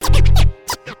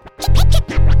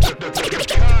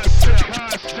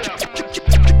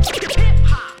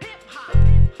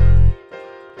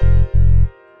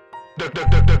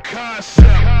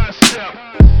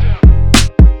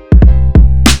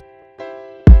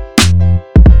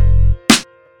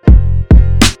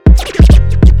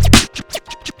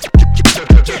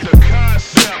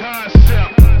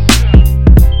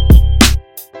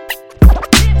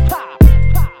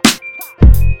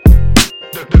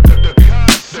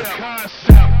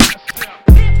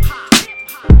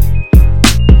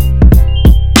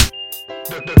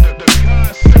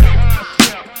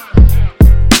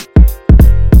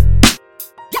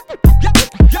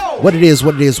What it is,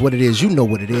 you know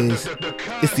what it is.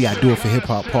 It's the I Do It For Hip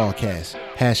Hop podcast.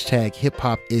 Hashtag Hip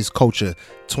Hop is Culture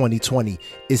 2020.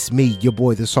 It's me, your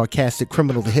boy, the sarcastic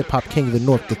criminal, the hip hop king of the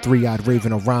north, the three-eyed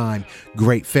raven of rhyme,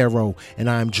 Great Pharaoh, and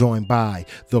I'm joined by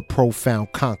the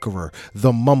profound conqueror,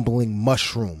 the mumbling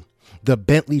mushroom, the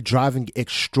Bentley driving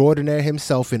extraordinaire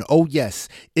himself, and oh yes,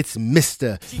 it's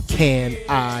Mr. Can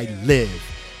I Live?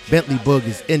 Bentley Boog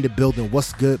is in the building.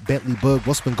 What's good, Bentley Boog?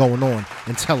 What's been going on?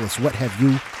 And tell us, what have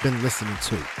you been listening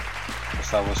to?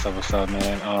 What's up,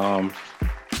 man?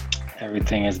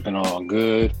 Everything has been all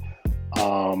good.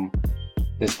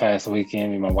 This past weekend,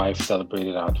 me and my wife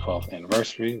celebrated our 12th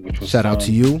anniversary, which was Shout out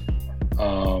to you.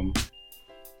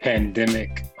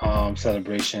 Pandemic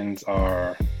celebrations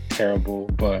are terrible,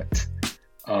 but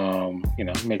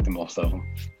make the most of them.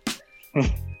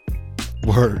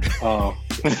 Word.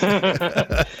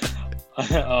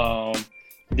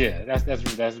 Yeah, that's I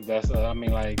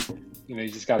mean, like, you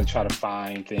just got to try to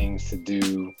find things to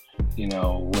do,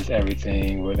 with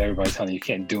everything, with everybody telling you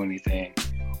can't do anything,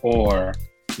 or,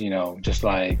 just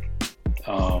like,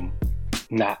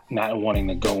 not wanting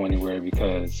to go anywhere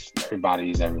because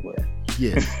everybody's everywhere.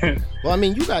 Yeah. Well, I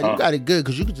mean, you got it good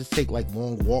because you could just take like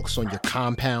long walks on your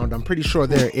compound. I'm pretty sure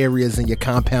there are areas in your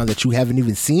compound that you haven't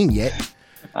even seen yet.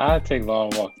 I take long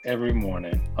walks every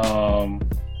morning.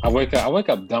 I wake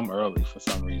up dumb early for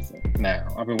some reason. Now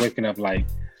I've been waking up like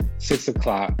 6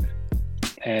 o'clock,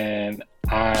 and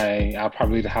I'll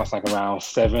probably leave the house like around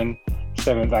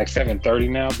 7:30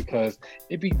 now because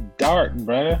it be dark,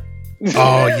 bruh.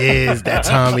 Oh yeah, it's that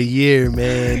time of year,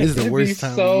 man. This is the worst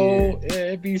time of year.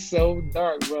 It'd be so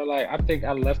dark, bro. Like, I think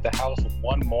I left the house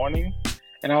one morning,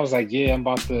 and I was like, yeah, I'm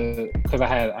about to, because I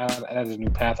had this new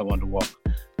path I wanted to walk.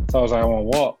 So I was like, I want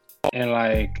to walk. And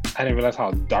like, I didn't realize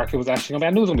how dark it was actually going to be. I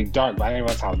knew it was going to be dark, but I didn't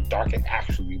realize how dark it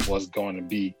actually was going to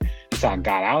be until I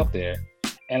got out there.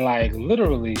 And like,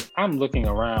 literally, I'm looking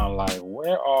around like,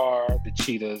 where are the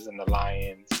cheetahs and the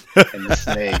lions and the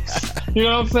snakes? You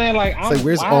know what I'm saying? Like, it's like,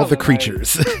 where's all the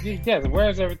creatures? Like, yes,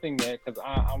 where's everything there? Because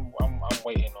I'm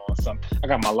waiting on something. I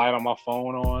got my light on my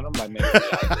phone on. I'm like, man.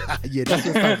 Yeah, that's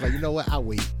what I was like, you know what? I'll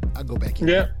wait. I'll go back in.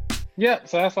 Yeah.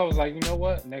 So that's why I was like, you know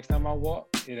what? Next time I walk,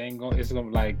 it's gonna be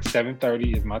like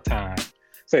 7:30 is my time.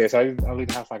 So yeah, so I leave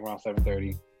the house like around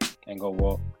 7:30 and go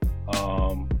walk.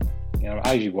 I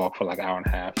usually walk for like an hour and a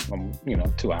half,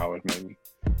 2 hours maybe,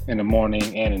 in the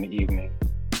morning and in the evening.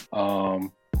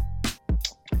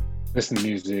 Listen to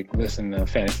music, listen to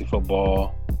fantasy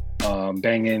football,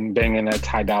 banging that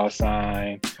Ty Dolla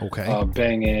 $ign. Okay.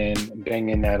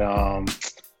 Banging that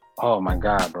oh my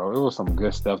God, bro. It was some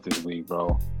good stuff this week,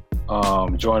 bro.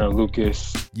 Joyner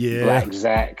Lucas, yeah. Black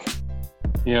Zach.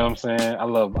 You know what I'm saying? I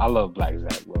love Black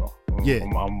Zach, bro. Yeah.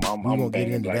 I'm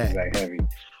banging Black Zach heavy.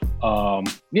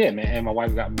 Yeah, man. And my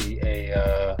wife got me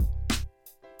a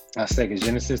Sega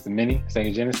Genesis, the mini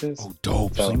Sega Genesis. Oh,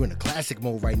 dope. So you in the classic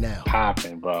mode right now.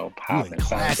 Popping, bro. Popping.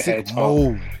 Classic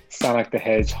mode. Sonic the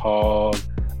Hedgehog.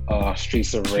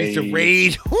 Streets of Rage.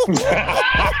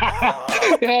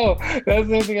 Yo, that's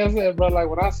the thing I said, bro. Like,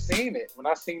 when I seen the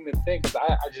thing, because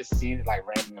I just seen it like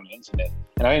randomly on the internet,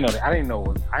 and I didn't know it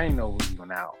was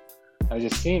even out. I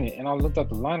just seen it, and I looked up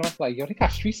the line. I was like, yo, they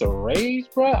got Streets of Rage,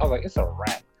 bro. I was like, it's a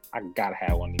wrap. I gotta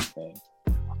have one of these things.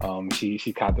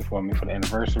 She copped it for me for the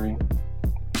anniversary,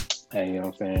 and you know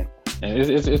what I'm saying. And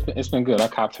it's been good. I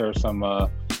copped her some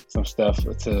stuff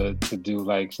to do,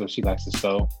 like, so she likes to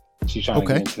sew. She's trying to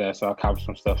get into that, so I copped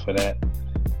some stuff for that.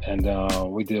 And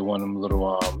we did one of them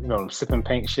little, sipping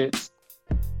paint shits.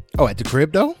 Oh, at the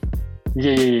crib though?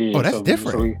 Yeah. Oh, that's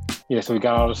different. So we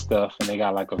got all the stuff, and they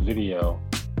got like a video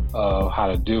of how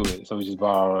to do it. So we just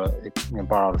borrow the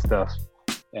stuff,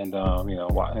 and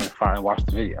watch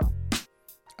the video.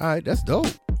 All right, that's dope.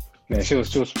 Man, she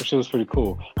was pretty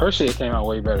cool. Her shit came out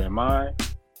way better than mine.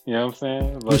 You know what I'm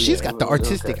saying? But well, she's got the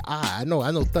artistic eye. I know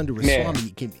Thunderous Swami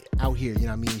can be out here, you know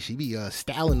what I mean? She be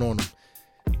styling on them.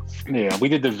 Yeah, we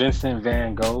did the Vincent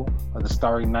Van Gogh of the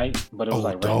Starry Night, but it was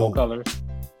like rainbow colors.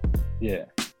 Yeah.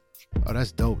 Oh,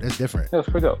 that's dope. That's different. It was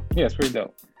pretty dope. Yeah, it's pretty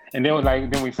dope. And then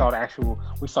we saw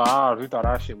we saw ours. We thought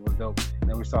our shit was dope. And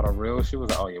then we saw the real shit. Was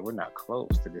like, oh yeah, we're not close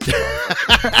to this.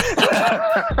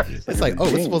 It's like,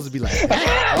 it's supposed to be like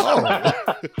that. Oh.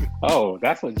 Oh,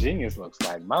 that's what genius looks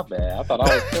like. My bad. I thought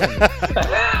I was killing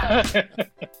it.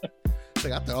 It's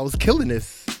like, I thought I was killing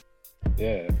this.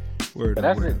 Yeah. Word. But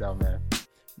that's it though, man.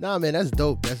 Nah, man, that's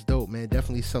dope. That's dope, man.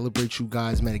 Definitely celebrate you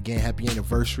guys, man. Again, happy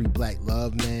anniversary, Black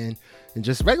love, man. And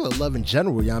just regular love in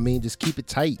general, you know what I mean? Just keep it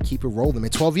tight. Keep it rolling,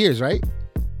 man. 12 years, right?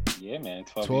 Yeah, man.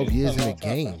 12 years in the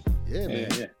game. Yeah, man.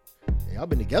 Yeah. Y'all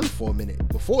been together for a minute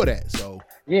before that, so.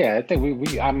 Yeah, I think we've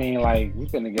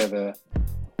been together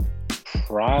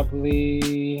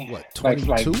Probably what,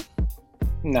 22?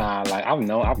 Nah, like I've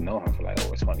known her for like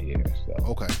over 20 years. So.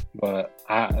 Okay. But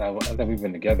I think we've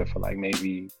been together for like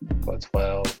maybe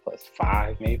 12 plus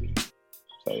 5 maybe.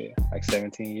 So yeah, like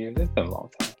 17 years. It's been a long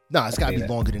time. No, it's gotta be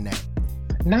longer than that.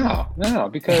 No,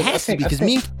 because it has to be, because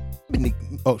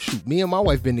me and my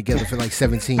wife been together for like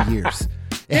 17 years.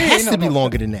 It has to be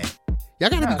longer than that. Y'all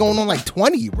gotta be going on like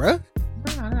 20, bruh.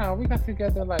 No, we got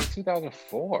together like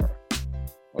 2004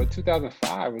 or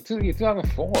 2005 or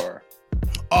 2004.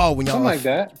 Oh, when y'all something like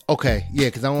that. Okay, yeah,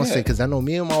 because I want to say, because I know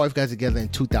me and my wife got together in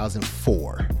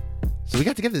 2004. So we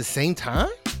got together at the same time?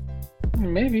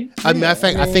 Maybe. I mean, I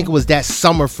think it was that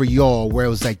summer for y'all, where it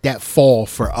was like that fall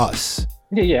for us.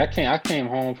 Yeah. I came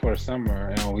home for the summer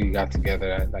and we got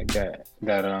together like that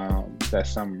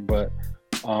summer. But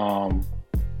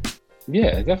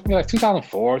yeah, definitely like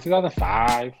 2004,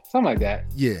 2005, something like that.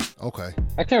 Yeah. Okay.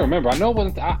 I can't remember. I know it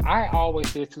wasn't. I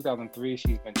always say 2003.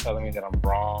 She's been telling me that I'm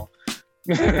wrong.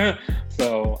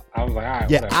 So I was like, all right.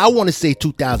 Yeah, whatever. I want to say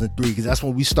 2003 because that's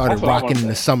when we started rocking in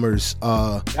the summers.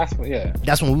 That's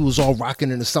when we was all rocking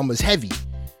in the summers heavy.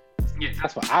 Yeah,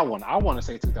 that's what I want. I want to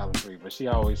say 2003, but she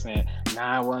always saying,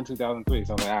 nah, it wasn't 2003.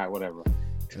 So I'm like, all right, whatever.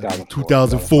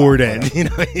 2004 then. You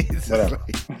know, it's whatever.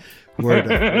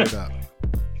 Like,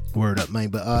 word up, man.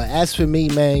 But as for me,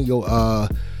 man,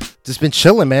 just been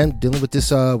chilling, man. Dealing with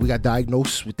this. We got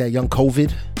diagnosed with that young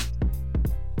COVID.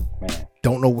 Man.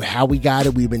 Don't know how we got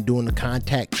it. We've been doing the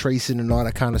contact tracing and all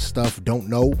that kind of stuff. Don't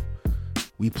know.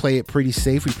 We play it pretty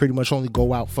safe. We pretty much only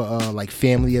go out for like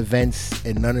family events,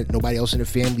 and nobody else in the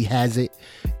family has it.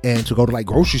 And to go to like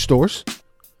grocery stores.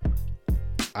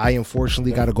 I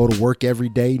unfortunately got to go to work every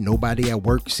day. Nobody at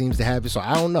work seems to have it, so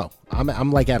I don't know.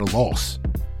 I'm like at a loss.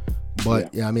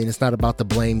 But yeah, I mean, it's not about the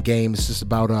blame game. It's just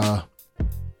about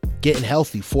getting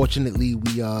healthy. Fortunately,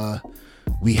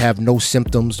 we have no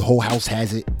symptoms. The whole house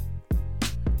has it.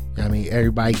 I mean,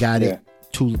 everybody got it.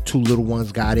 Two little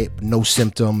ones got it. No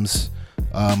symptoms.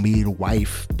 Me, the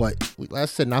wife. But like I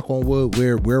said, knock on wood,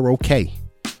 we're okay.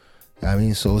 I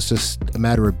mean, so it's just a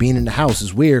matter of being in the house.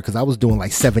 It's weird because I was doing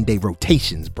like 7-day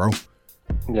rotations, bro.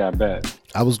 Yeah, I bet.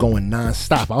 I was going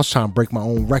nonstop. I was trying to break my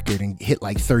own record and hit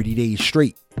like 30 days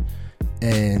straight.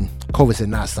 And COVID said,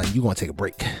 nah, son, you gonna take a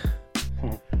break.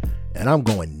 And I'm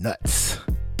going nuts.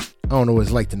 I don't know what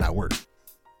it's like to not work.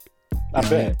 I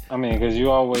bet. I mean, because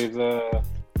you always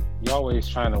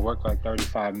trying to work like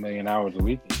 35 million hours a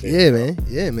week. And shit.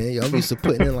 Yeah, man. Y'all used to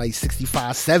putting in like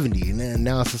 65, 70. And then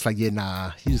now it's just like,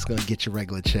 nah, you just gonna get your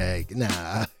regular check.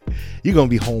 Nah, you're gonna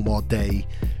be home all day.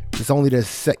 It's only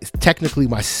technically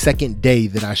my second day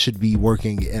that I should be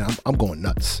working, and I'm going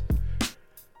nuts.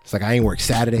 It's like I ain't work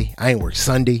Saturday, I ain't work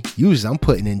Sunday. Usually I'm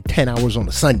putting in 10 hours on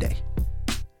a Sunday.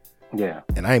 Yeah.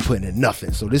 And I ain't putting in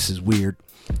nothing. So this is weird.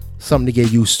 Something to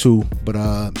get used to. But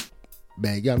man,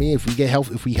 you know what I mean?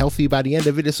 If we healthy by the end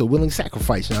of it, it's a willing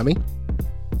sacrifice, you know what I mean?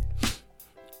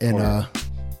 And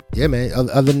yeah, man.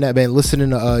 Other than that, man,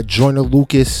 listening to Joyner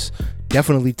Lucas,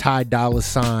 definitely Ty Dolla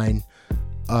 $ign.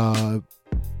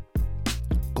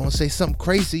 Gonna say something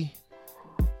crazy.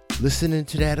 Listening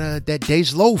to that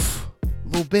Dej Loaf a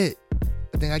little bit.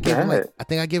 I think I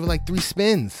gave it like 3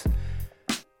 spins.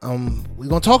 We're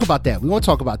gonna talk about that.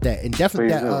 And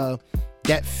definitely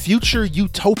that Future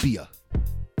Utopia.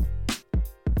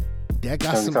 That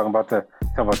got some. Talking about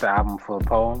the album full of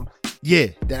poems. Yeah,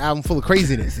 that album full of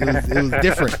craziness. It was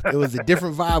different. It was a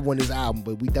different vibe on this album,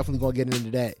 but we definitely gonna get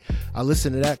into that. I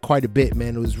listened to that quite a bit,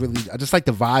 man. It was really, I just like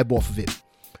the vibe off of it.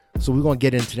 So we're gonna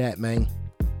get into that, man.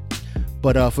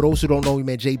 But for those who don't know,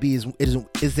 man, JB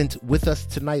isn't with us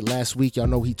tonight. Last week, y'all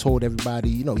know he told everybody,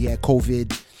 you know, he had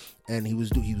COVID and he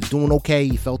was doing okay.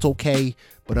 He felt okay,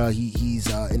 but he's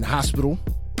in the hospital.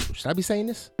 Should I be saying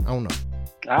this? I don't know.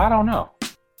 I don't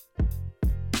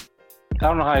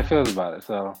know how he feels about it,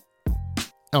 so I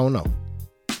don't know.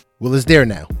 Well, it's there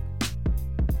now,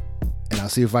 and I'll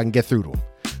see if I can get through to him.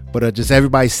 But just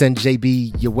everybody send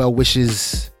JB your well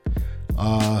wishes.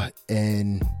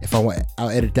 And if I want, I'll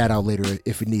edit that out later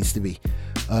if it needs to be.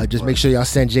 Just make sure y'all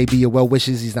send JB your well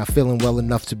wishes. He's not feeling well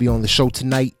enough to be on the show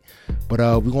tonight, but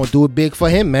we're gonna do it big for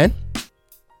him, man.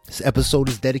 This episode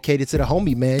is dedicated to the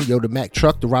homie, man. Yo, the Mac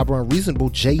Truck, the Robber Unreasonable,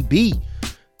 JB. You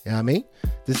know what I mean?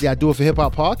 This is the I Do It For Hip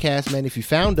Hop podcast, man. If you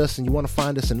found us and you want to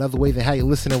find us another way than how you're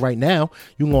listening right now,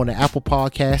 you can go on the Apple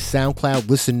Podcast, SoundCloud,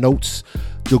 Listen Notes,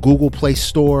 the Google Play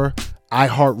Store,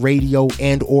 iHeartRadio,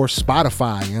 and or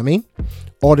Spotify. You know what I mean?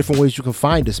 all different ways you can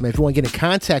find us, man. If you want to get in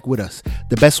contact with us,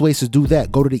 the best ways to do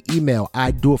that, go to the email,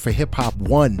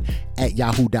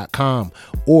 idoitforhiphop1@yahoo.com,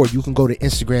 or you can go to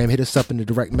Instagram, hit us up in the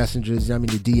direct messengers, the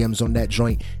DMs on that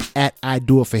joint, at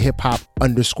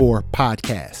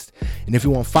idoitforhiphop_podcast. And if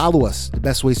you want to follow us, the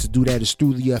best ways to do that is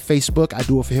through the Facebook, I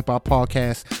Do It For Hip Hop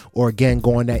Podcast, or again,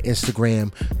 go on that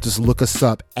Instagram, just look us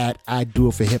up at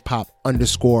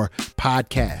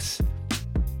idoitforhiphop_podcast.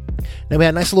 Now we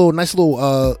had a nice little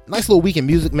week in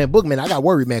music, man. Book, man, I got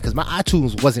worried, man, because my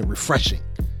iTunes wasn't refreshing.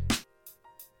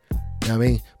 You know what I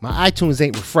mean? My iTunes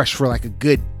ain't refreshed for like a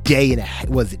good day and a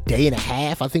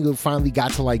half? I think it finally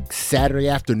got to like Saturday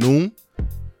afternoon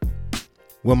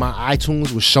when my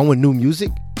iTunes was showing new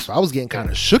music. So I was getting kind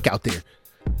of shook out there.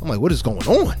 I'm like, what is going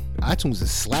on? iTunes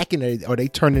is slacking, or they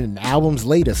turning in albums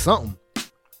late or something.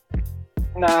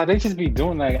 Nah, they just be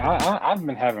doing like I've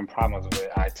been having problems with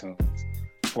iTunes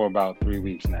for about 3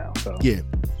 weeks now. So yeah,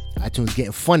 iTunes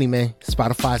getting funny, man.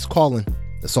 Spotify's calling.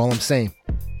 That's all I'm saying.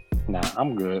 Nah,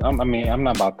 I'm good. I'm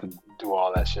not about to do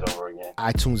all that shit over again.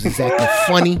 iTunes is acting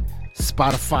funny.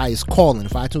 Spotify is calling.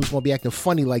 If iTunes gonna be acting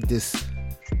funny like this,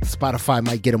 Spotify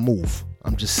might get a move.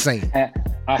 I'm just saying.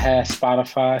 I had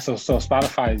Spotify, so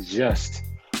Spotify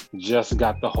just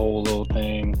got the whole little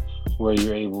thing where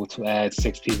you're able to add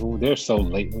 6 people. They're so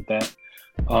late with that.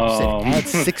 Add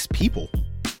 6 people.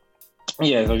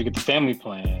 Yeah, so you get the family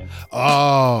plan.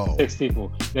 Oh. 6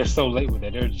 people. They're so late with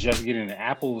that. They're just getting it.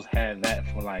 Apple's had that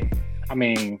for I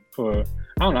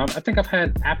don't know. I think I've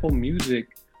had Apple Music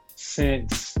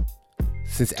since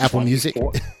Apple Music?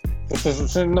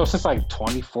 since like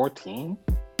 2014.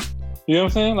 You know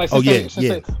what I'm saying? Like, I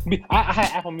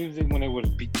had Apple Music when it was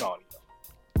Beats Audio.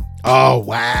 Oh,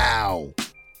 wow.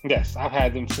 Yes, I've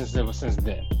had them since then.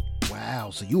 Wow,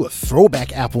 so you a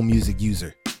throwback Apple Music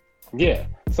user. Yeah.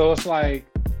 So it's like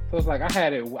I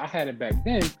had it back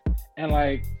then, and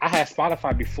like I had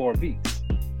Spotify before Beats.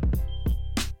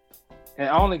 And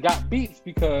I only got Beats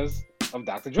because of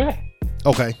Dr. Dre.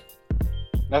 Okay.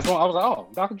 That's when I was like, oh,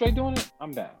 Dr. Dre doing it?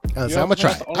 I'm down. So I'm gonna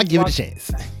try it. I'll give it a chance.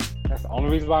 That's the only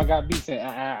reason why I got Beats. And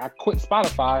I quit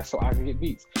Spotify so I can get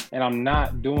Beats. And I'm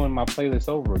not doing my playlist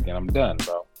over again. I'm done,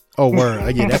 bro. Oh,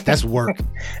 word. Yeah, that's work.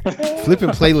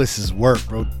 Flipping playlists is work,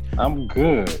 bro. I'm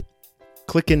good.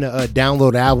 Clicking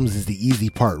download albums is the easy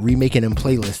part. Remaking them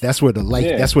playlists, that's where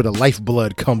the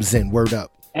lifeblood comes in. Word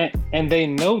up. And they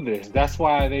know this. That's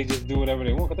why they just do whatever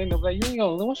they want. But they know that you ain't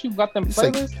gonna, once you got them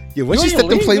playlists. Once you set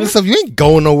them playlists up, you ain't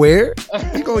going nowhere.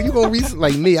 You gonna read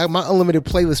like me. My unlimited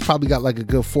playlist probably got like a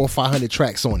good 400 or 500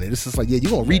 tracks on it. It's just like, you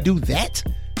gonna redo that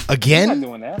again? You're not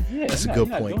doing that. Yeah, that's a good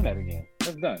point. Doing that again.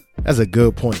 That's done. That's a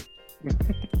good point.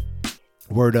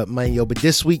 Word up, man, yo. But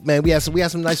this week, man, we had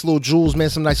some nice little jewels, man,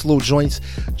 some nice little joints.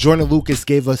 Jordan Lucas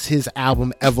gave us his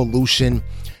album Evolution.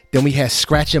 Then we had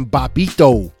Scratch and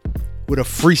Bobbito with a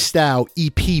freestyle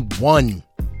EP1.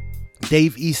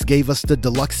 Dave East gave us the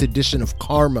deluxe edition of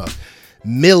Karma.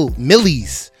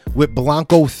 Millie's with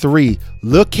Blanco 3.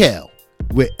 Lil'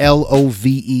 with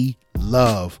LOVE,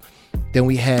 Love. Then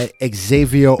we had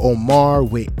Xavier Omar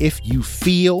with If You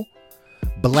Feel.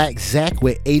 Black Zach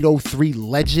with 803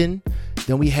 Legend.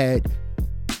 Then we had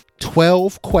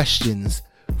 12 Questions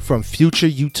from Future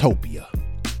Utopia.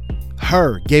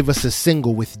 Her gave us a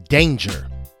single with Danger,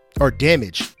 or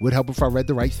Damage, would help if I read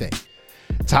the right thing.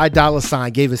 Ty Dolla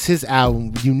 $ign gave us his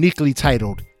album uniquely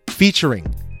titled Featuring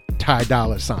Ty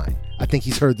Dolla $ign. I think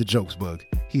he's heard the jokes, Bug.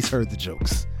 He's heard the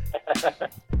jokes.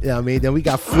 Yeah, I mean, then we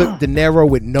got Flip De Niro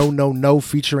with No No No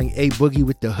featuring A Boogie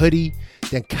with the Hoodie.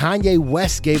 Then Kanye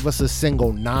West gave us a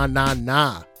single, Nah Nah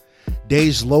Nah.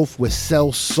 Dej Loaf with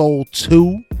Sell Soul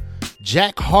 2.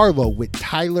 Jack Harlow with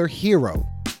Tyler Hero.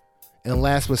 And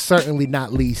last but certainly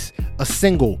not least, a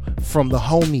single from the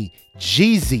homie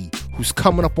Jeezy, who's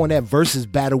coming up on that versus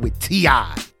battle with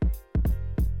T.I.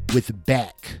 with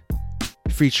Back,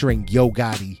 featuring Yo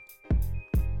Gotti.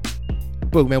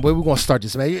 But man, where we gonna start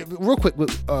this, man? Real quick,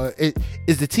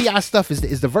 is the T.I. stuff,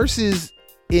 is the verses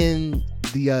in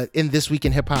This Week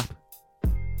in Hip Hop?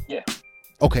 Yeah.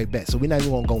 Okay, bet. So we're not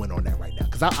even gonna go in on that right now,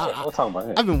 because we'll talk about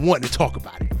it. I've been wanting to talk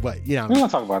about it, but you know, we're gonna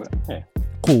talk about it. Yeah.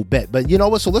 Cool, bet. But you know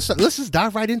what? So let's just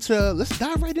dive right into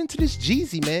this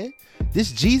Jeezy, man.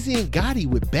 This Jeezy and Gotti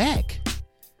with Back.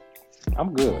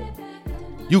 I'm good.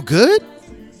 You good?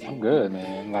 I'm good,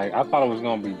 man. Like, I thought it was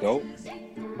gonna be dope,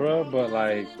 bro, but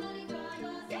like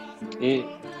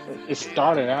it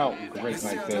started out great.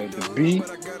 Like the beat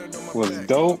was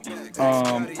dope.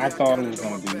 I thought it was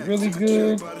gonna be really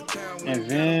good, and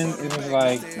then it was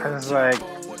like,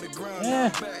 yeah.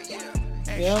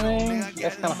 You know what I mean?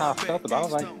 That's kind of how I felt about it. I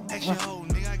was like,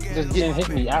 just didn't hit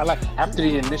me. After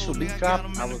the initial beat drop,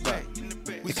 I was like,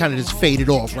 it kind of just faded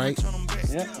off, right?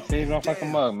 Yeah, it faded off like a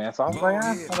mug, man. So I was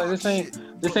like,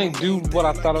 this ain't do what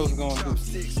I thought it was gonna do.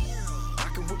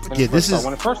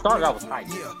 When it first started, I was hyped.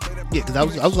 Yeah, because I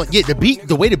was like, yeah,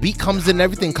 the way the beat comes in and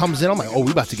everything comes in, I'm like, oh,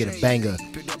 we about to get a banger.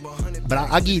 But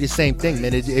I give you the same thing,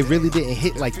 man. It really didn't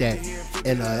hit like that.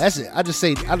 And that's it. I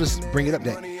just bring it up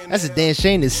that's a Dan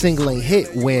Shane is single ain't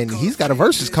hit when he's got a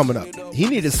versus coming up. He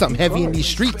needed something heavy in these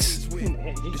streets.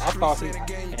 I thought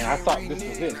this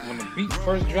was it. When the beat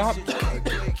first dropped,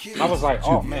 I was like,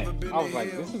 oh man. I was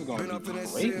like, this is gonna be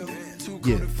crazy.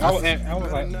 Yeah. I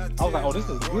was like, oh, this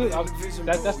is good.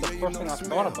 That's the first thing I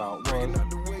thought about was,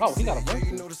 oh, he got a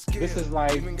verse. This is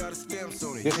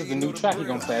the new track he's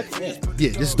gonna play at the end. Yeah,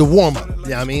 this is the warm up.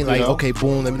 Yeah, I mean, like, okay,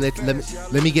 boom.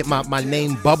 Let me get my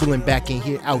name bubbling back in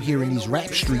here, out here in these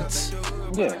rap streets.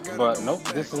 Yeah, but nope.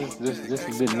 This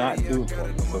did not do it for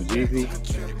me. So Jeezy,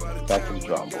 back to the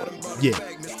drawing board. Yeah.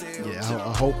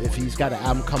 I hope if he's got an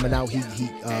album coming out,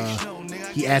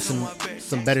 he adds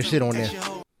some better shit on there.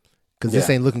 Because this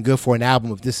ain't looking good for an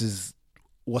album if this is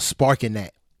what's sparking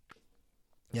that.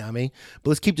 You know what I mean? But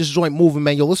let's keep this joint moving,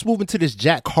 man. Yo, let's move into this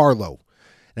Jack Harlow.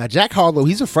 Now, Jack Harlow,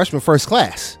 he's a freshman first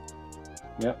class.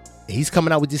 Yep. And he's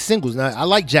coming out with these singles. Now, I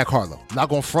like Jack Harlow. I'm not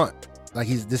going to front. Like,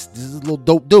 this is a little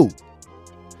dope dude.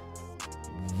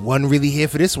 Wasn't really here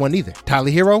for this one either. Tyler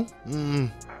Hero?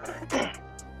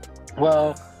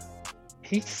 Well,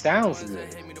 he sounds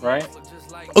good, right?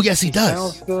 Oh, yes, he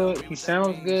does. He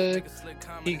sounds good.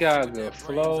 He got a good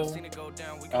flow.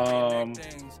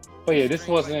 But yeah, this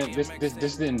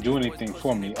didn't do anything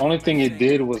for me. Only thing it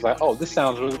did was like, oh, this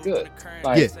sounds really good.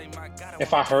 Like,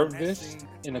 if I heard this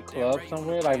in a club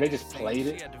somewhere, like they just played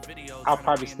it, I'll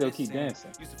probably still keep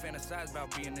dancing.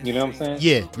 You know what I'm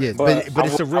saying? Yeah. But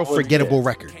it's a real forgettable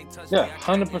record. Yeah,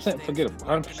 100% forgettable.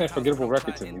 100% forgettable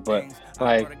record to me. But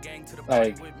like,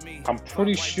 I'm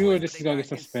pretty sure this is gonna get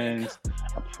some spins.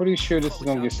 I'm pretty sure this is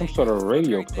gonna get some sort of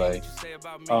radio play.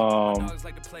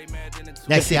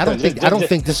 Now, see, I don't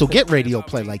think this will get radio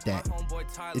play like that.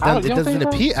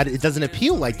 It doesn't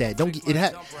appeal like that.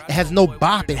 It has no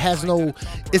bop. It has no.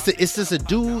 It's just a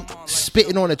dude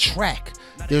spitting on a track.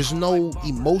 There's no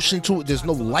emotion to it. There's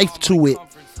no life to it.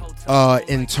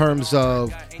 In terms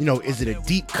of, is it a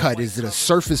deep cut? Is it a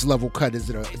surface level cut? Is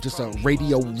it just a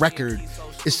radio record?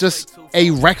 It's just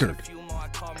a record.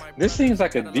 This seems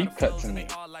like a deep cut to me.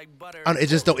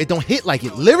 It don't hit like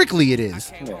it. Lyrically, it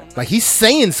is. Yeah. Like he's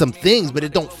saying some things, but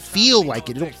it don't feel like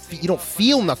it. You don't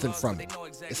feel nothing from it.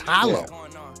 It's hollow. Yeah.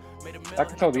 I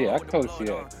can totally see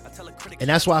that. And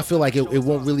that's why I feel like it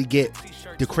won't really get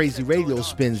the crazy radio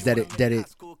spins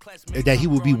that he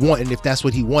would be wanting if that's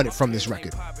what he wanted from this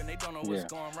record. Yeah. You know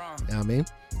what I mean?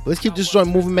 Let's keep this joint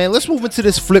moving, man. Let's move into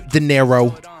this Flip De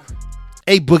Niro.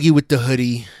 A Boogie with the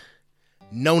Hoodie.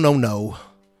 No.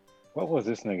 What was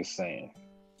this nigga saying?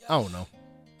 I don't know.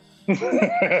 Like,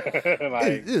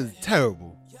 it is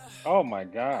terrible. Oh my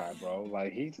God, bro.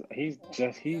 Like he's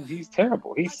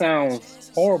terrible. He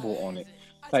sounds horrible on it.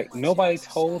 Like nobody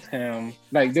told him,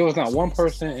 like there was not one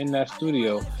person in that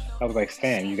studio that was like,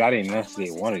 fam, you gotta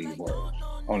enunciate one of these words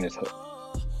on this hook.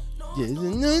 Yeah, no.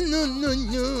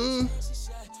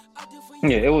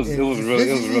 Yeah, it was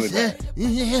really bad.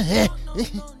 Yeah.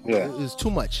 It was too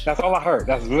much. That's all I heard.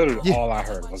 That's literally all I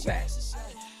heard was that.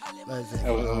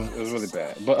 It was really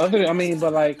bad. But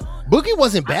Boogie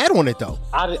wasn't bad on it though.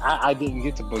 I didn't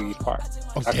get to Boogie's part.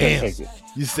 Oh, I couldn't take it.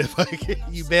 You said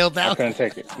you bailed out. I couldn't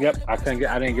take it. Yep, I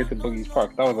didn't get to Boogie's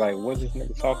part. I was like, what's this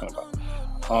nigga talking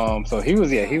about? So he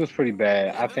was pretty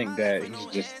bad. I think that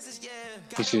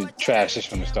he should trash this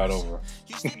from the start over.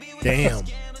 Damn.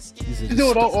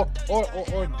 Do it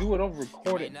or do it over,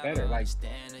 record it better. Like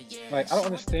I don't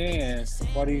understand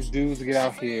why these dudes get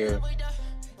out here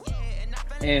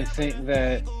and think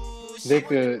that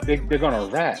they're gonna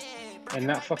rap and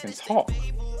not fucking talk.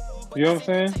 You know what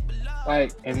I'm saying?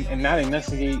 Like and not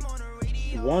enunciate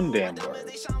one damn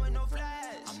word.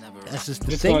 That's just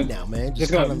the thing now, man.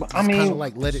 Just kind of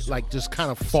like let it like just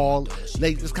kind of fall.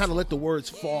 They just kind of let the words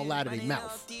fall out of their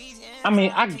mouth. I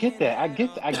mean, I get that. I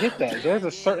get that. There's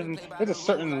a certain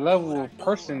level of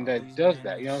person that does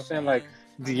that. You know what I'm saying? Like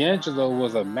D'Angelo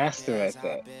was a master at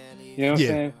that. You know what I'm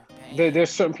saying? There's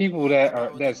certain people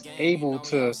that's able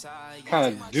to kind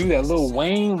of do that. Lil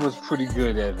Wayne was pretty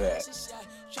good at that.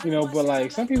 But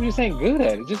like some people just ain't good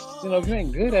at it. Just if you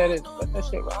ain't good at it, let that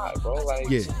shit ride, bro. Like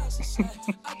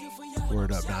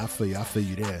Word up. Nah, I feel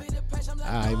you there.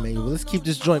 All right, man. Well, let's keep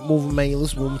this joint moving, man.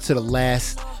 Let's move into the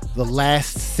last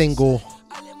single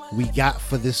we got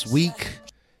for this week.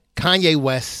 Kanye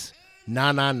West,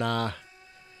 Nah Nah Nah.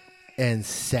 And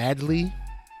sadly,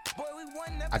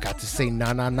 I got to say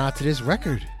nah nah nah to this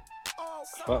record.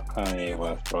 Fuck Kanye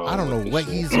West, bro. I don't know what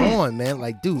he's on, man.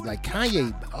 Like, dude, like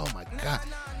Kanye. Oh my God.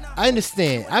 I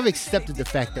understand. I've accepted the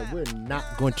fact that we're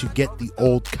not going to get the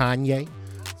old Kanye.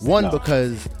 One,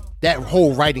 because that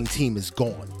whole writing team is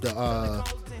gone.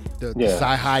 The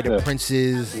Sci-Hi, the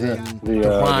Princes, and the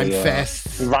Rhyme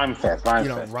Fest. Rhyme Fest.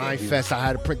 Rhyme Fest.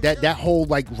 Sci-Hi, the Prince. That whole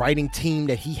like writing team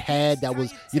that he had, that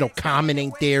was, Common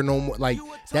ain't there no more. Like,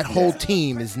 that whole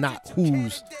team is not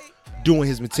who's doing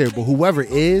his material. But whoever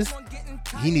is,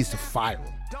 he needs to fire him.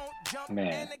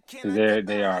 Man,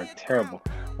 they are terrible.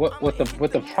 What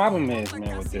the problem is,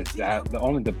 man, with this,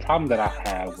 the problem that I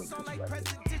have with this record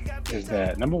is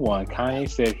that, number one, Kanye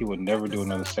said he would never do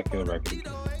another secular record,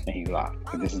 and he lied.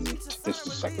 This is a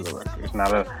secular record. It's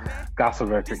not a gospel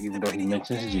record, even though he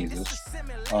mentions Jesus.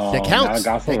 That counts.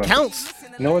 That counts.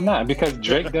 No, it's not, because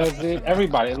Drake does it.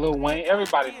 Everybody, Lil Wayne,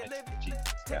 everybody mentions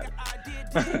Jesus.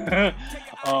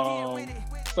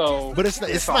 So, but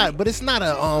it's not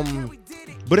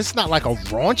like a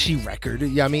raunchy record.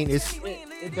 I mean,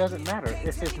 it doesn't matter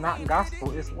if it's not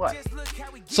gospel. It's what?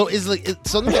 So let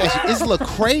me ask you: is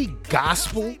Lecrae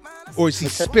gospel or is he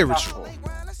spiritual?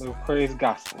 Lecrae is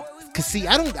gospel. Cause see,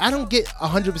 I don't get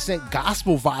 100%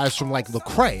 gospel vibes from like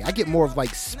Lecrae. I get more of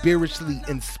like spiritually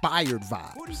inspired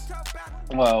vibes.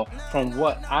 Well, from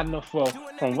what I know,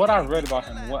 from what I've read about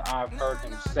him, what I've heard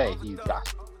him say, he's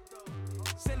gospel.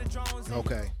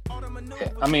 Okay. Yeah.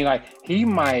 I mean, like he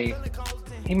might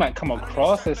come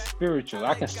across as spiritual.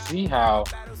 I can see how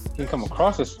he can come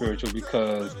across as spiritual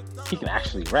because he can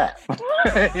actually rap.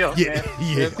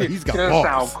 He's got bars. It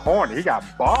sound corny. He got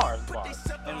bars.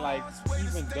 And like,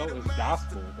 even though it's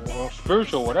gospel or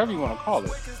spiritual, whatever you want to call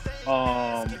it,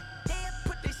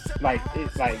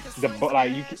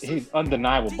 he's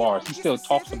undeniable bars. He still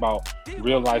talks about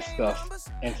real life stuff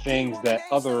and things that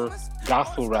other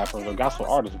gospel rappers or gospel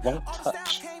artists won't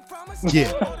touch.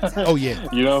 Yeah. Oh yeah.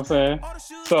 You know what I'm saying?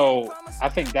 So I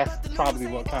think that's probably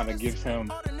what kind of gives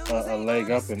him a leg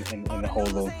up in the whole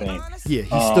little thing. Yeah,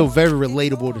 he's still very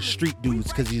relatable to street dudes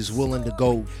because he's willing to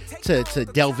go to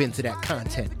delve into that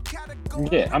content.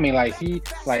 Yeah, I mean, he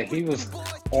was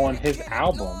on his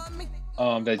album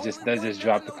that just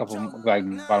dropped about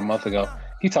a month ago.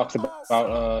 He talks about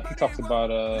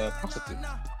prostitutes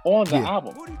on the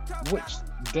album, which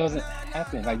doesn't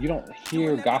happen. Like, you don't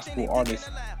hear gospel artists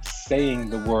saying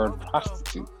the word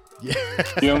prostitute. Yeah.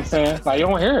 You know what I'm saying? Like, you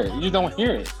don't hear it. You don't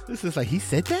hear it. This is like, he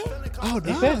said that? Oh,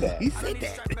 no. He said that. He said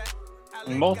that.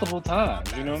 Multiple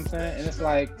times, you know what I'm saying? And it's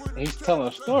like, he's telling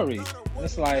a story. And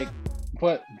it's like,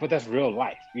 but that's real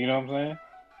life. You know what I'm saying?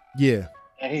 Yeah.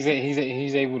 And he's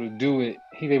able to do it.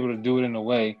 He's able to do it in a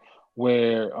way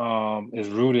where is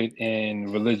rooted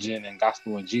in religion and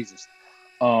gospel and Jesus.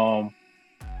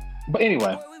 But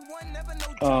anyway,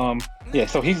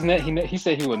 so he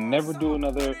said he would never do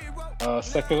another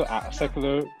secular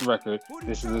record.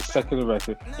 This is a secular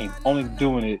record. He's only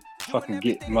doing it to fucking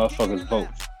get motherfuckers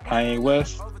votes. Kanye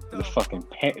West is fucking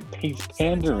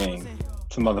pandering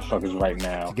to motherfuckers right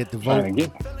now to get the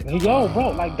vote.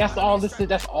 Bro, like that's all this is.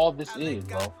 That's all this is,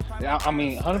 bro. I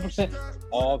mean, 100%.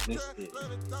 All this is.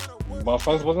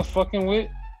 Motherfuckers wasn't fucking with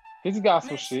his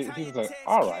gospel shit. He was like,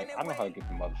 all right, I know how to get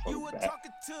the motherfuckers back.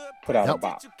 Put out a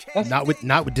bop. Not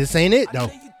with this ain't it though.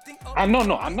 I know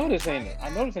this ain't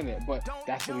it. But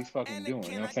that's what he's fucking doing.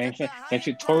 You know what I'm saying? Same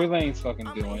shit Tory Lane's fucking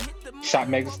doing. Shot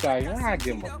Megan Thee Stallion. I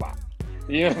give him a bop.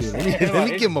 You know what I'm saying? Let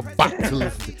me give him a bop to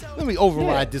listen to. Let me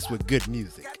override this with good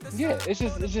music. Yeah, it's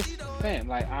just fam.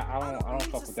 Like I don't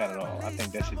fuck with that at all. I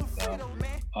think that shit is dumb.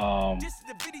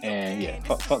 And yeah,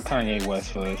 fuck Kanye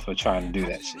West for trying to do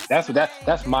that shit.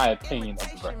 That's my opinion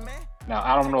of the record. Now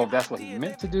I don't know if that's what he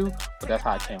meant to do, but that's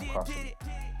how it came across to me.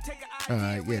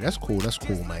 Yeah, that's cool,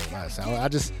 man. I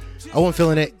wasn't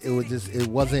feeling it.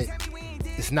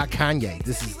 It's not Kanye.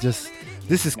 This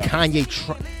is Kanye.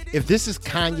 If this is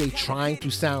Kanye trying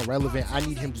to sound relevant, I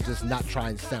need him to just not try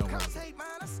and sound relevant.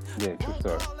 Yeah, true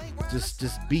story.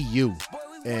 Just be you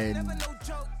and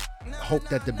hope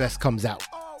that the best comes out.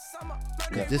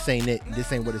 Because this ain't it.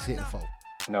 This ain't what it's hitting for.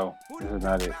 No, this is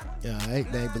not it. Yeah, all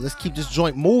right, man. But let's keep this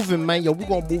joint moving, man. Yo, we're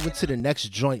going to move into the next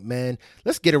joint, man.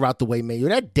 Let's get her out the way, man. Yo,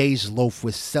 that Dej Loaf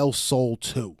with Sell Soul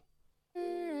 2.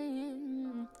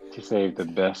 She saved the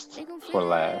best for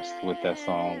last with that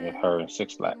song with her and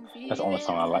Six Flags. That's the only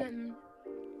song I like.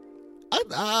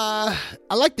 I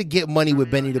like to Get Money with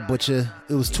Benny the Butcher.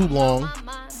 It was too long.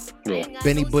 Yeah.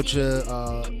 Benny Butcher,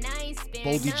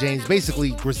 Boldy James,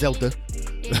 basically Griselda.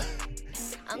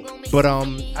 But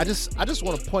I just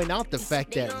want to point out the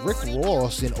fact that Rick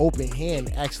Ross in Open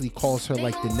Hand actually calls her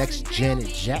like the next Janet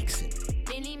Jackson.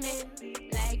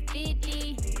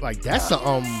 Like that's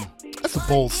a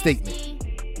bold statement.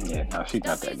 Yeah, no, she's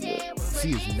not that good.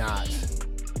 She is not.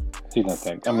 She's not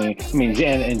that. I mean,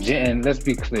 Jan. Let's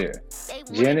be clear.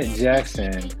 Janet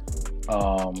Jackson,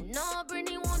 to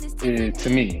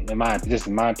me, in my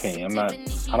opinion, I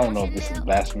don't know if this is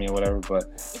blasphemy or whatever, but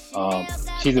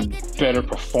she's a better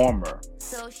performer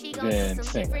than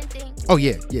singer. Oh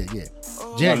yeah.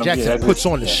 Janet Jackson puts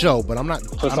on the show, but I'm not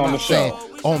saying,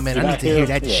 oh man, I need to hear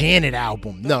that Janet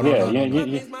album. No.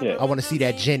 I want to see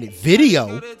that Janet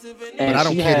video, but I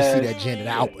don't care to see that Janet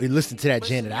album. Listen to that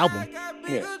Janet album.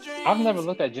 Yeah, I've never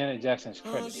looked at Janet Jackson's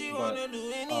credits, but I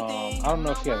don't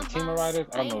know if she has a team of writers.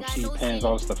 I don't know if she pens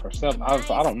all the stuff herself. I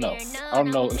don't know. I don't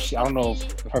know if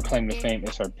her claim to fame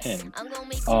is her pen.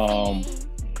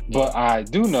 But I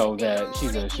do know that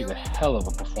she's a hell of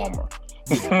a performer.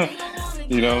 You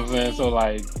know what I'm saying? So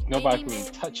like nobody can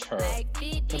really touch her.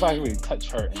 Nobody can really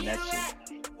touch her in that shit.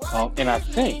 And I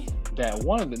think that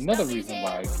another reason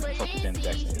why people fuck with Janet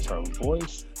Jackson is her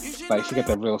voice. Like she got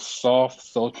that real soft,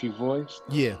 sultry voice.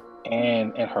 Yeah.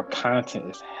 And her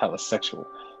content is hella sexual.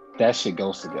 That shit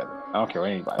goes together. I don't care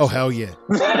what anybody says. Hell yeah.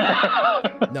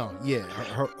 No, yeah.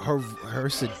 Her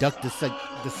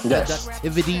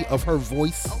seductivity of her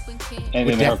voice. And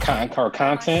then her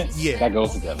content, yeah, that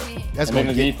goes together. That's and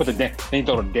then you throw the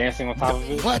dancing on top of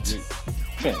it. What?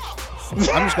 Finish.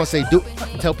 I'm just gonna say,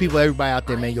 tell people, everybody out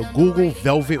there, man, yo, Google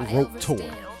Velvet Rope Tour,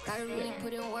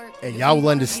 and y'all will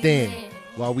understand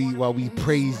while we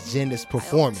praise Janet's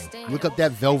performing. Look up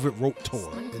that Velvet Rope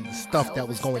Tour and the stuff that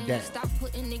was going down.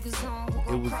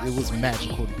 It was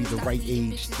magical to be the right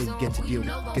age to get to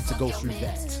go through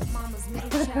that. You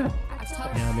know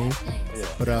what I mean? Yeah.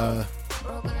 But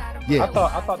yeah.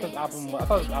 I thought this album was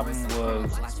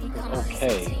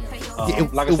okay.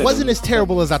 It wasn't as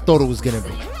terrible as I thought it was gonna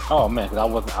be. Oh man,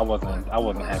 because I wasn't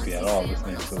happy at all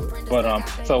listening to it. But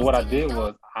so what I did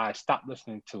was I stopped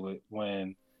listening to it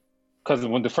because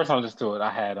when the first time I listened to it, I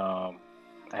had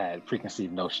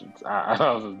preconceived notions.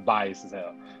 I was biased as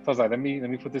hell. So I was like, let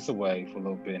me put this away for a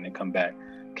little bit and then come back.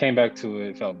 Came back to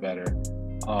it, felt better.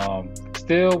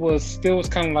 Still was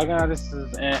kind of like, this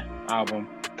is album.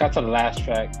 Got to the last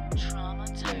track,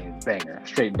 banger,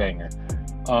 straight banger.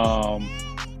 My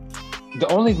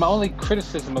only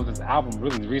criticism of this album,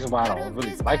 really, the reason why I don't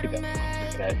really like it that much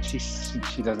is that she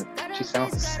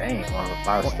sounds the same on a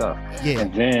lot of stuff. Yeah.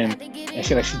 And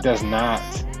she doesn't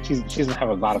have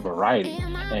a lot of variety.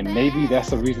 And maybe that's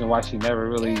the reason why she never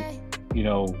really,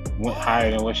 went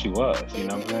higher than what she was. You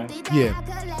know what I'm saying? Yeah.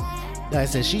 Like I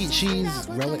said,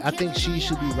 I think she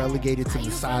should be relegated to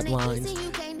the sidelines,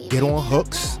 get on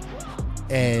hooks,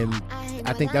 and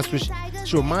I think that's what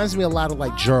she reminds me a lot of,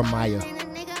 like Jeremiah.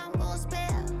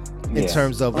 In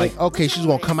terms of like, okay, she's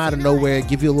gonna come out of nowhere,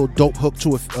 give you a little dope hook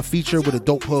to a feature with a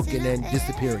dope hook, and then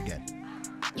disappear again.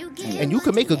 And you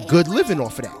can make a good living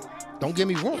off of that. Don't get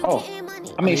me wrong. Oh,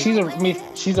 I mean, she's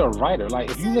a writer. Like,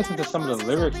 if you listen to some of the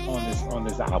lyrics on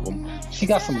this album, she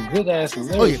got some good ass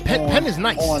lyrics. Oh yeah, pen is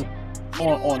nice.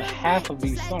 On half of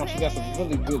these songs, she got some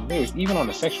really good lyrics. Even on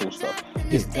the sexual stuff,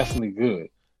 it's definitely good.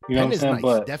 You know what I'm saying? Nice,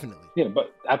 but definitely. Yeah,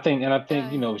 but I think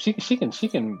she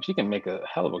can make a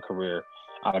hell of a career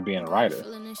out of being a writer,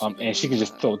 and she can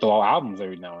just throw out albums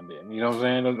every now and then. You know what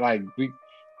I'm saying? Like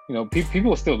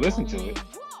people will still listen to it.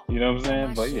 You know what I'm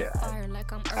saying? But yeah,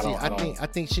 I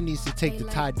think she needs to take the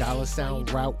Ty Dolla Sign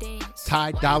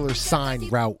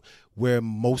route, where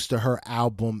most of her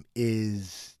album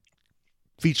is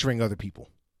featuring other people.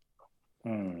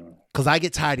 Because I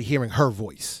get tired of hearing her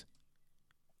voice.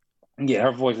 Yeah,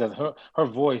 her voice definitely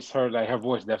don't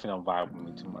vibe with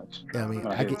me too much. I mean,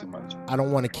 too much. I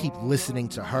don't want to keep listening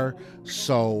to her,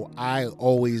 so I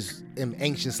always am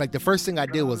anxious. Like the first thing I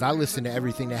did was I listened to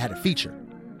everything that had a feature,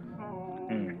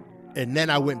 and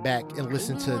then I went back and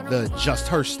listened to the just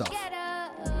her stuff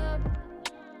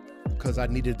because I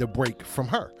needed the break from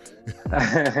her.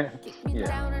 Yeah, you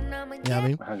know what I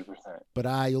mean? 100%. But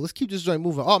let's keep this joint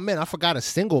moving. Oh man, I forgot a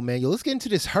single, man. Let's get into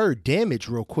this Her Damage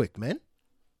real quick, man.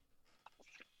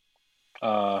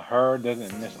 Her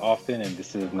doesn't miss often, and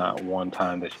this is not one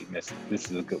time that she misses. This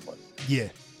is a good one. Yeah,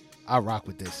 I rock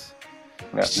with this.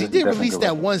 Yeah, she did release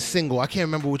that one single. I can't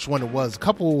remember which one it was. A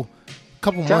couple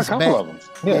months back. Of them.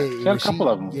 Yeah, she had a couple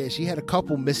of them. Yeah, she had a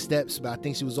couple missteps, but I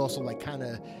think she was also like kind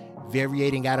of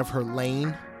variating out of her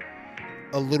lane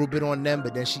a little bit on them.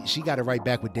 But then she got it right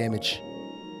back with Damage.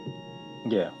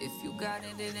 Yeah.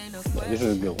 This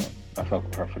is a good one. I felt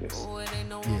prepared for this.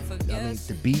 Yeah, I mean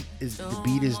the beat is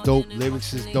dope,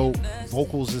 lyrics is dope,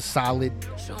 vocals is solid.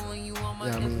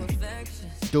 I mean,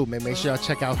 dude, man, make sure y'all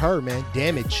check out Her, man.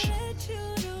 Damage.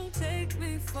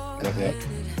 Okay.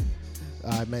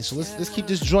 All right, man. So let's keep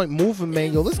this joint moving,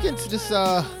 man. Yo, let's get into this.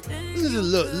 This is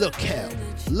Lil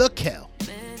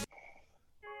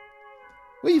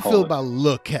feel about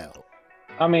Lil Kel?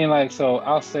 I mean, like, so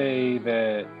I'll say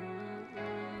that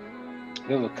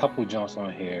there's a couple jumps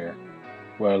on here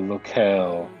where Lil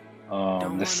Kel,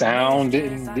 the sound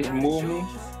didn't move me,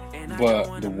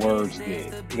 but the words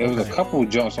did. There was a couple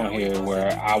jumps on here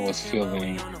where I was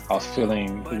feeling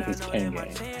his pen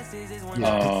game.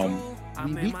 Yeah.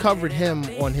 We covered him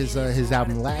on his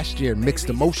album last year, Mixed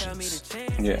Emotions.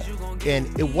 Yeah.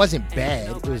 And it wasn't bad.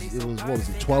 It was what was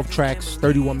it, 12 tracks,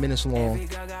 31 minutes long.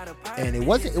 And it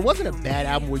wasn't a bad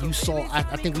album where you saw, I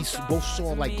think we both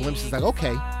saw like glimpses like,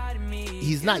 okay,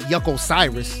 he's not Yuck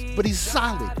Osiris, but he's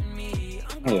solid.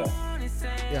 Yeah.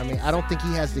 Yeah, I mean, I don't think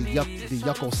he has the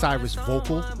Yuck Osiris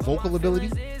vocal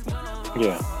ability.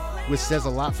 Yeah. Which says a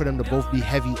lot for them to both be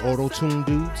heavy auto-tune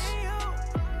dudes.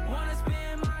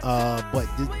 But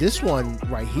this one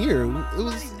right here, it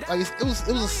was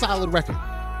a solid record.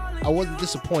 I wasn't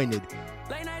disappointed,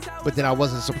 but then I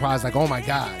wasn't surprised. Like, oh my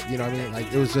god, you know what I mean?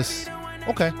 Like, it was just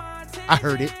okay. I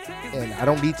heard it, and I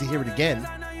don't need to hear it again,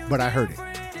 but I heard it.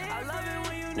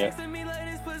 Yeah. All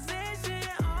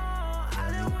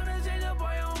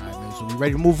right, man. So we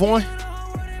ready to move on?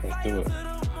 Let's do it.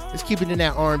 Let's keep it in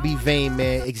that R&B vein,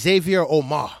 man. Xavier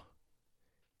Omar.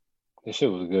 This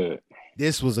shit was good.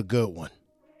 This was a good one.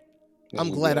 I'm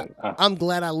glad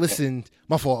I listened.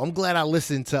 My fault. I'm glad I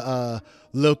listened to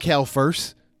Lil Kel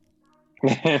first.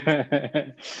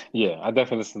 Yeah, I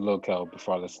definitely listened to Lil Kel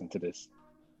before I listened to this.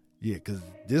 Yeah, because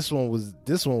this one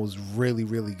was really,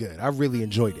 really good. I really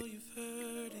enjoyed it.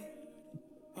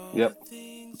 Yep.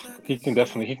 He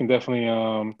definitely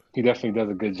does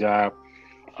a good job.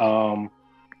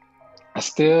 I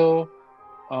still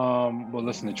will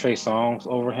listen to Trey Songz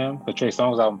over him. The Trey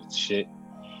Songz album is shit.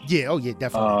 Yeah, oh yeah,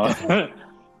 definitely.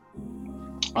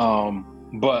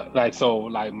 But like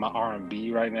my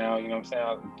R&B right now, you know what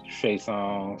I'm saying? Trey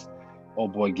Songz,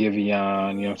 old boy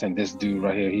Giveon, you know what I'm saying? This dude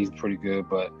right here, he's pretty good,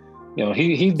 but you know,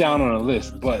 he's down on the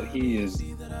list, but he is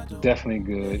definitely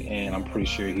good, and I'm pretty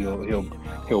sure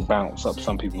he'll bounce up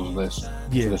some people's lists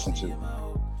to listen to.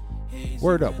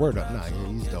 Word up. Nah, yeah,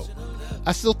 he's dope.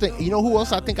 I still think, you know who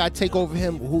else I think I'd take over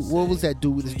him? What was that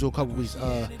dude with this dude a couple weeks?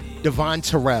 Devon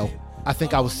Terrell. I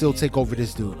think I would still take over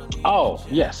this dude. Oh,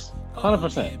 yes.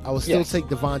 100%. I would still take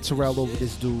Devon Terrell over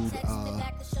this dude.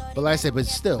 But like I said, but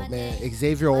still, man,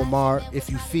 Xavier Omar, if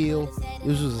you feel,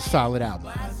 this was a solid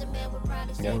album.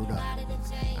 Yeah. Word up.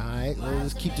 All right, well,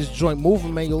 let's keep this joint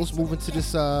moving, man. Yo, let's move into this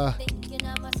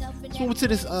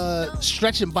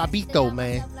Stretch and Bobbito,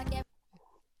 man.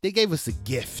 They gave us a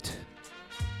gift.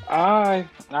 I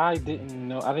didn't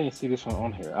know. I didn't see this one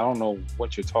on here. I don't know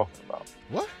what you're talking about.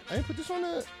 What? I didn't put this on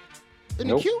in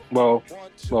nope. the queue?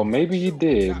 Well, maybe you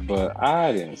did, but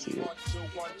I didn't see it.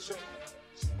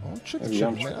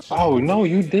 Oh, no,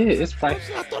 you did. It's like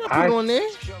I thought I put it on there.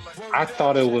 I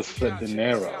thought it was Flip De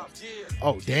Niro.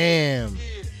 Oh, damn.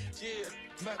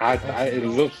 I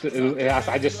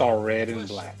just saw red and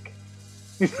black.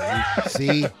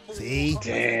 See?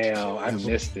 Damn, I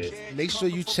missed it. Make sure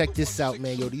you check this out,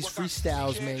 man. Yo, these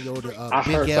freestyles, man. Yo, the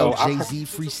Big L, Jay-Z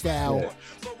freestyle. Yeah.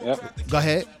 Yep. Go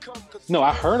ahead. No,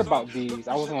 I heard about these.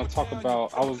 I was gonna talk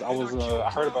about. I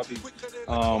heard about these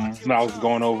when I was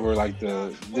going over like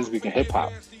This Week in Hip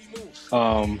Hop.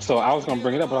 So I was gonna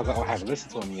bring it up, but I was like, I haven't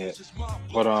listened to them yet.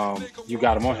 But you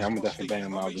got them on here. I'm gonna definitely bang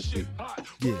them out this week.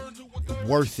 Yeah,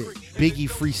 worth it. Biggie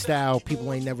freestyle,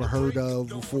 people ain't never heard of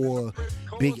before.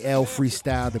 Big L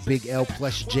freestyle, the Big L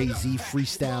plus Jay-Z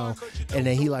freestyle, and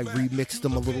then he like remixed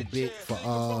them a little bit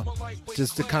for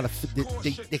just to kind of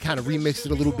they kind of remixed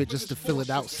it a little bit just to fill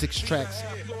it out. 6 tracks,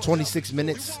 26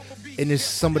 minutes, and there's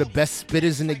some of the best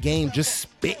spitters in the game just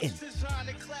spitting.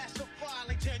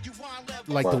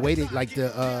 Like the way they like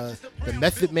the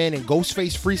Method Man and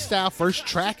Ghostface freestyle first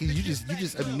track, you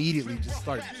just immediately just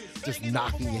start just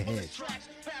knocking your head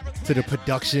to the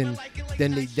production.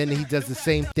 Then he does the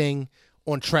same thing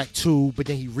on track 2, but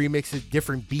then he remixes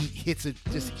different beat, hits it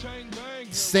just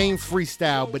same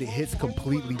freestyle, but it hits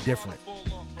completely different.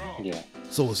 Yeah.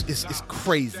 So it's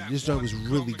crazy. This joint was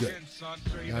really good.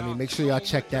 You know what I mean? Make sure y'all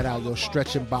check that out. Yo,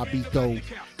 Stretch and Bobbito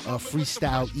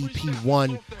freestyle EP1,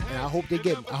 and I hope they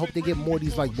get more of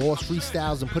these like boss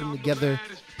freestyles and put them together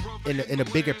in a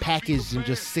bigger package than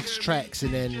just 6 tracks,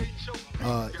 and then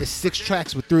it's 6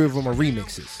 tracks with 3 of them are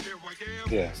remixes.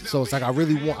 Yeah. So it's like I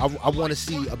want to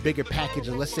see a bigger package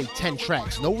of, let's say, 10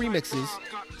 tracks, no remixes.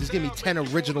 Just give me 10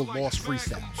 original boss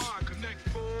freestyles,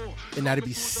 and that'd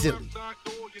be silly.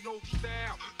 You know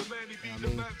what I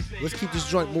mean? Let's keep this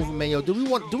joint moving, man. Yo, do we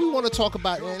want to talk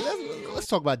about? Let's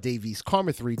talk about Davies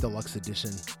Karma 3 Deluxe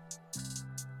Edition.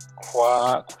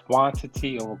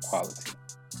 Quantity over quality.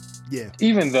 Yeah.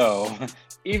 Even though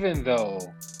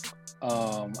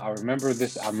I remember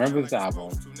this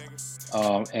album,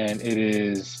 and it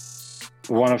is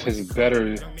one of his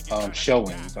better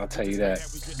showings. I'll tell you that.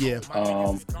 Yeah.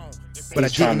 But I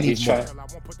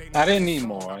didn't need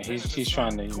more. He's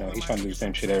trying to, he's trying to do the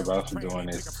same shit everybody else is doing.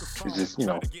 It's just,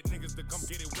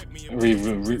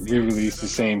 re-release the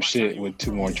same shit with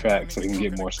 2 more tracks so he can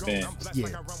get more spins.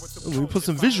 Yeah. We put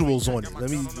some visuals on it.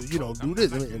 Let me, do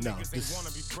this. No,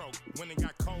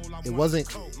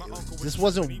 this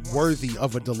wasn't worthy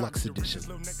of a deluxe edition.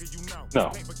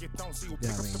 No.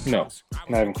 No,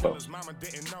 not even close.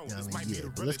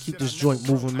 But let's keep this joint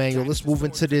moving, man. Let's move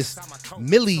into this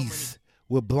Millie's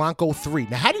with Blanco 3.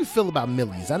 Now, how do you feel about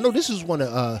Millie's? I know this is one of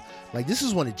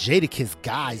Jadakiss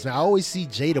guys. Now, I always see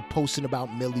Jada posting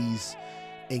about Millie's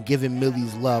and giving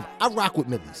Millie's love. I rock with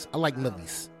Millie's. I like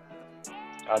Millie's.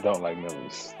 I don't like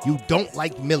Millie's. You don't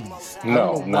like Millie's?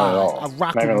 No, not at all. I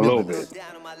rock not with even a Millie's. little bit.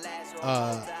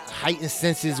 Heightened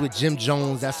Senses with Jim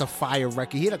Jones. That's a fire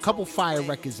record. He had a couple fire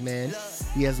records, man.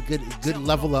 He has a good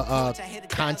level of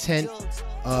content.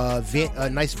 A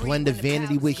nice blend of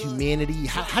vanity with humanity.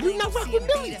 How do you not rock with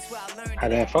Millie's? I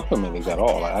didn't fuck with Millie's at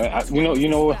all.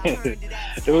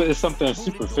 It's something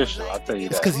superficial. I'll tell you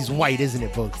that. It's because he's white, isn't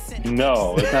it, folks?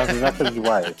 No, it's not because he's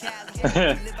white.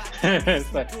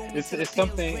 it's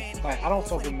something like I don't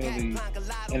fuck with Millie's,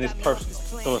 and it's personal.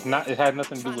 So it had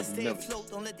nothing to do with Millie's.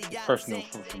 It's personal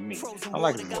for me. I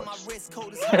like his voice.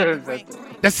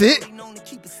 That's it.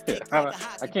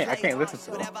 Yeah, I can't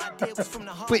listen to him.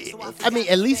 But I mean,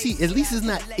 at least it's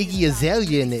not Iggy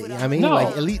Azalea in it. I mean, no,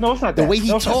 at least no, it's not the that. way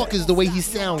he talk is the way he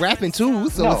sound rapping too.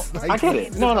 So no, it's like, I get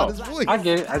it. No, I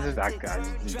get it.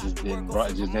 It just didn't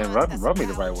rub me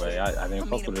the right way. I didn't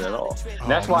fuck with it at all.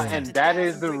 That's why, and that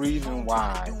is the reason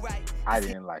why I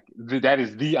didn't like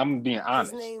it. I'm being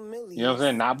honest. You know what I'm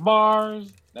saying? Not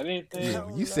bars. That anything. Yeah,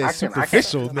 you said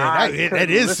superficial, man. That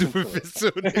is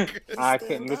superficial. I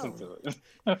couldn't listen to it.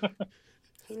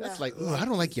 That's like, I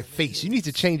don't like your face. You need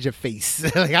to change your face.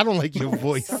 Like, I don't like your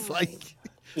voice. Like,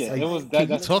 yeah, like, it was. Can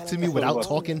you talk to me without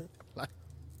talking?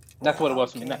 That's what it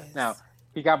was for me. Now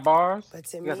he got bars.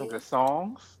 He got some good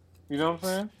songs. You know what I'm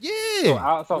saying?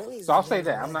 Yeah. So I'll say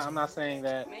that. I'm not saying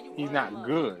that he's not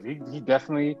good. He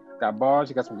definitely got bars.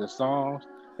 He got some good songs.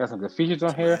 Got some good features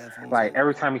on here. Like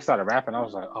every time he started rapping, I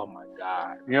was like, "Oh my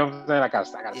god!" You know what I'm saying? Like I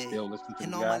gotta still listen to the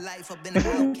guy.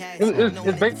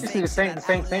 It's basically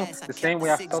the same way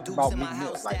I felt about Meek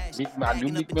Mill. Like I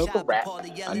knew Meek Mill could rap.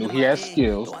 I knew he had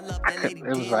skills. It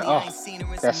was like, oh,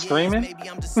 that screaming.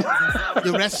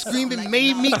 Yo, that screaming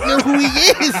made Meek Mill who he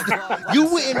is. You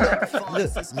wouldn't. Look,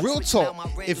 real talk.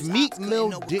 If Meek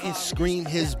Mill didn't scream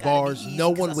his bars, no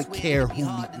one would care who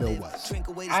Meek Mill was.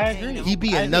 I agree. He'd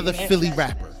be another Philly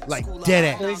rapper. Like dead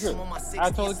ass. I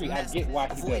totally agree. I get why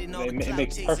he does it. It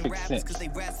makes perfect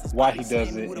sense why he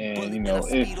does it,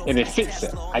 and it fits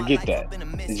him. I get that.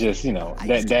 It's just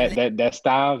that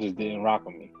style just didn't rock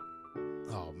with me.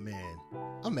 Oh man,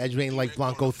 I'm imagine you ain't like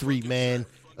Blanco 3, man.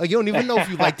 Like you don't even know if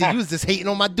you like it. You was just hating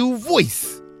on my dude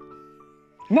voice.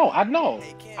 No, I know.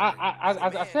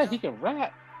 I said he can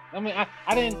rap. I mean,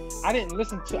 I didn't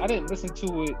listen to it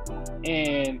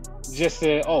and just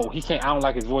said, oh, he can't. I don't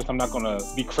like his voice. I'm not gonna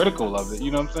be critical of it.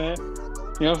 You know what I'm saying?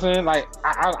 You know what I'm saying? Like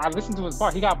I listened to his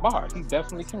bars. He got bars. He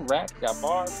definitely can rap. He got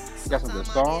bars. He got some good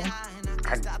songs.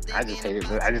 I just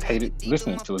hated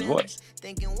listening to his voice.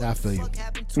 I feel you. All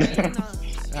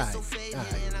right.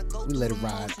 We let it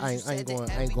ride. I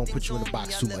ain't gonna put you in the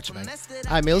box too much, man. All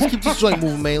right, man. Let's keep this joint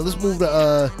moving, man. Let's move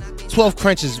to 12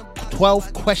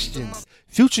 questions.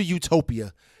 Future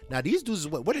Utopia. Now these dudes,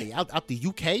 what are they out the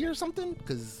UK or something?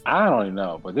 Because I don't even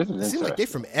know, but this is interesting. Seems like they're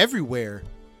from everywhere.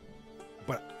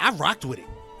 But I rocked with it.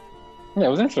 Yeah, it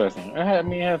was interesting. It had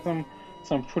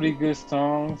some pretty good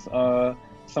songs.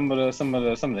 Some of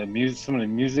the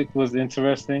music was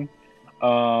interesting.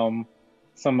 Some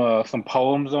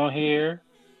poems on here,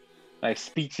 like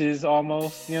speeches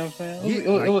almost. You know what I'm saying?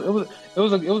 It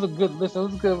was a good listen. It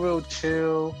was a good, real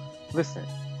chill listen.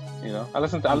 You know, I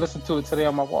listened to it today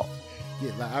on my walk.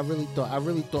 Yeah, like I really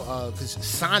thought, because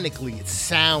sonically it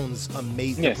sounds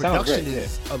amazing. Yeah, the production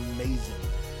is amazing.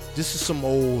 This is some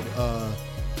old,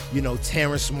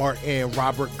 Terrence Martin,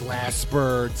 Robert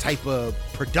Glasper type of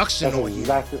production.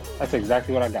 That's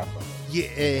exactly what I got from it. Yeah,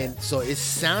 and so it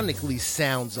sonically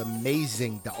sounds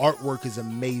amazing. The artwork is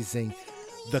amazing.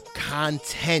 The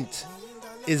content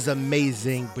is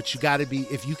amazing, but you got to be,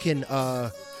 if you can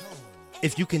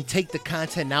take the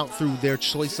content out through their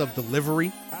choice of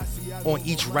delivery on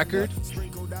each record,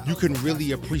 you can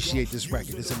really appreciate this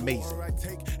record. It's amazing.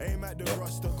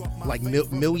 like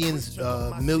millions,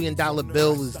 $1 Million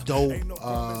Bill is dope.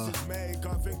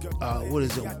 What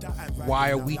is it?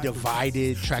 Why Are We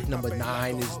Divided? Track number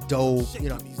 9 is dope. You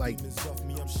know, like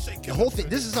the whole thing.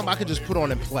 This is something I could just put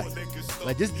on and play.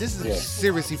 Like this is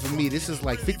seriously for me. This is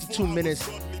like 52 minutes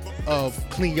of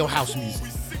clean your house music.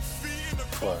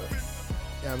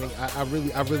 Yeah, I mean,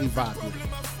 I really vibe with it.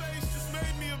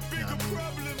 You know what I mean?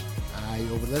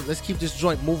 All right, let's keep this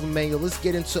joint moving, man. Yo, let's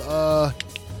get into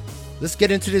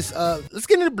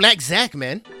Black Zack,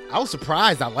 man. I was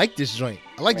surprised. I like this joint.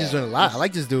 I like this joint a lot. I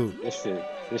like this dude. This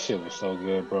shit was so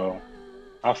good, bro.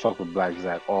 I fuck with Black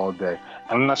Zack all day.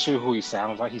 I'm not sure who he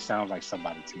sounds like. He sounds like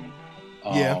somebody to me.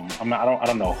 Yeah. I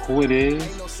don't know who it is.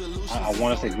 I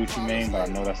want to say Gucci Mane, but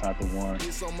I know that's not the one.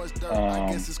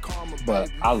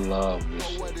 But I love this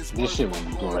shit. This shit was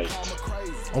great.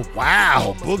 Oh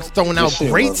wow, Boog's throwing out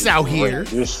greats out here.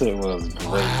 This shit was great.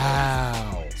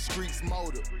 Wow.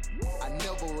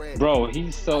 Bro, he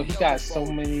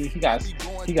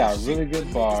got really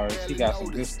good bars. He got some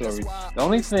good stories. The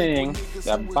only thing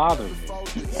that bothered me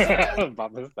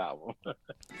about this album.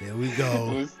 Here we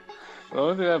go. The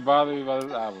only thing that bothered me about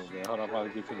this album, man. Hold on, I'm about to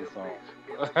get to the song.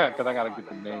 Because I got to get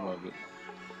the name of it.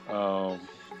 Hold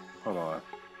on.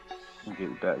 Let me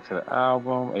get back to the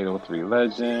album. 803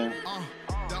 Legend.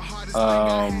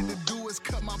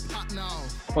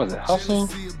 What was it? Hustle?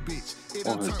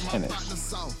 Or was it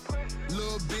Tennis?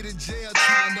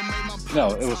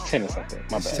 No, it was Tennis, I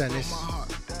think. My bad. Tennis.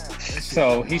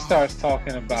 So he starts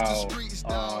talking about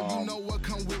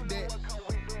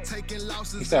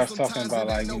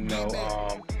like, you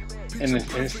know, in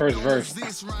his first verse,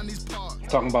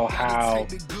 talking about how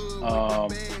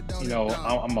you know,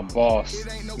 I'm a boss,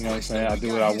 you know what I'm saying? I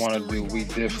do what I want to do, we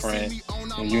different,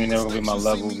 and you ain't never gonna be my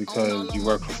level because you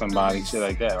work for somebody, shit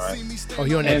like that, right? Oh,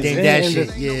 you on that dang that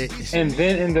shit, yeah. And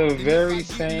then in the very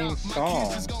same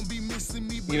song,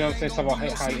 you know what I'm saying, talking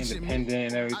about how you're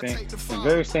independent and everything, the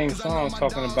very same song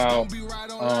talking about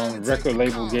record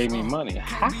label gave me money.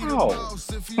 How?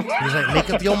 He's like, make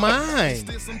up your mind.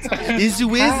 Is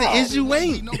you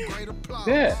ain't.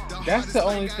 Yeah, that's the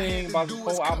only thing about this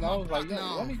whole album. I was like, yo,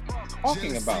 what are you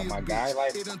talking about, my guy?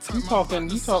 Like, you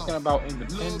talking about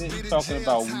independent, you talking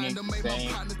about we ain't the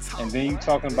same, and then you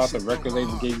talking about the record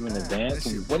label gave you an advance.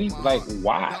 What do you, like,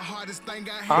 why?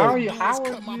 How are you?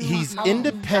 He's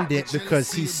independent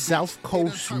because he's South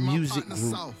Coast Music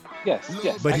Group. Yes.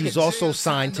 But he's also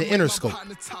signed to Interscope.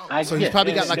 So he's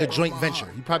probably got like a joint venture.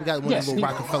 He probably got one of those little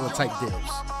Rockefeller type deals.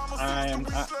 I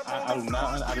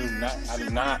do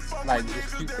not like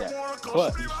dispute that.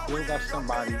 But you still got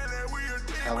somebody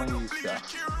telling you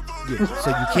stuff. Yeah. So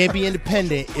you can't be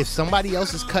independent if somebody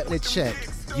else is cutting a check.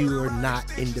 You are not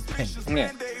independent.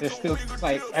 Yeah, it's still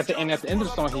like at the end of the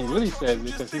song he really said,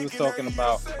 because he was talking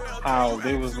about how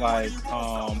they was like,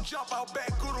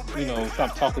 you know,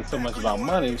 stop talking so much about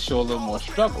money, show a little more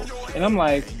struggle. And I'm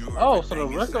like, oh, so the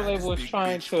record label is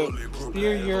trying to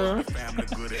steer your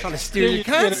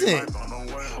content.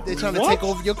 They're trying to take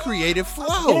over your creative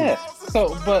flow. Yeah.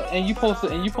 So, and you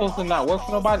supposed to not work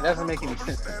for nobody? That doesn't make any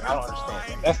sense to me. I don't understand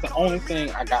that. That's the only thing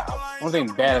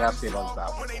bad that I see about this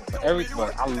album.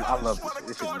 But I love this shit.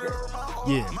 This shit is great.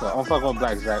 Yeah. So I'm fucking with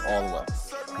Black Zack all the way.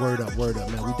 Word up,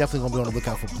 man. We definitely gonna be on the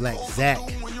lookout for Black Zack.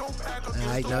 All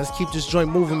right, now let's keep this joint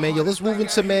moving, man. Yo, let's move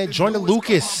into, man, Joyner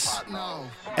Lucas,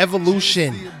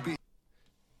 Evolution.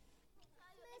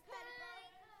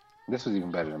 This was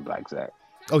even better than Black Zack.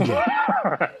 Oh yeah.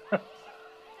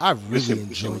 I really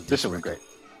enjoyed this. This shit was great.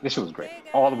 This shit was great.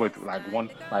 All the way through. Like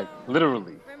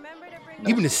literally.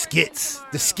 Even the skits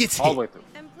hit. All the way through.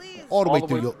 All the way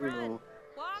through.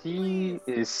 He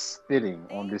is spitting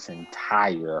on this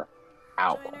entire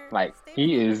album. Like,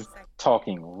 he is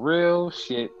talking real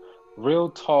shit, real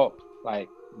talk, like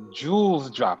jewels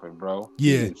dropping, bro.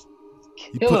 Yeah.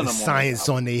 He putting science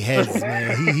on their heads,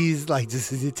 man. He's like,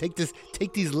 just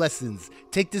take these lessons,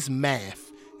 take this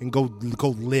math, and go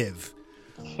live.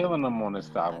 Killing them on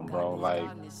this album, bro. Like,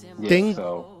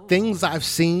 things I've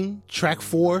seen, track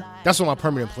 4, that's on my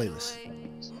permanent playlist.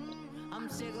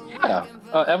 Yeah,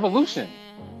 Evolution.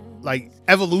 Like,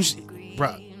 Evolution,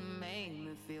 bro.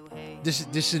 This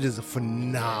shit is a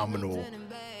phenomenal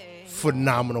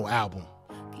album.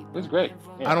 It's great.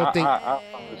 Yeah, I don't think I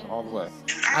all the way.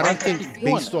 I don't think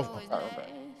based off.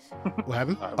 What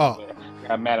happened? I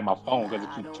got mad at my phone because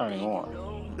it keeps turning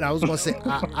on. I was gonna say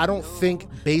I don't think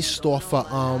based off of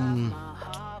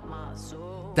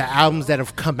the albums that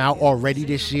have come out already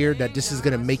this year that this is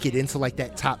gonna make it into like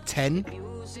that top 10.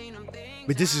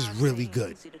 But this is really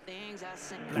good.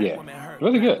 Yeah,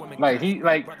 really good. Like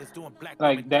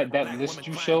that list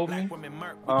you showed me,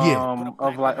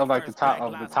 of like the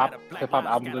top hip hop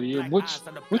albums of the year, which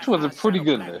was a pretty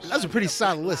good list. That's a pretty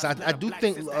solid list. I do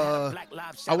think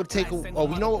I would take. You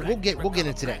know what? We'll get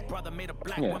into that.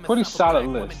 Yeah, pretty solid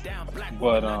list.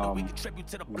 But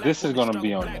this is gonna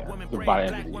be on there by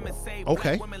the end of the year.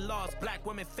 Okay.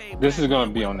 This is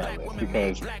gonna be on that list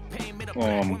because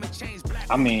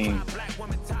I mean,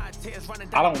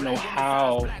 I don't know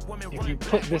how if you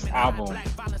put this album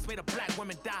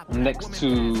next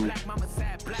to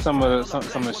some of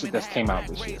the shit that's came out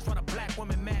this year.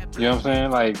 You know what I'm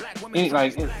saying?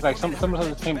 Like some of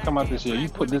the things come out this year. You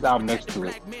put this album next to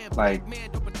it, like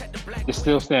it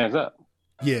still stands up.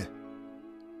 Yeah.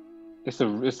 It's a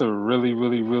really,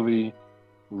 really, really,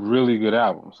 really good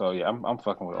album. So yeah, I'm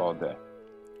fucking with it all day.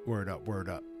 Word up.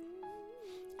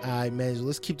 All right, man.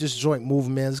 Let's keep this joint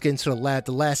moving, man. Let's get into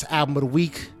the last album of the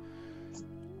week.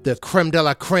 The creme de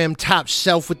la creme, Top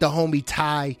Shelf with the homie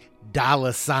Ty Dolla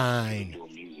 $ign.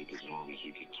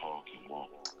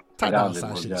 Ty Dolla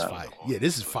 $ign shit is fire. Yeah,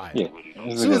 this is fire. Yeah,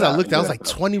 as soon as I looked, I was like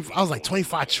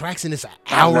 25 tracks and it's an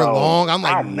hour long. I'm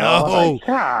like, no. Like,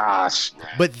 gosh.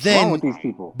 But then, wrong with these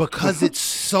people? Because it's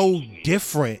so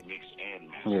different.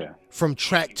 Yeah. From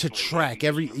track to track,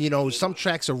 some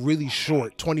tracks are really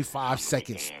short, 25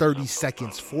 seconds, 30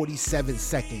 seconds, 47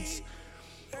 seconds.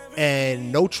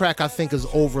 And no track I think is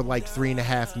over like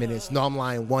 3.5 minutes. No, I'm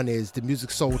lying. One is the Musiq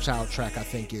Soulchild track. I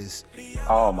think is.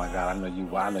 Oh my god! I know you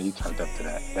turned up to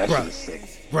that. That shit is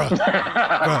sick, bro.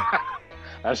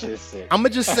 That shit is sick. I'm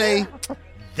gonna just say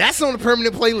that's on the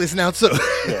permanent playlist now too.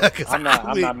 Yeah, I'm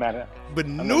not mad at. But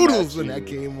noodles when that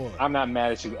came on. I'm not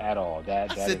mad at you at all. I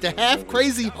said the half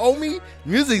crazy homie,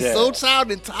 Musiq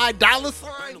Soulchild and Ty Dolla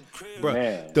 $ign. Bro,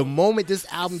 man. The moment this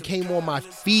album came on my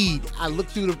feed, I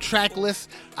looked through the track list.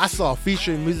 I saw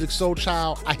featuring Musiq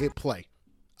Soulchild. I hit play.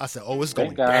 I said, "Oh, it's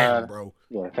going down, bro."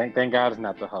 Yeah, thank God it's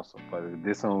not The Hustle, but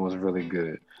this one was really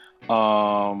good.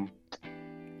 The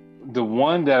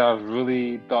one that I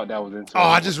really thought that was interesting. Oh,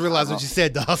 I just realized what you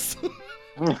said, The Hustle.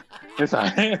 It's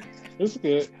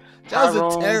good. That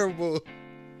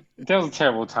was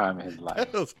terrible time in his life.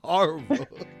 That was horrible.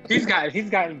 He's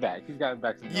gotten back. He's gotten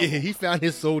back to normal. Yeah, he found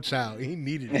his soul child. He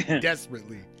needed it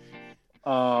desperately.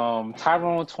 Tyrone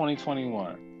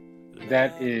 2021.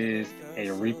 That is a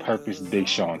repurposed Big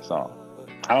Sean song.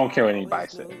 I don't care what anybody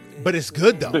says. But it's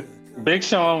good though. Big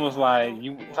Sean was like,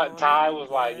 Ty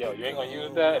was like, yo, you ain't gonna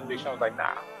use that? And Big Sean was like,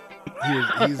 nah.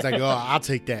 He's like, oh, I'll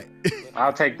take that.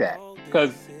 I'll take that.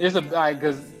 Because it's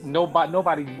because nobody,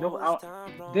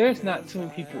 there's not too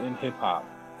many people in hip hop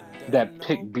that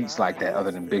pick beats like that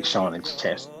other than Big Sean and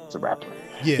Chance the Rapper.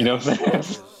 Yeah. You know what I'm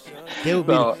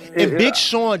saying? Big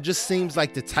Sean just seems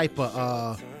like the type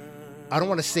of, I don't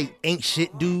want to say ain't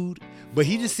shit dude, but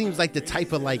he just seems like the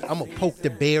type of like, I'm going to poke the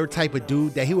bear type of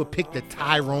dude that he would pick the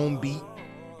Tyrone beat.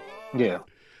 Yeah.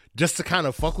 Just to kind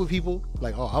of fuck with people.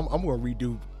 Like, oh, I'm going to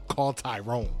redo Call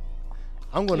Tyrone.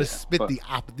 I'm going to spit the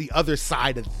other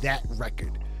side of that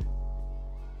record.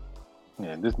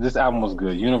 Yeah, this album was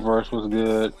good. Universe was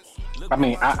good. I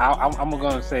mean, I'm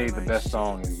going to say the best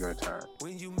song is Your Turn.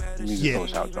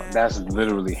 Soulchild. That's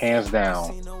literally, hands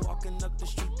down,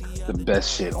 the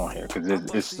best shit on here because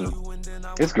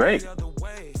it's great.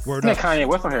 Word up. Kanye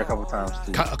West on here a couple times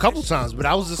too. A couple times, but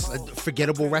I was just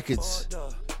forgettable records.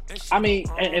 I mean,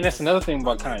 and that's another thing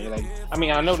about Kanye. Like, I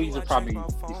mean, I know these are probably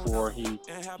before he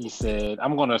said.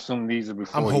 I'm going to assume these are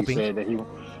before he said that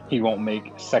he won't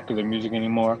make secular music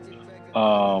anymore.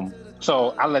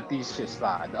 So I let these shit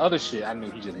slide. The other shit, I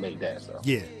knew he just made that. So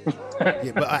yeah.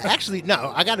 But actually,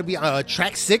 no, I got to be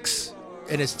track 6,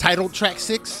 and it's titled track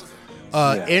 6.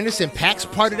 Anderson .Paak's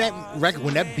part of that record.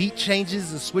 When that beat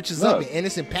changes and switches up, and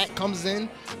Anderson .Paak comes in,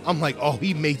 I'm like, oh,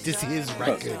 he made this his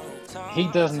record. He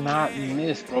does not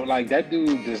miss, bro. Like, that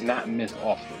dude does not miss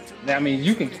often. I mean,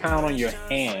 you can count on your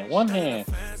one hand,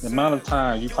 the amount of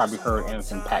time you probably heard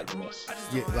Anderson .Paak miss.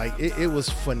 Yeah, like, it was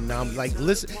phenomenal. Like,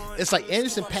 listen, it's like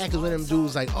Anderson .Paak is one of them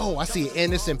dudes, like, oh, I see an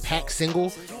Anderson .Paak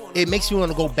single. It makes you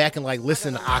want to go back and, like,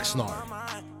 listen to Oxnard.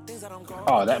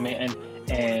 Oh, that man.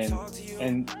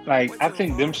 And like, I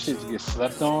think them shits get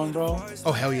slept on, bro.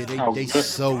 Oh, hell yeah. They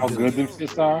so good. How good them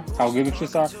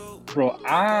shits are. Bro,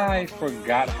 I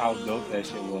forgot how dope that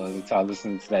shit was until I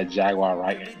listened to that Jaguar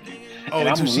Wright interview. Oh, and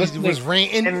I'm she was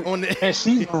ranting on the... and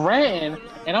she's ranting,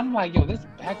 and I'm like, yo, this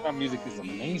background music is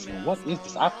amazing. What is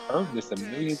this? I've heard this a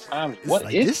million times.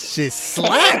 What is this? Shit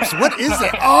slaps. What is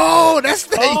it? Oh, that's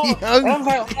the young. I'm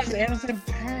like, oh, that's Anderson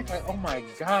 .Paak. Like, oh my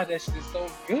god, that shit is so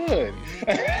good.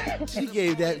 She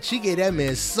gave that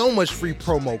man so much free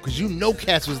promo because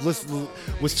Cass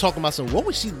was talking about what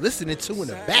was she listening to in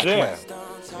the background? Yeah.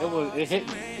 It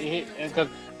hit because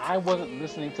I wasn't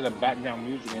listening to the background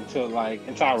music until I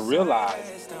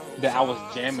realized that I was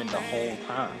jamming the whole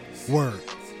time. Word.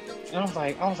 And I was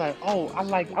like, oh, I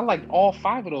like all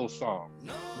 5 of those songs.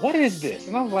 What is this?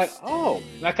 And I was like, oh,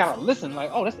 and I kind of listened,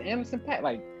 like, oh, that's Anderson .Paak.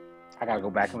 Like, I gotta go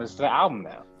back and listen to the album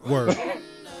now. Word.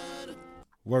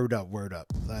 Word up.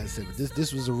 Like I said,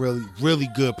 this was a really, really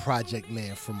good project,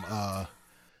 man, from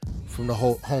the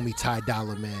whole homie Ty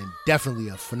Dolla, man. Definitely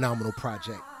a phenomenal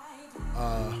project.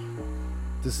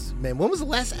 This man, when was the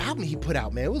last album he put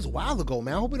out, man? It was a while ago,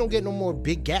 man. I hope we don't get no more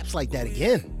big gaps like that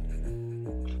again.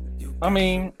 I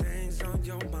mean,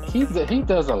 he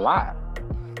does a lot.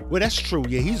 Well, that's true.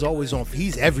 Yeah, he's always on.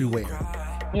 He's everywhere.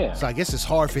 Yeah. So I guess it's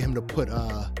hard for him to put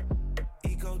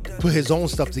his own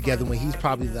stuff together when he's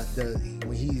probably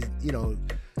when he's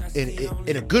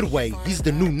in a good way. He's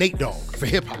the new Nate Dogg for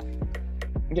hip hop.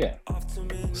 Yeah.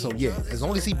 So yeah, as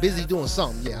long as he's busy doing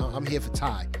something, yeah, I'm here for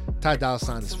Ty. Ty Dolla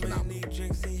 $ign is phenomenal.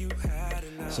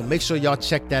 So make sure y'all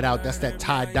check that out. That's that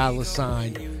Ty Dolla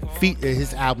 $ign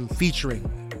his album featuring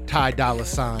Ty Dolla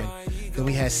 $ign. Then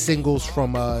we had singles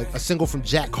from a single from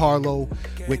Jack Harlow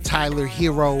with Tyler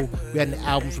Hero. We had an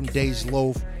album from Dej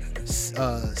Loaf,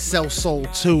 Cell Soul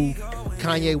 2.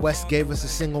 Kanye West gave us a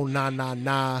single, Nah Nah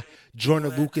Nah. Joyner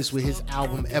Lucas with his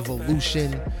album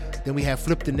Evolution. Then we had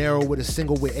Flip De Niro with a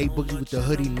single with A Boogie with the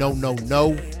hoodie, No No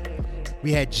No.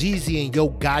 We had Jeezy and Yo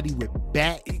Gotti with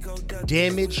Bat.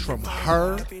 Damage from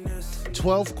Her.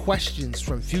 12 Questions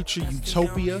from Future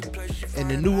Utopia. And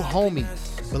the new homie,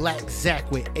 Black Zack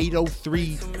with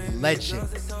 803 Legend.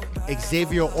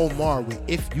 Xavier Omar with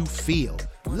If You Feel.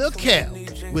 Lil Kel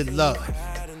with Love.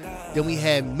 Then we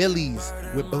had Millie's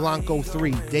with Blanco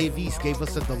 3. Dave East gave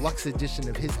us a deluxe edition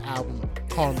of his album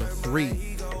Karma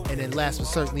 3. And then last but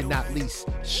certainly not least,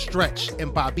 Stretch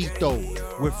and Bobito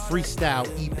with Freestyle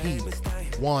EP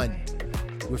 1.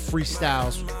 With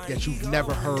freestyles that you've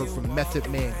never heard from Method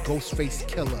Man, Ghostface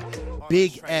Killer,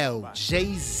 Big L,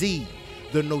 Jay-Z,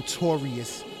 The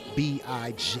Notorious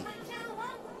B.I.G.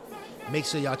 Make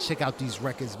sure y'all check out these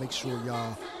records. Make sure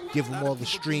y'all give them all the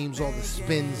streams, all the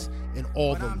spins, and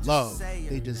all the love.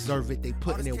 They deserve it. They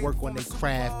putting in work on their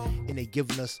craft, and they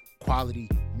giving us quality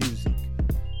music.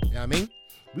 You know what I mean?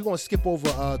 We're going to skip over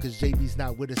because JB's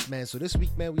not with us, man. So this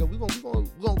week, man, we're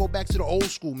gonna go back to the old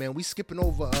school, man. We skipping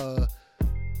over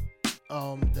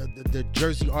the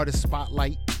Jersey Artist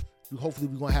Spotlight. Hopefully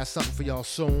we're going to have something for y'all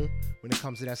soon when it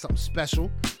comes to that, something special.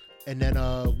 And then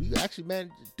we actually, man,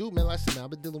 listen, man, I've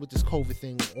been dealing with this COVID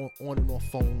thing on and off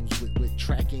phones with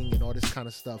tracking and all this kind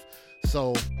of stuff.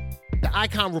 So the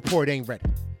Icon Report ain't ready.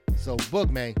 So Boog,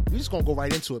 man, we just gonna go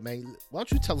right into it, man. Why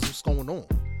don't you tell us what's going on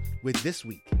with This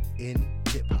Week in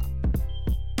Hip Hop?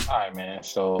 All right, man.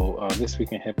 So This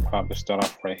Week in Hip Hop, let's start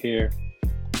off right here.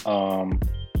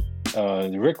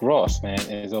 Rick Ross, man,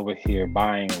 is over here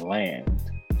buying land.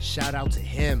 Shout out to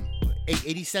him.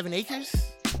 87 acres?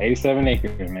 87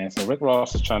 acres, man. So Rick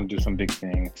Ross is trying to do some big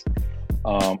things.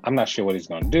 I'm not sure what he's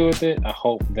going to do with it. I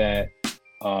hope that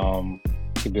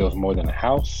he builds more than a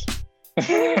house. Yo,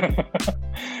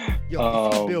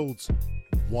 if he builds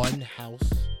one house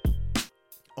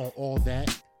on all that,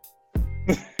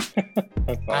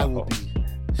 I will be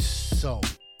so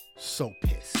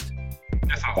pissed.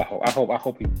 That's all I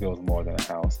hope he builds more than a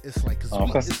house. It's like,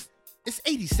 because it's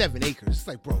 87 acres. It's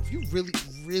like, bro, if you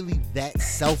really that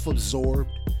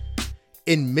self-absorbed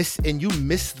and you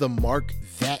miss the mark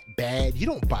that bad, you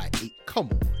don't buy 8. Come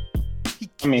on.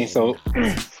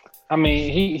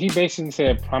 He basically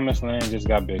said Promised Land just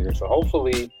got bigger. So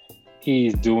hopefully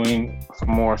he's doing some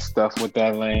more stuff with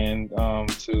that land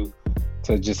to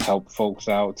just help folks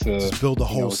out to build a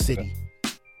whole city.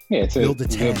 Build a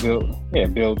town.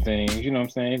 Build things. You know what I'm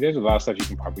saying? There's a lot of stuff you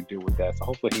can probably do with that. So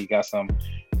hopefully he got some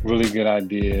really good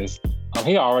ideas.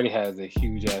 He already has a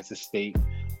huge ass estate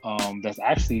that's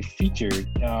actually featured.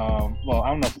 Well, I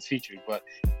don't know if it's featured, but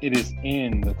it is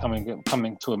in the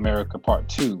Coming to America Part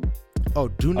 2. Oh,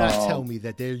 do not tell me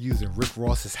that they're using Rick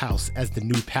Ross's house as the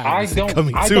new palace. I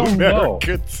don't know.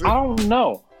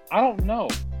 I don't know.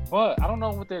 But I don't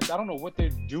know what they're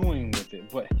doing with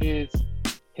it. But his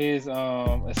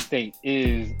estate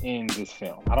is in this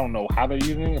film. I don't know how they're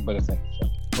using it, but it's in the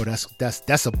film. Oh,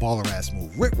 that's a baller ass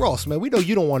move. Rick Ross, man, we know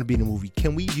you don't want to be in the movie.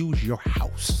 Can we use your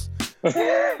house?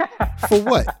 For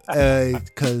what?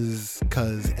 Because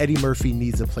Eddie Murphy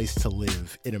needs a place to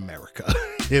live in America,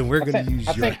 and we're gonna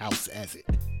use your house as it.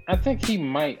 I think he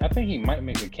might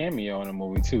make a cameo in the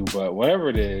movie too. But whatever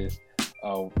it is,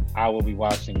 I will be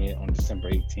watching it on December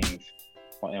 18th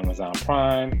on Amazon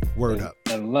Prime. Word up.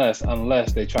 Unless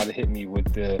they try to hit me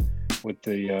with the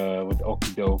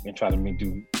okie doke and try to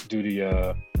do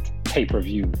the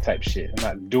pay-per-view type shit. I'm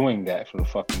not doing that for the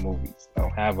fucking movies. I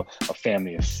don't have a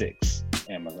family of 6.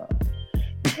 Amazon.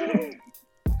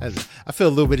 I feel a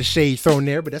little bit of shade thrown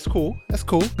there, but that's cool. That's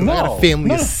cool. No, I got a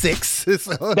family of 6.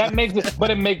 So. That makes it, but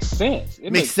it makes sense.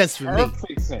 It makes sense for me.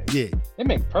 Perfect sense. Yeah, it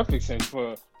makes perfect sense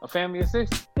for a family of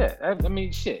 6. Yeah, I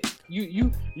mean, shit.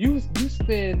 You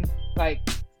spend like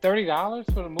 $30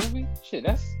 for the movie. Shit,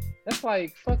 that's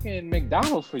like fucking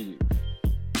McDonald's for you.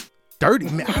 30,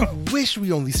 man. I wish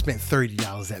we only spent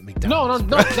 $30 at McDonald's.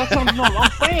 No. That's what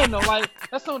I'm saying though. Like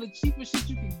that's some of the cheapest shit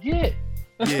you can get.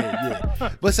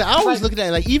 Yeah. But so I always look at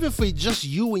that, like, even for just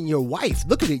you and your wife,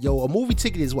 look at it, yo. A movie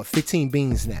ticket is what, 15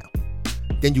 beans now.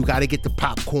 Then you got to get the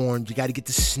popcorn, you got to get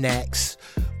the snacks,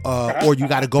 or you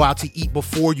got to go out to eat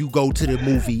before you go to the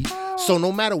movie. So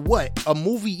no matter what, a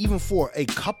movie, even for a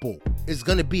couple, is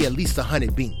gonna be at least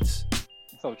 100 beans.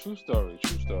 So true story.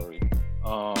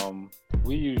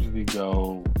 We usually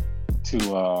go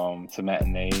to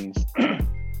matinees.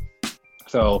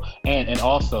 So and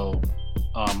also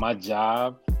my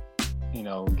job, you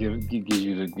know, gives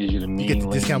you the mean. You get the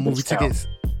discount movie tickets.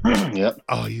 Yep.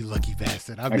 Oh, you lucky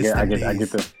bastard! I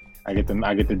get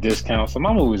the discount. So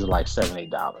my movies are like $7-8.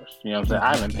 You know what I'm saying?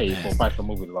 I haven't paid full price for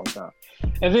movies in a long time.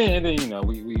 And then you know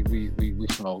we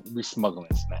smuggling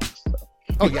snacks. So.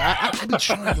 Oh yeah, I be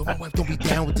trying. Yo, my wife don't be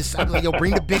down with this. I be like, yo,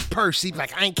 bring the big purse. She be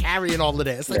like, I ain't carrying all of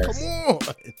that. It's like, yes. Come on.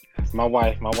 My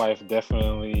wife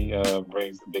definitely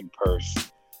brings the big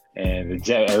purse, and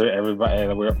everybody,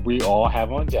 and we all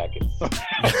have on jackets.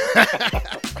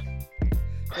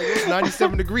 It's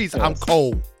 97 degrees. Yes. I'm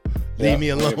cold. Leave me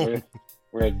alone.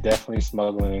 We're definitely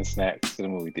smuggling in snacks to the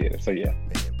movie theater. So yeah,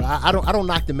 man, but I don't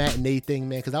knock the matinee thing,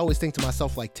 man, because I always think to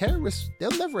myself, like, terrorists,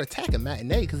 they'll never attack a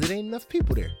matinee because it ain't enough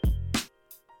people there.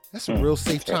 That's a real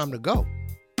safe time to go.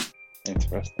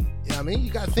 Interesting. Yeah, I mean,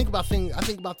 you gotta think about things. I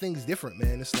think about things different,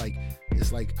 man. It's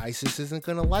like ISIS isn't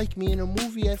gonna like me in a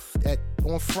movie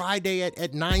on Friday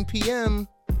at 9 p.m.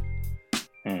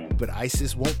 But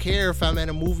ISIS won't care if I'm at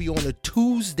a movie on a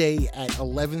Tuesday at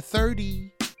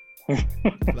 11:30.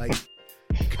 Like,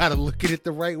 you gotta look at it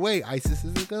the right way. ISIS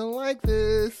isn't gonna like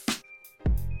this.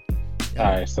 Yeah.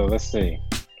 All right, so let's see.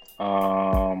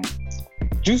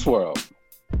 Juice WRLD.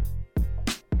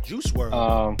 Juice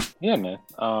WRLD. Yeah, man.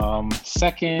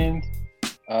 Second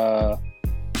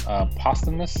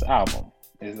posthumous album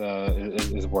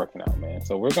is working out, man.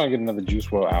 So we're gonna get another Juice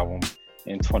WRLD album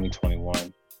in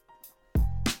 2021.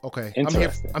 Okay.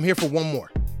 I'm here for one more.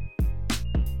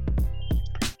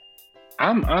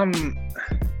 I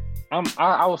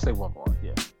will say one more.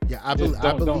 Yeah. Yeah, I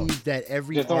believe that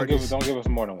every artist don't give us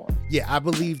more than one. Yeah, I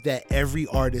believe that every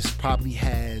artist probably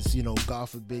has, you know, God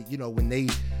forbid, you know, when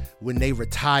they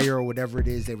retire or whatever it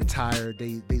is, they retire,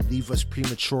 they leave us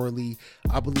prematurely.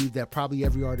 I believe that probably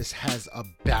every artist has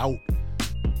about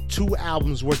 2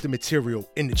 albums worth of material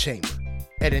in the chamber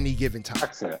at any given time. I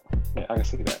can see that. Yeah, I can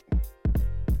see that.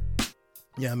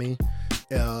 Yeah, I mean,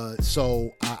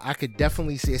 so I could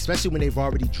definitely see, especially when they've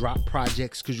already dropped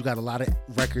projects, because you got a lot of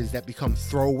records that become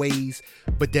throwaways,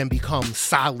 but then become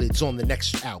solids on the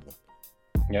next album.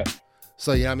 Yeah.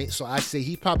 So, you know what I mean? So I say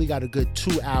he probably got a good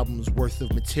 2 albums worth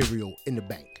of material in the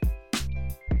bank.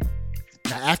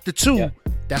 Now, after 2,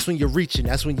 that's when you're reaching.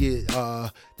 That's when you're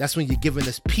giving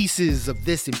us pieces of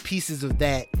this and pieces of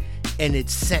that, and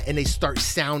they start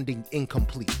sounding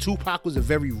incomplete. Tupac was a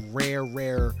very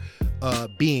rare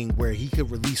being where he could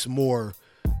release more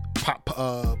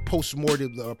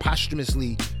post-mortem or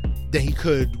posthumously than he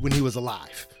could when he was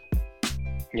alive.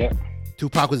 Yep.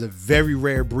 Tupac was a very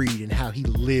rare breed in how he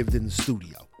lived in the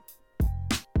studio.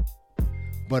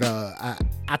 But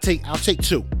I'll take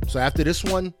 2. So after this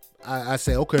one, I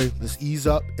say, okay, let's ease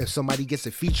up. If somebody gets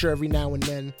a feature every now and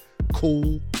then,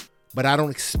 cool. But I don't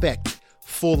expect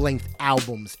full-length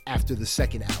albums after the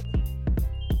second album.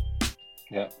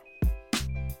 Yeah.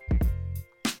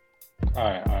 All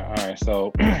right.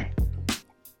 So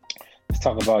let's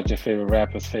talk about your favorite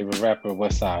rapper,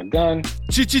 West Side Gun.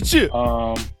 He's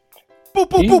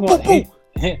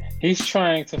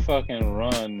trying to fucking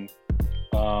run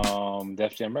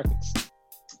Def Jam Records.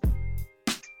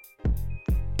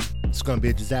 It's gonna be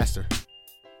a disaster.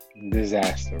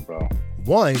 Disaster, bro.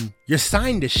 1, you're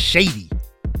signed to Shady.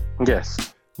 Yes.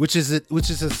 which is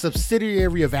a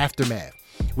subsidiary of Aftermath,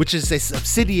 which is a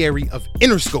subsidiary of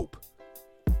Interscope.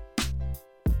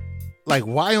 Like,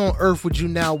 why on earth would you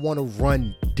now want to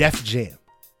run Def Jam?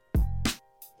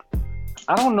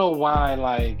 I don't know why.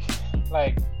 Like,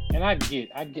 and I get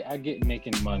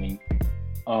making money.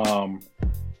 I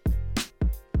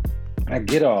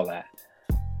get all that.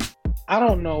 I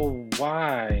don't know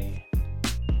why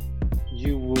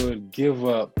you would give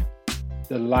up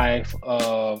the life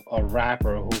of a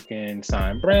rapper who can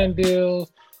sign brand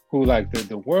deals, who like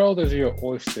the world is your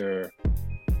oyster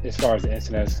as far as the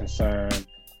internet is concerned.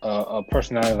 A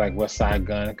personality like Westside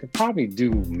Gunn could probably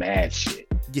do mad shit.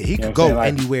 Yeah, he could go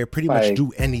anywhere, pretty much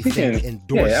do anything,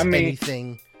 endorse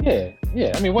anything. Yeah.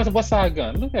 I mean, Westside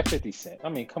Gunn? Look at 50 Cent. I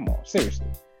mean, come on, seriously.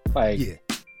 Like,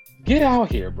 get out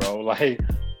here, bro. Like,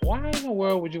 why in the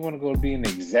world would you want to go be an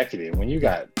executive when you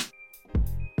can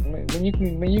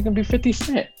be 50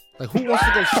 Cent? Like, who wants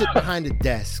to go sit behind the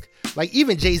desk? Like,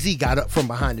 even Jay-Z got up from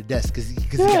behind the desk because he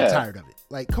got tired of it.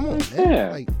 Like, come on,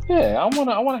 man. I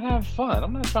wanna have fun.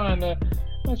 I'm not trying to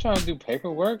do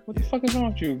paperwork. What the fuck is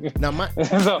wrong with you? Now,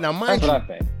 mind you,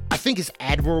 I think it's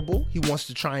admirable. He wants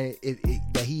to try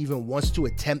that he even wants to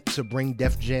attempt to bring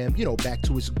Def Jam, back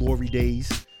to its glory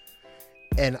days.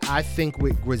 And I think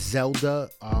with Griselda,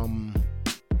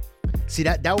 see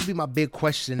that would be my big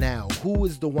question now. Who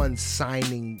is the one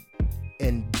signing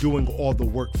and doing all the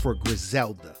work for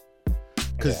Griselda?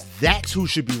 Because that's who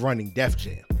should be running Def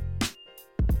Jam.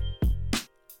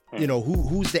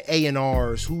 Who's the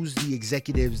A&Rs, who's the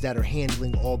executives that are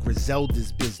handling all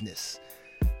Griselda's business?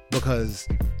 Because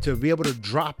to be able to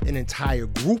drop an entire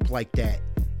group like that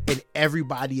and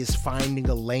everybody is finding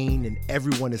a lane and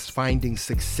everyone is finding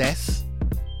success,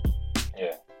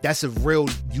 that's a real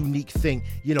unique thing.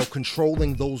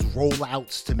 Controlling those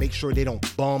rollouts to make sure they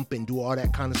don't bump and do all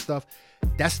that kind of stuff.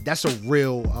 That's a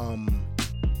real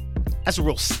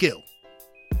skill.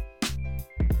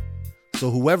 So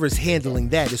whoever's handling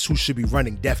that is who should be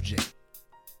running Def Jam.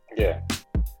 Yeah.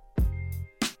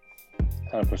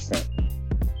 100%.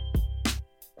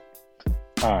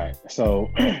 All right. So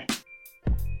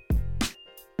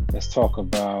let's talk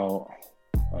about...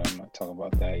 I'm not talking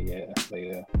about that yet.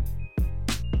 Later.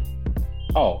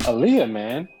 Oh, Aaliyah,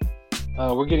 man.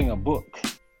 We're getting a book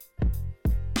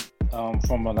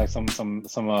from like some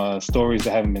stories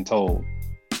that haven't been told.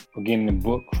 We're getting a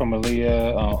book from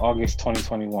Aaliyah August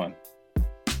 2021.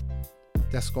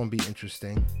 That's going to be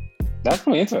interesting. That's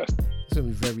going to be interesting. It's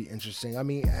going to be very interesting. I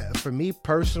mean, for me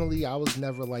personally, I was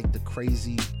never like the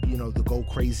crazy, the go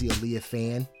crazy Aaliyah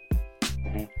fan.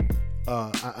 Mm-hmm.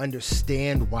 I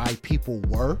understand why people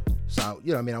were. So,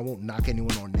 I won't knock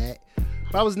anyone on that.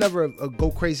 But I was never a go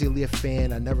crazy Aaliyah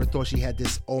fan. I never thought she had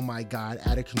this, oh my God,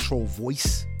 out of control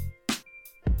voice.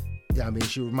 Yeah,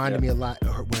 she reminded me a lot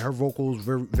with her vocals,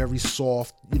 very, very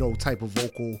soft, type of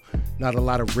vocal. Not a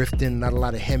lot of riffing, not a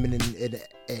lot of hemming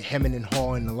and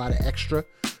hawing, a lot of extra.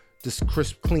 Just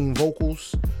crisp, clean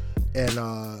vocals. And,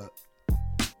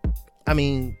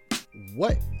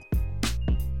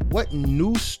 what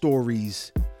news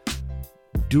stories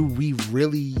do we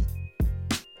really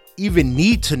even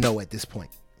need to know at this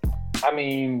point?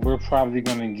 We're probably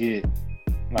going to get,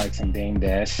 like, some Dame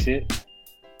Dash shit.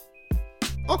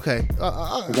 Okay.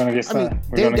 We're gonna get some.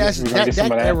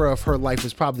 That era of her life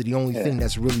is probably the only thing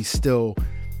that's really still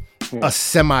a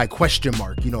semi question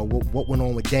mark. What went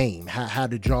on with Dame? How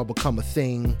did y'all become a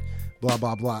thing? Blah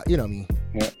blah blah. You know what I mean?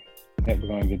 Yeah. We're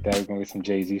gonna get that. We're gonna get some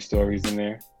Jay-Z stories in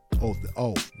there.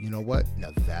 Oh, you know what?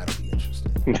 Now that'll be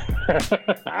interesting.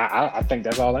 I think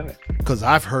that's all in it. Because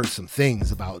I've heard some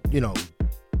things about Dame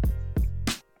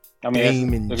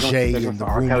and Jay and the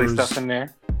R. rumors. Kelly stuff in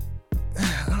there.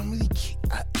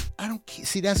 I don't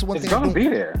see. That's one thing. It's gonna be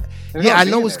there. I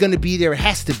know it's gonna be there. It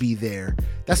has to be there.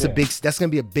 That's gonna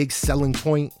be a big selling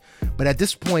point. But at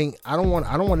this point, I don't want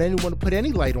anyone to put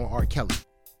any light on R. Kelly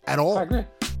at all. I agree.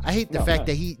 I hate the fact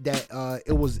that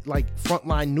it was like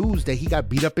Frontline news that he got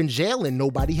beat up in jail and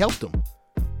nobody helped him.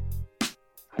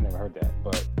 I never heard that,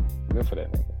 but good for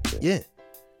that nigga. Yeah.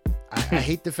 I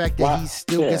hate the fact that he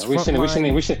still gets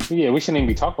Frontline. We shouldn't even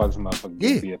be talking about this motherfucker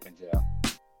getting beat up in jail.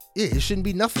 Yeah, it shouldn't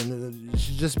be nothing. It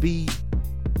should just be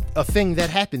a thing that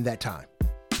happened that time.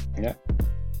 Yeah.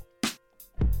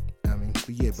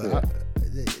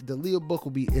 The Leo book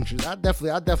will be interesting. I'll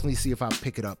definitely see if I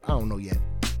pick it up. I don't know yet.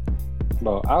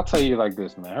 Bro, I'll tell you like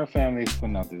this, man. Her family's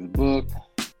putting out this book.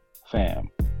 Fam,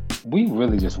 we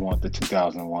really just want the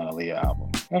 2001 Aaliyah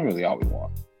album. That's really all we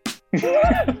want.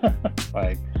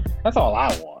 Like, that's all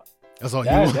I want. That's all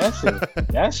you want.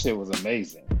 That shit was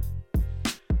amazing.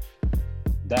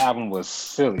 The album was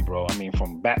silly, bro.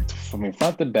 From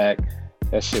front to back,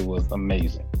 That shit was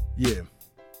amazing. Yeah.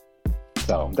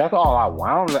 So that's all I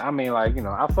want. I mean, like, you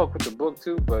know, I fuck with the book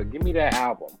too, but give me that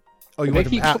album. Oh, you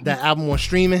want that album on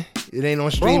streaming? It ain't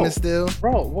on streaming still?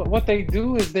 Bro, what they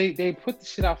do is they put the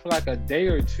shit out for like a day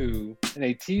or two, and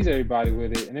they tease everybody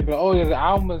with it, and they be like, oh, yeah, the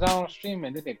album is out on streaming,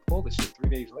 and then they pull the shit 3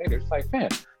 days later. It's like, man,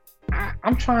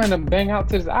 I'm trying to bang out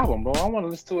to this album, bro. I want to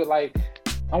listen to it like,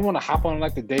 I want to hop on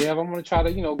like the day of. I'm going to try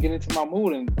to, you know, get into my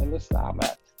mood and listen to the album.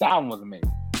 The album was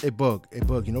amazing. Hey, Bug,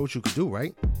 you know what you could do,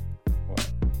 right?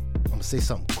 What? I'm going to say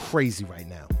something crazy right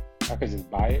now. I could just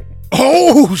buy it.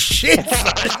 Oh, shit.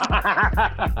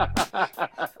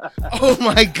 Oh,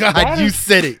 my God. You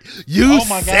said it. You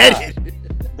said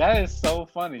it. That is so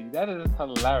funny. That is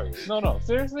hilarious. No.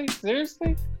 Seriously.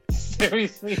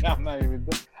 I'm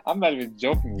not even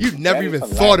joking. You never even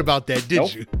thought about that,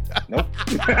 did you? Nope.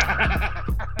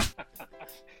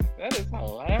 That is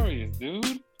hilarious,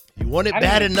 dude. You want it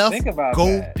bad enough? Go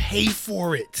that. Pay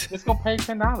for it. Just go pay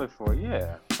 $10 for it.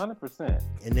 Yeah, 100%.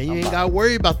 And then you ain't got to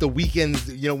worry about the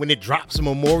weekends. You know, when it drops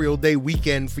Memorial Day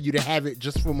weekend for you to have it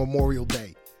just for Memorial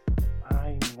Day.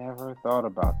 I never thought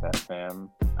about that, fam.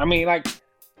 I mean, like,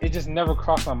 it just never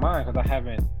crossed my mind because I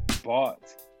haven't bought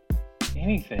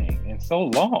anything in so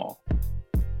long.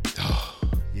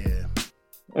 Yeah.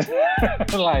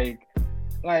 like,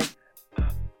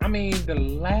 I mean, the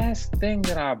last thing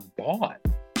that I bought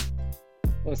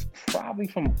was probably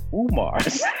from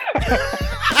Umar's.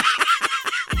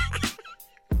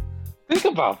 Think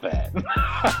about that.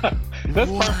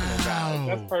 That's personal, guys.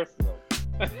 That's personal.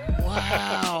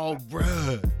 Wow,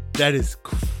 bruh. That is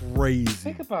crazy.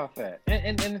 Think about that.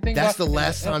 And the thing that's the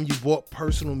last time you bought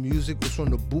personal music was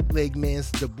from the bootleg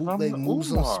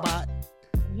Muslim spot.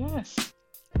 Yes.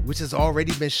 Which has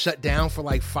already been shut down for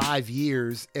like 5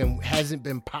 years and hasn't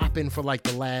been popping for like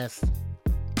the last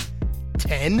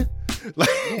 10.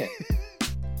 Yeah.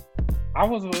 I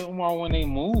was with Umar when they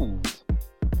moved.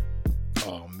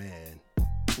 Oh man.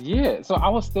 Yeah, so I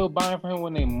was still buying for him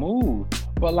when they moved,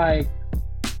 but like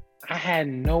I had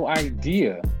no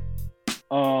idea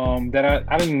that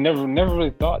I didn't never really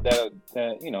thought that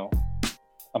you know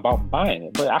about buying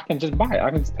it, but I can just buy it. I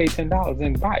can just pay $10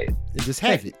 and buy it. And just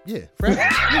have it. Yeah. Forever.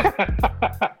 Yeah.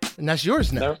 And that's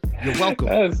yours now. You're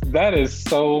welcome. That is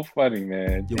so funny,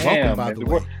 man. You're welcome, by the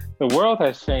way. The world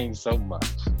has changed so much.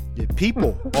 Yeah,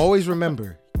 people, always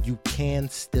remember, you can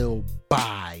still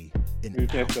buy an album. You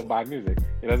can still buy music.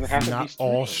 It doesn't have to be not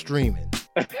all streaming.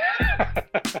 And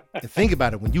think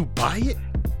about it. When you buy it,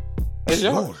 it's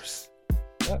yours.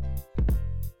 Yep.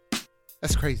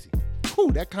 That's crazy.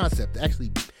 Whew, that concept,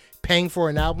 actually paying for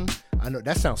an album, I know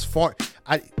that sounds far.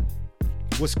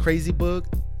 What's crazy, Bug,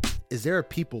 is there are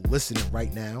people listening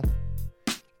right now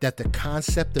that the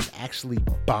concept of actually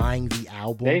buying the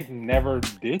album, they never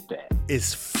did that,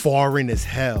 is foreign as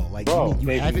hell. Like, bro, you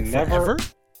have it forever?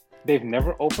 They've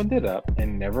never opened it up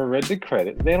and never read the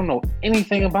credits. They don't know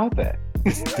anything about that.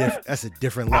 That's a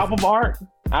different level. Album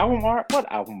art?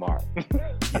 What album art?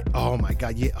 Yeah, oh my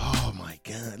God. Yeah. Oh my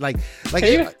God. Like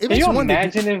can you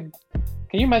imagine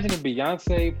if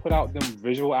Beyonce put out them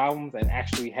visual albums and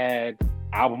actually had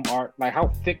album art? Like how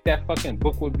thick that fucking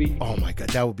book would be. Oh my God.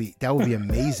 That would be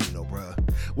amazing though, bro.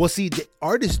 Well, see, the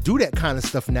artists do that kind of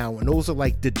stuff now, and those are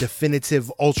like the definitive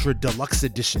ultra deluxe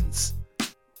editions.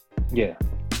 Yeah.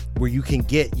 Where you can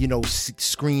get, you know,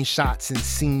 screenshots and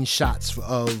scene shots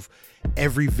of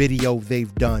every video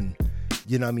they've done.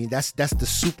 You know what I mean? That's the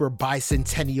super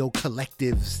bicentennial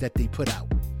collectives that they put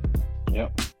out.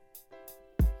 Yep.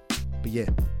 But yeah,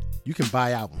 you can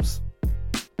buy albums.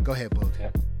 Go ahead, Bug. Yeah.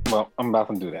 Well, I'm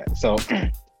about to do that. So,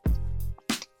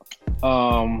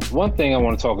 one thing I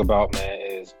want to talk about, man,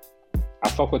 is I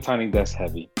fuck with Tiny Desk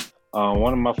heavy.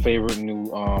 One of my favorite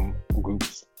new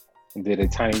groups did a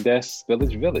Tiny Desk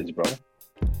Village, bro.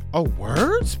 Oh,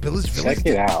 word? Village? Check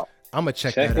it out. I'm gonna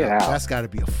check that out. That's got to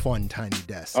be a fun Tiny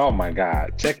Desk. Oh my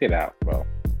God, check it out, bro.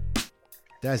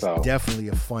 That's definitely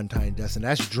a fun Tiny Desk, and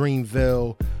that's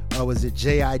Dreamville. Was it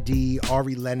JID,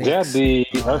 Ari Lennox,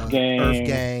 JID, Earth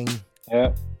Gang?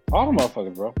 Yeah, all the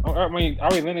motherfuckers, bro. I mean,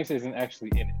 Ari Lennox isn't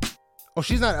actually in it. Oh,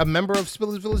 she's not a member of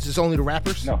Spillage Village. It's only the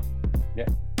rappers. No. Yeah.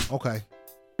 Okay.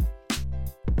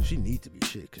 She needs to be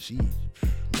shit because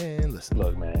man, listen.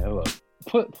 Look, man,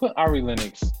 put Ari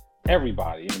Lennox.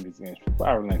 Everybody in these games, put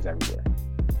Ari Lennox everywhere.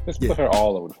 Just put her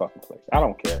all over the fucking place. I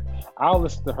don't care. I'll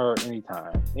listen to her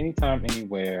anytime,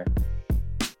 anywhere.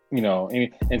 You know,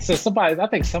 and so I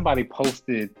think somebody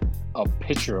posted a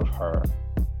picture of her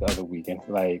the other weekend,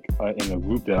 like in the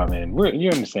group that I'm in.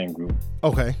 You're in the same group.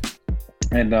 Okay.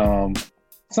 And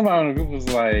somebody in the group was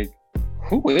like,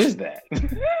 "Who is that?"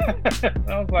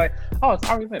 And I was like, "Oh, it's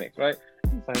Ari Lennox, right?"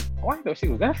 He's like, why I know she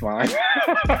was that fine?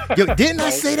 Yo, didn't I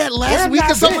Like, say that where last have week or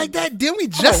y'all something been? like that? Didn't we I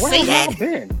was just like, say where have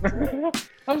that? y'all been?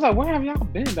 I was like, where have y'all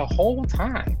been the whole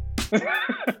time?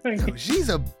 Yo, she's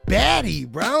a baddie,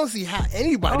 bro. I don't see how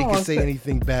anybody can say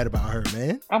anything bad about her,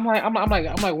 man. I'm like,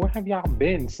 where have y'all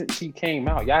been since she came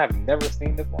out? Y'all have never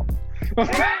seen this woman.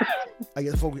 I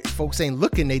guess folks ain't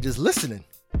looking, they just listening.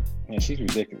 Yeah, she's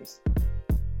ridiculous.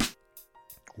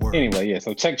 Word. Anyway, yeah.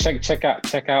 So check out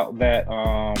that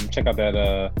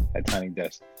Tiny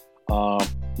Desk.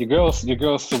 Your girl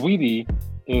Sweetie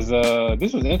is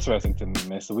this was interesting to me,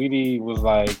 man. Sweetie was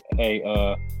like, hey,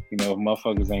 if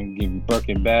motherfuckers ain't give you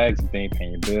Birkin bags, if they ain't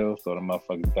paying your bills, throw the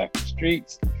motherfuckers back in the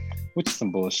streets, which is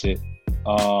some bullshit.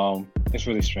 It's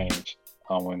really strange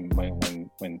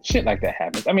when shit like that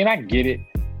happens. I mean, I get it,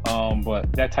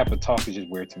 but that type of talk is just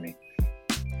weird to me.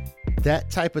 That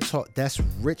type of talk, that's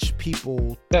rich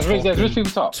people. That's rich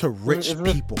people talk to rich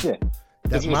people. Yeah.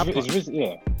 That's my problem.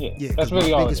 Yeah. That's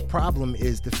really my biggest problem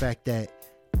is the fact that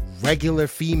regular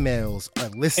females are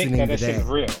listening to that,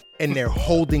 real. and they're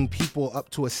holding people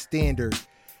up to a standard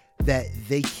that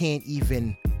they can't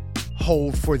even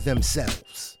hold for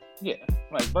themselves. Yeah,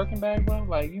 like Birkin bag, bro.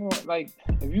 Like you want, like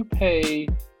if you pay,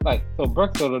 like so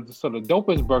the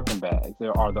dopest Birkin bags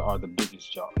there are the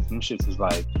biggest jars. Them shits is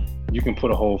like you can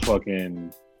put a whole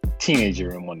fucking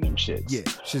teenager in one of them shits. Yeah,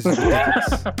 shits is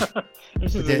ridiculous.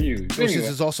 This is huge. Which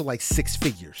is also like six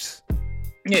figures.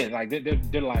 Yeah, like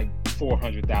they're like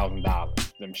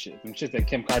 $400,000. Them shits that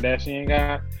Kim Kardashian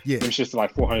got. Yeah, them shits are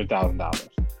like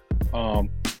 $400,000.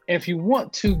 If you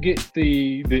want to get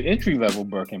the entry level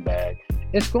Birkin bag,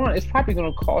 it's probably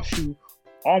gonna cost you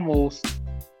almost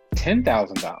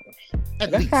 $10,000.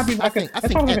 At least. Probably like I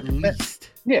think at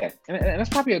least. Yeah, and that's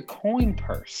probably a coin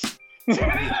purse.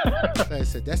 Like I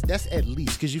said, that's at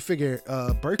least, because you figure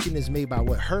Birkin is made by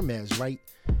Hermes, right?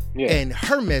 Yeah. And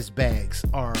Hermes bags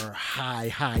are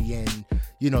high end.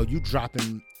 You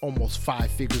dropping almost 5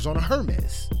 figures on a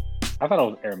Hermes. I thought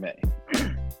it was Hermes.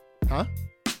 Huh?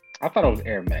 I thought it was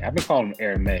Hermes. I've been calling them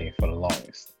Hermes for the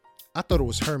longest. I thought it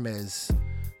was Hermes,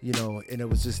 and it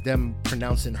was just them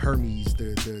pronouncing Hermes,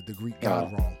 the Greek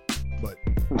god, wrong. But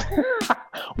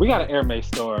we got an Hermes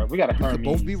store. We got a Hermes. Could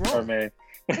both be wrong. Hermes.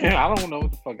 I don't know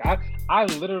what the fuck.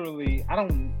 I've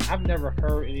never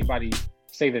heard anybody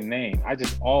say the name. I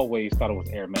just always thought it was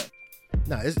Hermes.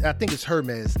 No, I think it's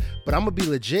Hermes. But I'm gonna be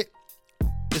legit.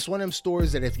 It's one of them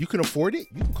stores that if you can afford it,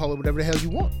 you can call it whatever the hell you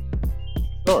want.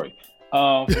 Story. We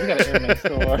got an Hermes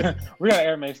store. We got an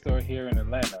Hermes store here in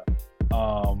Atlanta.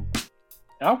 And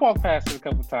I walked past it a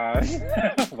couple times.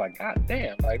 I was like, God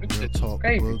damn! Like this is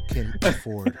crazy. Will can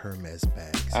afford Hermes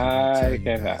bags. I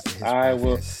cannot. I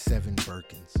will. 7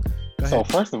 Birkins. So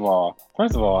first of all, I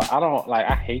don't like.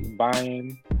 I hate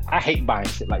buying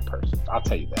shit like purses. I'll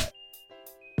tell you that.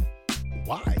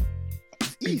 Why?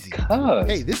 It's easy. Because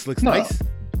hey, this looks nice.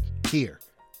 Here.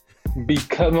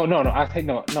 Because no. I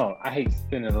hate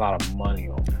spending a lot of money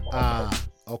on.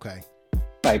 Okay.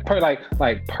 Like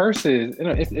purses,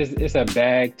 it's a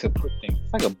bag to put things.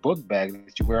 It's like a book bag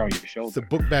that you wear on your shoulder. It's a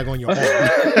book bag on your arm.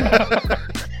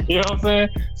 You know what I'm saying?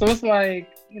 So it's like,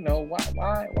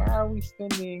 why are we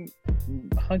spending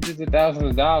hundreds of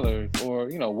thousands of dollars or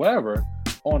whatever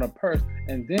on a purse?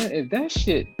 And then if that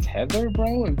shit tether,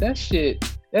 bro, if that shit,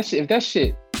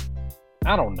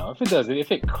 I don't know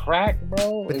if it cracked,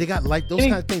 bro. But they got those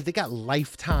kind of things. They got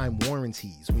lifetime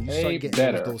warranties. When you start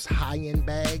getting those high-end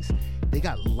bags, they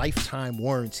got lifetime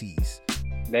warranties.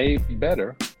 They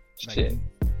better. Shit.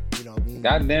 You know what I mean?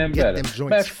 Goddamn get better. Them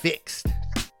joints fixed.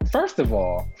 First of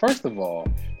all,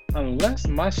 unless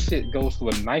my shit goes to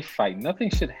a knife fight, nothing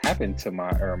should happen to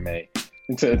my Hermes,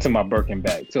 to my Birkin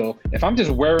bag. So if I'm just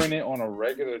wearing it on a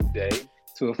regular day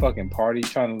to a fucking party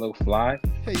trying to look fly.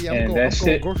 Hey, yeah, I'm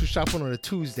going grocery shopping on a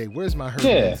Tuesday. Where's my Hermes?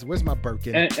 Yeah. Where's my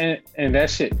Birkin? And that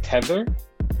shit tether?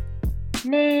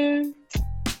 Man,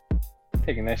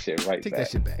 taking that shit right Take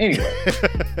back. That shit back.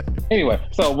 Anyway,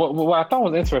 so what I thought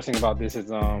was interesting about this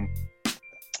is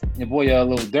your boy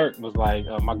Lil Durk was like,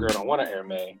 my girl don't want an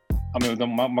Hermes. I mean,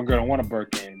 my girl don't want a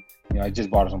Birkin. I just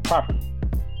bought her some property.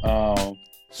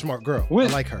 Smart girl. I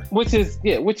like her. Which is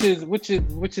interesting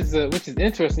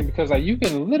because like you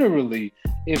can literally,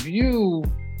 if you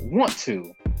want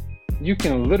to, you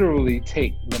can literally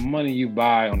take the money you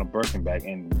buy on a Birkin bag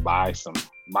and buy some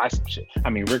shit. I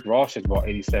mean, Rick Ross just bought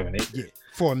 87 acres. Yeah,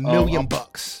 for $1 million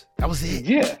bucks. That was it.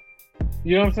 Yeah.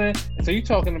 You know what I'm saying? So you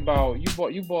talking about you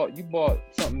bought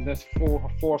something that's for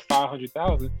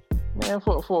 $500,000. Man,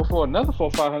 for another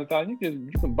 $500,000,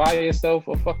 you can buy yourself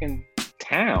a fucking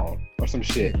town or some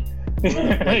shit.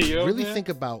 Like, really think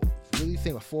about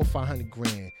 $400,000 or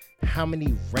 $500,000. How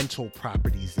many rental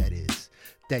properties that is?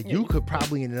 that you could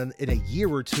probably in a year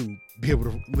or two be able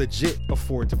to legit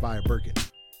afford to buy a Birkin.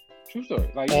 True story.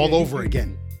 Like all over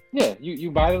again. Yeah, you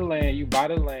buy the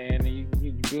land, and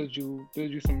you build you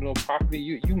some little property.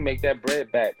 You make that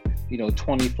bread back,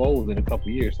 20-fold in a couple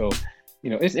of years. So,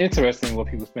 it's interesting what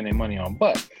people spend their money on.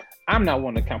 But I'm not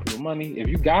one to count people's money. If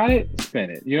you got it,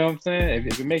 spend it. You know what I'm saying?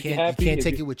 If it makes you happy, you can't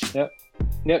take it with you.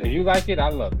 Yep. If you like it, I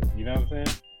love it. You know what I'm saying?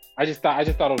 I just thought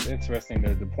it was interesting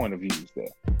the point of views there,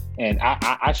 and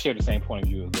I share the same point of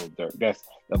view as Lil Durk. That's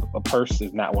a purse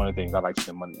is not one of the things I like to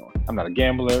spend money on. I'm not a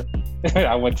gambler.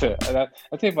 I tell you about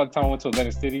the time I went to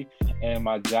Atlantic City and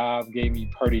my job gave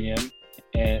me per diem,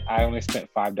 and I only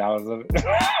spent $5 of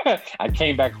it. I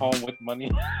came back home with money.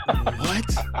 What?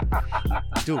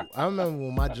 Dude, I remember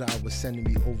when my job was sending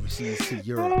me overseas to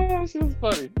Europe. Oh, she was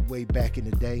funny. Way back in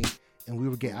the day, and I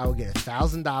would get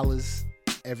 $1,000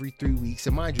 every 3 weeks.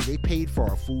 And mind you, they paid for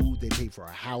our food, they paid for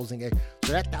our housing.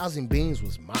 So that 1,000 beans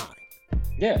was mine.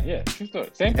 Yeah, true story.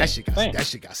 Same that thing. That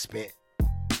shit got spent.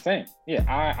 Same. Yeah,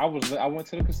 I went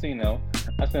to the casino.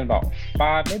 I spent about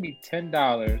 $5, maybe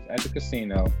 $10 at the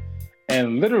casino,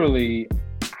 and literally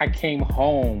I came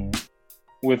home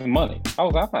with money. I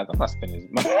was like, I'm not spending this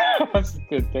money. I just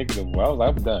couldn't take it anymore. I was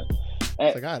like, I'm done.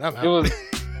 It's like, I'm out. It was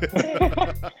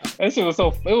that shit was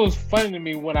it was funny to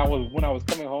me when I was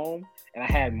coming home and I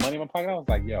had money in my pocket. I was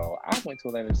like, yo, I went to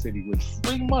Atlantic City with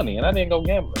free money and I didn't go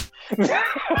gambling. Oh,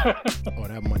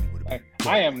 that money would have been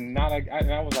I am not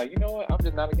and I was like, you know what? I'm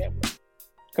just not a gambler.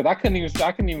 Because I couldn't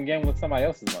even gamble with somebody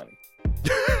else's money.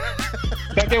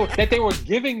 that they were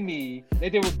giving me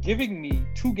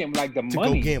to gamble, like the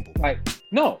money. Go gamble. Like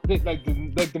no,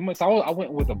 the money. So I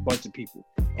went with a bunch of people,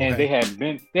 and they had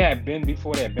been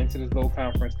before. They had been to this little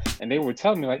conference, and they were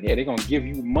telling me like, yeah, they're gonna give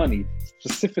you money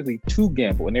specifically to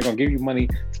gamble, and they're gonna give you money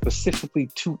specifically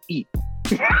to eat.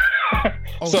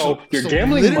 So you're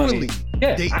gambling money.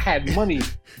 Yeah, I had money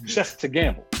just to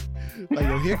gamble. Like,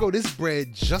 yo, here go this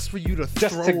bread just for you to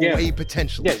throw away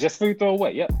potentially. Yeah, just for you to throw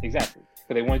away. Yep, exactly.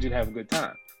 Because they wanted you to have a good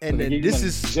time. And so then this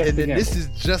is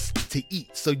just to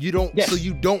eat. So you don't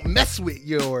mess with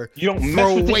your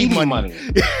throwaway money.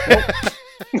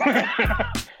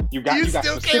 You got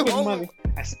specific money.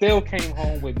 I still came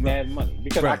home with mad money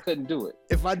because I couldn't do it.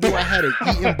 If I knew I had an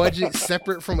eating budget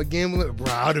separate from a gambling,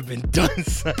 bro, I would have been done,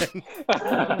 son.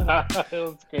 It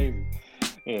was crazy.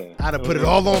 Yeah, I'd have put it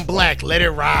all on black. Let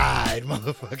it ride,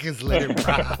 motherfuckers. Let it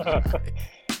ride.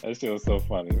 That shit was so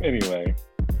funny. Anyway,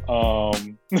 I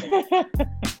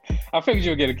figured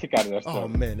you would get a kick out of that stuff. Oh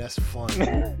man, that's fun.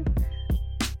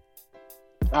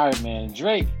 All right, man.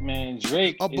 Drake.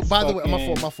 Oh, but by the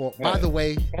way, my fault. By the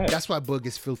way, that's why Boog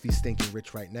is filthy, stinking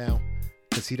rich right now,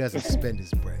 because he doesn't spend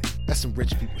his bread. That's some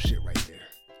rich people shit right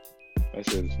there.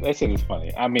 That shit is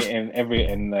funny. I mean, and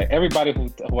everybody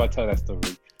who I tell that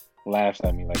story laughs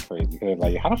at me like crazy because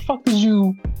like, how the fuck did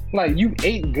you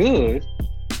ate good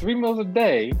 3 meals a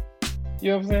day? You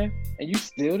know what I'm saying? And you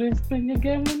still didn't spend your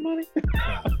gambling money?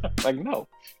 Like, no.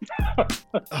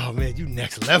 Oh man, you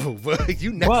next level, bro.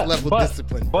 You next level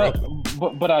discipline, bro.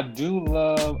 But I do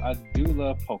love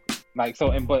poker. Like so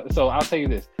I'll tell you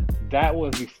this. That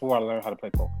was before I learned how to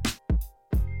play poker.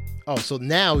 Oh, so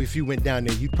now if you went down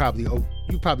there, you'd probably go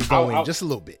in just a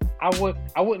little bit. I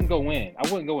wouldn't go in. I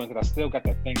wouldn't go in because I still got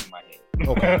that thing in my head.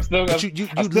 Okay. But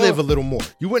you'd live a little more.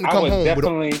 You wouldn't come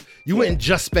home wouldn't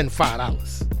just spend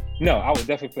 $5. No, I would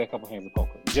definitely play a couple hands of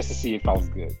poker just to see if I was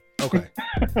good. Okay.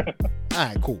 All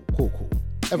right, cool.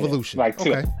 Evolution. Yeah, like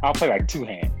two. Okay. I'll play like 2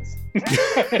 hands.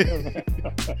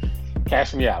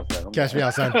 Cash me out, son. Cash me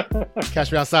out, son.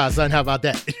 Cash me outside, son. How about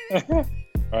that?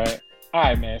 All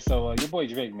right, man. So your boy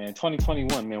Drake, man,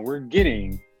 2021, man, we're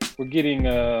getting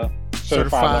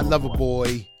Certified Lover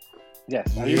Boy.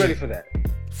 Yes. Are you ready for that?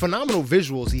 Phenomenal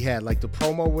visuals he had, like the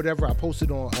promo or whatever. I posted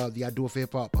on the I Do It for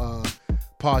Hip Hop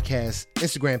podcast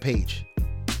Instagram page.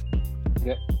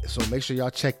 Yep. So make sure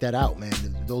y'all check that out, man.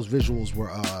 Those visuals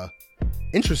were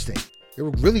interesting. They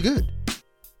were really good.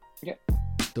 Yeah.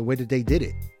 The way that they did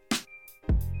it.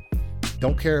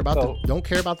 Don't care about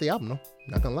the album, though.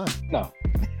 Not gonna lie. No.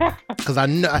 Because I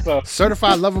know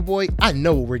Certified Lover Boy, I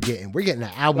know what we're getting. We're getting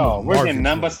an album of Marvin's getting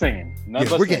number Room. Singing.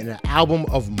 We're getting an album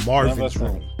of Marvin's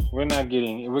Room. We're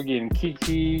getting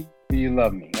Kiki, Do You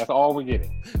Love Me? That's all we're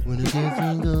getting. When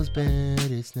everything goes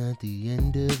bad, it's not the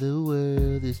end of the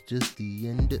world, it's just the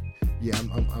end of... Yeah,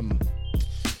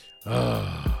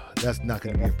 that's not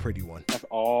gonna be a pretty one. That's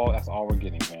all we're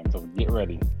getting, man. So get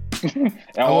ready.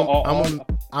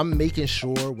 I'm making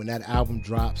sure when that album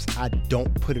drops, I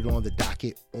don't put it on the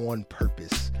docket on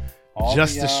purpose,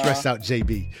 just to stress out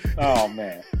JB. Oh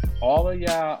man, all of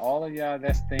y'all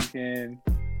that's thinking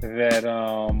that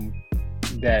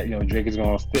that Drake is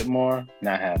gonna spit more,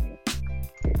 not happening.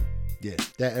 Yeah,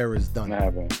 that era is done. Not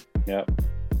happening. Yep.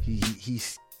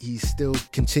 He's still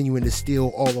continuing to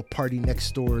steal all of Party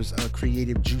Next Door's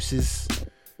creative juices.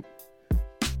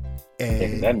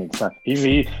 And that makes sense.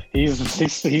 He's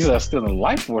still in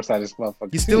life force out of this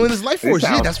motherfucker. He's still in his life force.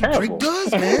 Yeah, that's terrible. what Drake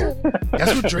does, man.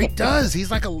 That's what Drake does.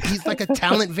 He's like a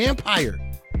talent vampire.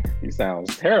 He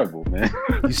sounds terrible, man.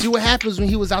 You see what happens when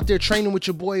he was out there training with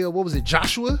your boy, what was it,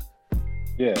 Joshua?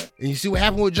 Yeah. And you see what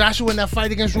happened with Joshua in that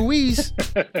fight against Ruiz?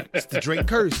 It's the Drake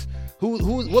curse.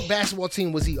 What basketball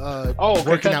team was he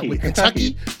working out with?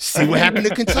 Kentucky? See what happened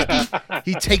to Kentucky?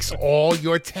 He takes all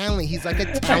your talent. He's like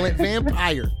a talent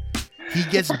vampire. He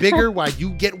gets bigger while you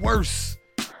get worse.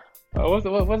 What is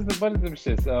them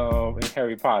shits in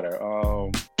Harry Potter?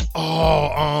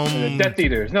 The Death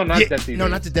Eaters. No, not Death Eaters. No,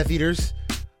 not the Death Eaters.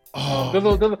 Oh, the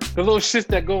little shits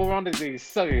that go around and they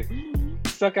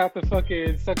suck out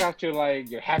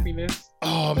your happiness.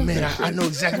 Oh man, I know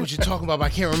exactly what you're talking about, but I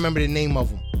can't remember the name of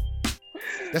them.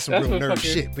 That's some real nerd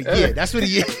shit. But yeah, that's what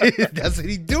he is. That's what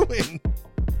he's doing.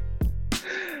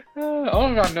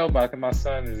 Only I know about it because my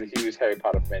son is a huge Harry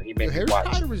Potter fan. He made me watch.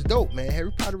 Harry Potter is dope, man.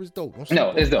 Harry Potter is dope.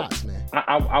 No, it's dope. Man.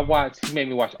 I watched. He made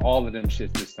me watch all of them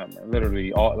shits this summer.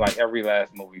 Literally, every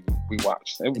last movie we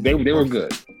watched. They were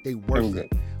good. They were good.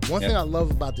 One thing I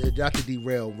love about not to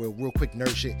derail, real quick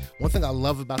nerd shit. One thing I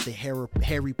love about the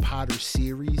Harry Potter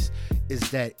series is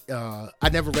that I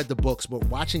never read the books, but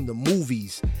watching the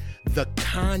movies, the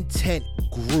content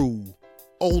grew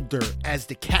older as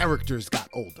the characters got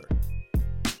older.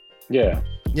 Yeah.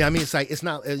 Yeah, I mean, it's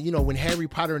not, when Harry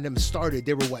Potter and them started,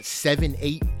 they were 7,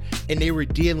 8, and they were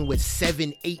dealing with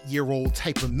 7, 8-year-old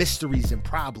type of mysteries and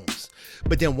problems.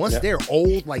 But then once they're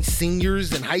old, like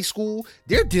seniors in high school,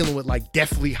 they're dealing with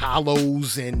Deathly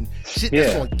Hallows and shit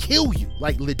that's going to kill you,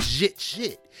 like legit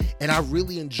shit. And I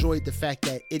really enjoyed the fact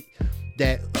that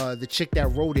the chick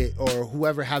that wrote it or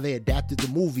whoever, how they adapted the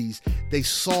movies, they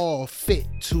saw fit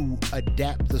to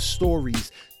adapt the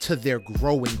stories to their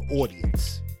growing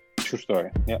audience. True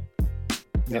story. Yep.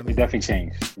 It definitely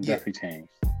changed. Definitely changed.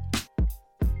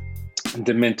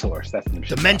 Dementors. That's the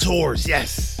Dementors.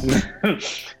 Yes.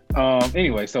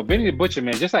 Anyway, so Benny the Butcher,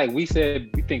 man. Just like we said,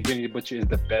 we think Benny the Butcher is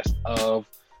the best of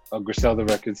Griselda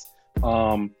Records.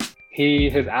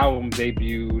 His album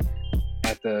debuted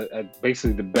at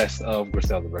basically the best of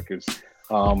Griselda Records.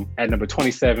 At number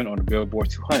 27 on the Billboard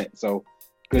 200. So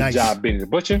good job, Benny the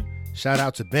Butcher. Shout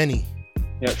out to Benny.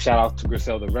 Yep. Shout out to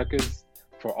Griselda Records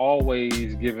for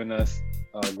always giving us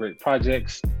great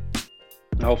projects.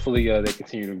 Hopefully they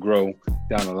continue to grow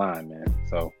down the line, man.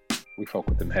 So we fuck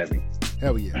with them heavy.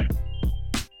 Hell yeah.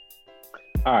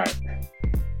 All right.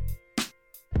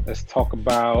 Let's talk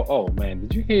about,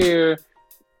 did you hear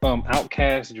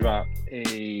Outkast dropped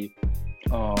a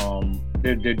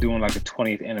they're doing like a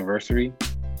 20th anniversary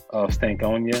of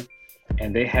Stankonia,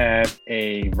 and they have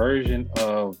a version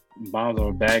of Bombs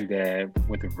Over Baghdad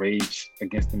with the Rage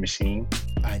Against the Machine.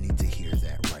 I need to hear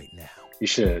that right now. You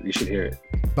should hear it.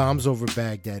 Bombs Over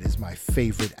Baghdad is my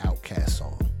favorite Outkast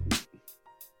song.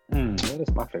 What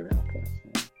is my favorite Outkast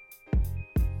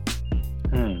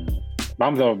song?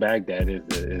 Bombs Over Baghdad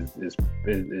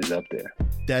is up there.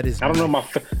 That is. I don't know my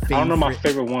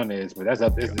favorite one is, but that's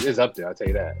up. It's up there. I'll tell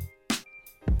you that.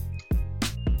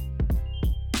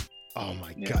 Oh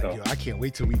my god, yo, I can't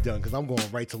wait till we done because I'm going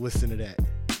right to listen to that.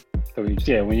 So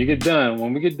when we get done,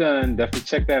 definitely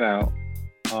check that out.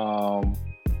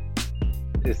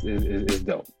 It's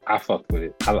dope. I fucked with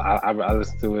it. I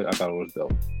listened to it. I thought it was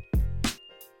dope.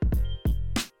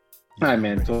 All right,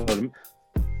 man.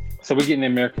 So we're getting the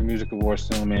American Music Awards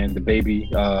soon, man. The Baby,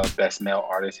 Best Male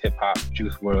Artist, Hip Hop,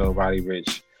 Juice WRLD, Roddy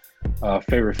Ricch.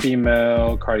 Favorite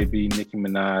Female, Cardi B, Nicki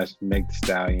Minaj, Meg Thee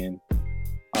Stallion.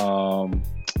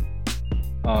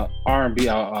 R&B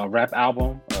rap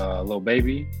album, Lil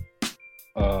Baby.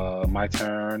 My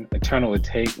Turn, Eternal Would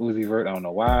Take, Uzi Vert, I don't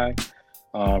know why.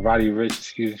 Roddy Ricch,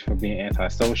 excuse me for being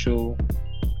antisocial.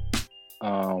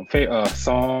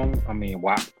 Song,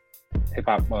 WAP. Hip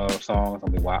hop songs,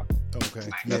 WAP.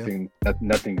 Okay.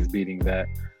 Nothing is beating that.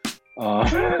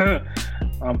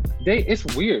 It's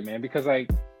weird, man, because they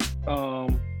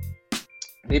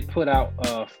put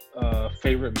out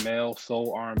favorite male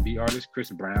soul R&B artist,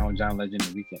 Chris Brown, John Legend,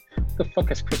 and Weeknd. What the fuck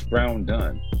has Chris Brown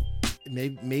done?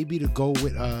 Maybe to go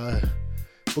with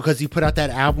because he put out that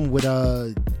album with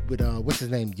what's his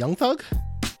name, Young Thug?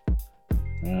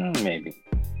 Maybe,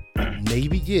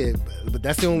 yeah, but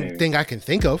that's the only thing I can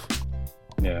think of.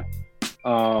 Yeah.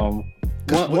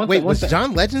 Was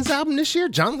John Legend's album this year?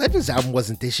 John Legend's album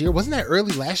wasn't this year. Wasn't that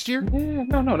early last year? Yeah,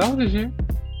 no, that was this year.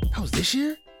 That was this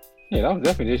year? Yeah, that was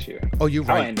definitely this year. Oh, you're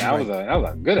right. That was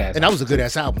a good ass. And that was a good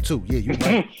ass album too. Yeah, you're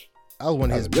right. That was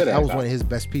one of his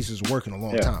best pieces of work in a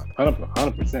long time.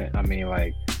 100%. I mean,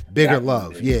 like Bigger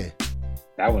Love.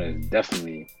 That one is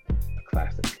definitely a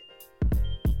classic.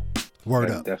 Word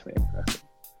up. Definitely a classic.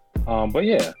 But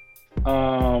yeah,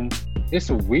 it's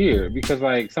weird because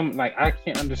like I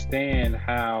can't understand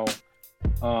how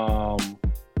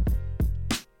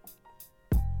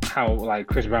like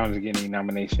Chris Brown is getting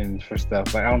nominations for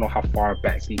stuff. Like I don't know how far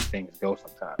back these things go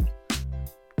sometimes.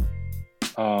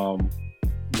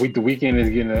 The Weeknd is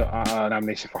getting a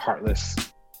nomination for Heartless.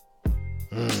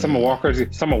 Summer Walker's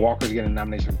getting a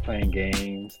nomination for Playing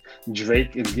Games.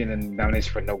 Drake is getting a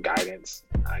nomination for No Guidance.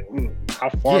 How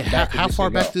far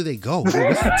back do they go? What's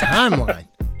the timeline?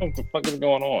 What the fuck is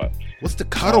going on? What's the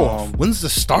cutoff? When's the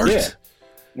start? Yeah.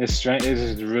 It's strange. It's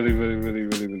just really, really, really,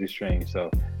 really, really strange.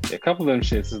 So a couple of them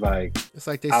shits is like, it's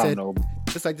like they said.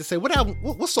 It's like they say, what album?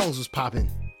 What songs was popping?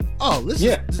 Oh, let's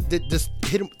just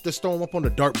hit them, just throw them up on the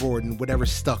dartboard and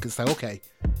whatever's stuck. It's like, okay,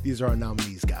 these are our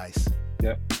nominees, guys.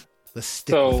 Yep. Let's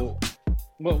stick with them.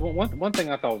 Well, one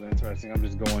thing I thought was interesting. I'm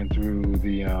just going through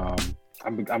the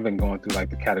I've been going through like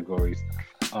the categories.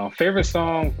 Favorite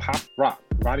song, pop rock.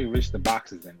 Roddy Ricch, The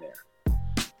Box is in there.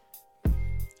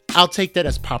 I'll take that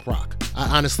as pop rock.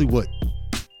 I honestly would.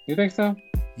 You think so?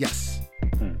 Yes.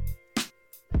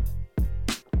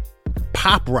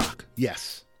 Pop rock,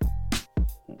 yes.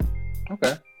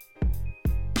 Okay.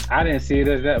 I didn't see it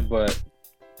as that, but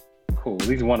cool. At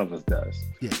least one of us does.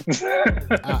 Yeah.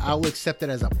 I'll accept it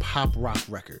as a pop rock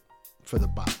record for The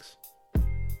Box.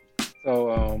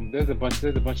 So there's a bunch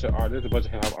of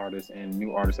hip hop artists and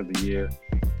new artists of the year.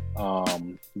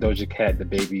 Doja Cat, The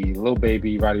Baby, Lil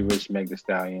Baby, Roddy Ricch, Meg Thee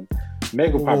Stallion.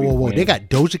 Meg will probably win. They got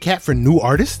Doja Cat for new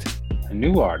artist? A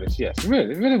new artist, yes.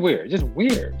 Really weird. Just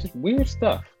weird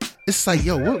stuff. It's like,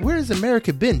 yo, where has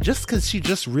America been? Just because she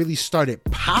just really started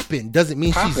popping doesn't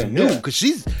mean she's new. Because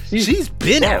she's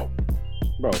been out.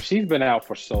 Bro, she's been out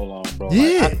for so long, bro.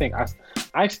 Yeah. Like,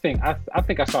 I think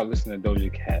I started listening to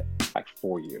Doja Cat like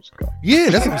 4 years ago. Yeah,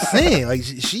 that's what I'm saying. Like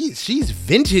she's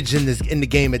vintage in the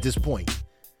game at this point.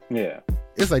 Yeah.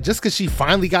 It's like just because she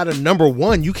finally got a number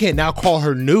one, you can't now call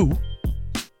her new.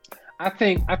 I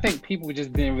think people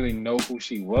just didn't really know who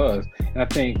she was, and I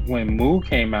think when Moo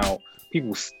came out,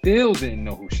 people still didn't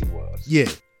know who she was. Yeah,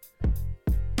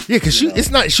 because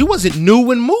she wasn't new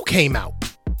when Moo came out.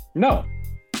 No,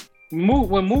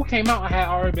 when Moo came out, I had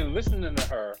already been listening to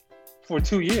her for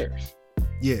 2 years.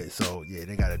 Yeah, so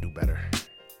they gotta do better.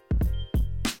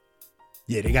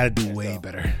 Yeah, they gotta do way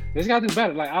better. They just gotta do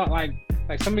better.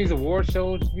 Like some of these award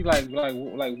shows be like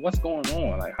what's going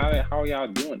on? Like how are y'all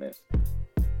doing this?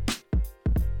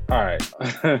 All right.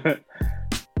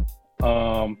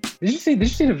 Did you see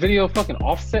the video of fucking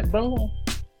Offset, bro?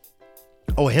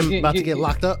 Oh, him about to get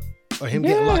locked up? Or him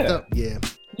getting locked up? Yeah.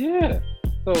 Yeah.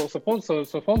 So supposedly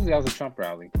that was a Trump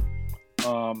rally.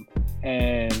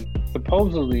 And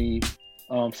supposedly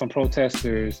some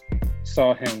protesters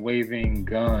saw him waving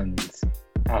guns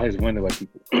out his window at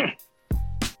people.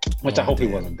 Which I hope he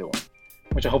wasn't doing.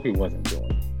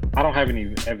 I don't have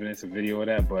any evidence or video of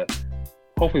that, but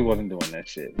hope he wasn't doing that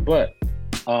shit. But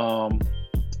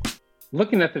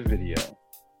looking at the video,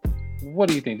 what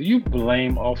do you think? Do you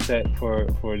blame Offset for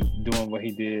doing what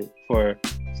he did, for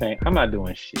saying, I'm not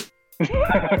doing shit?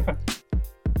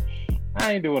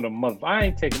 I ain't doing I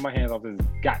ain't taking my hands off this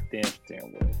goddamn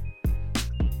steering wheel.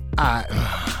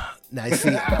 Now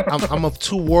see, I'm of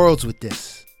two worlds with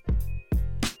this.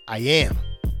 I am.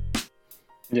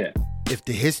 Yeah. If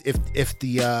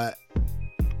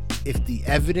the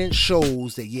evidence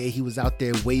shows that he was out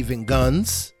there waving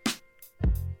guns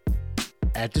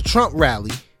at the Trump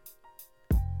rally,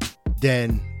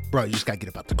 then bro, you just gotta get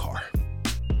up out the car.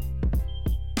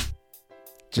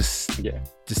 Just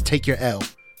take your L,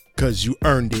 because you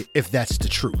earned it if that's the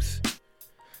truth.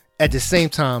 At the same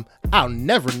time, I'll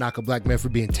never knock a black man for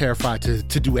being terrified to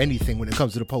do anything when it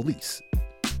comes to the police.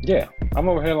 Yeah, I'm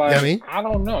over here like, you know what I mean? I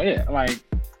don't know. Yeah, like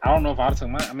I don't know if I took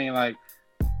my. I mean, like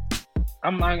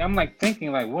I'm like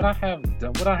thinking like, would I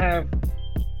have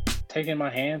taken my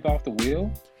hands off the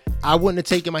wheel? I wouldn't have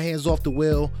taken my hands off the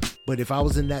wheel, but if I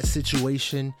was in that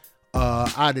situation,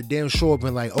 I'd have damn sure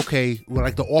been like, okay, well,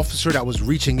 like the officer that was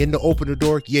reaching in to open the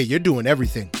door, yeah, you're doing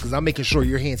everything, because I'm making sure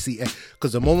your hands see.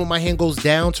 Because the moment my hand goes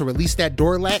down to release that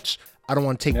door latch, I don't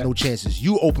want to take no chances.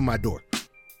 You open my door.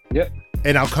 Yep.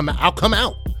 And I'll come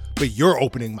out, but you're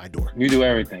opening my door. You do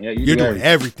everything. Yeah, you're doing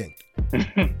everything.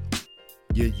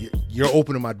 You're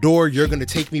opening my door. You're going to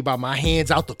take me by my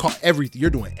hands out the car. Everything. You're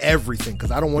doing everything,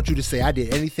 because I don't want you to say I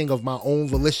did anything of my own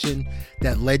volition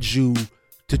that led you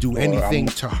to do anything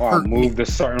to hurt me. Moved a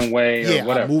certain way or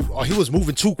whatever. Or he was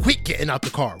moving too quick getting out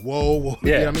the car. Whoa. Yeah,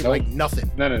 you know what I mean? Like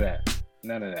nothing. None of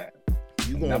that.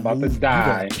 You're gonna about to die.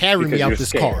 You're gonna carry me out this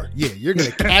scared. car. Yeah, you're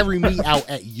gonna carry me out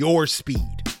at your speed.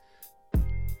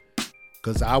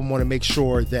 Because I want to make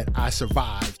sure that I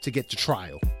survive to get to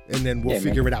trial, and then we'll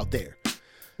figure it out there.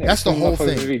 Yeah, that's the whole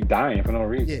thing. Be dying for no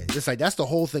reason. Yeah, it's like that's the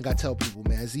whole thing I tell people,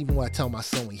 man. It's even what I tell my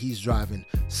son when he's driving: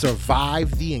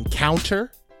 survive the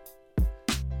encounter,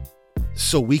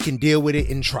 so we can deal with it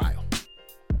in trial.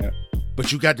 Yeah.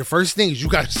 But you got the first thing is you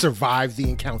got to survive the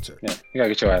encounter. Yeah, you gotta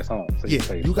get your ass home. So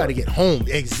you got to get home.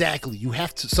 Exactly. You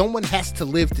have to. Someone has to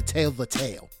live to tell the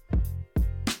tale.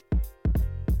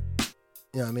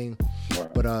 You know what I mean?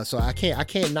 Right. But so I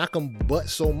can't knock him but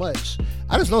so much.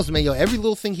 I just noticed, man, every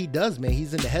little thing he does, man,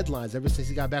 he's in the headlines ever since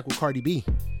he got back with Cardi B.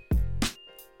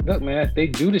 Look, man, they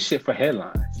do this shit for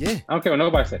headlines. Yeah. I don't care what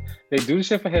nobody said. They do this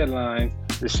shit for headlines.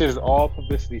 This shit is all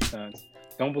publicity stunts.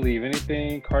 Don't believe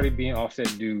anything Cardi B and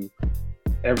Offset do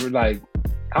ever, like,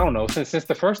 I don't know, since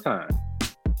the first time.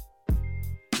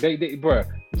 Bruh,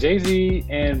 Jay-Z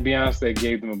and Beyonce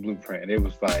gave them a blueprint. It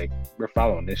was like, we're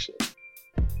following this shit.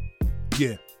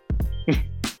 Yeah.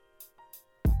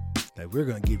 Like, we're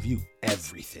going to give you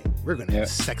everything. We're going to have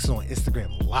sex on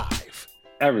Instagram live.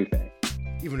 Everything.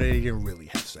 Even though they didn't really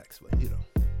have sex, but,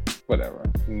 whatever.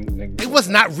 It was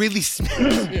not really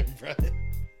smashing, brother.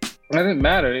 It didn't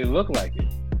matter. They looked like it.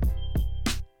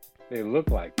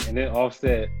 And then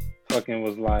Offset fucking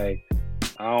was like,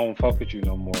 I don't fuck with you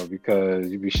no more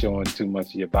because you be showing too much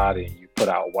of your body and you put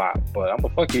out WAP. But I'm going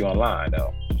to fuck you online,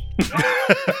 though.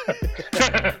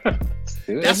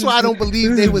 That's why I don't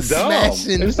believe they was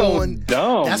smashing it's so on.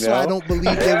 Dumb, that's why I don't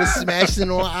believe they was smashing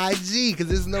on IG, because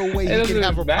there's no way he can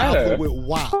have a problem with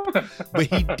WAP. But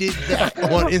he did that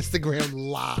on Instagram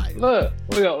Live. Look,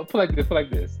 put like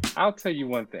this. I'll tell you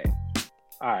one thing.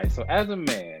 All right, so as a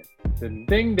man, the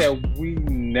thing that we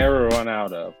never run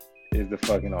out of is the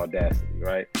fucking audacity,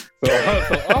 right? So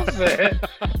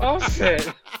Offset.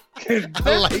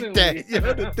 I like that.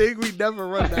 The thing we never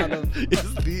run out of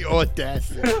is the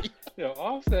audacity.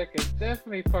 Offset can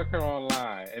definitely fuck her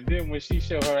online, and then when she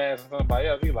show her ass to somebody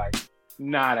else, he like,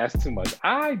 nah, that's too much.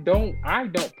 I don't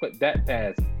put that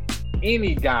past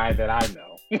any guy that I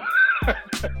know.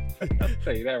 I'll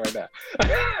tell you that right now.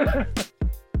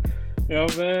 You know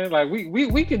what I'm saying? Like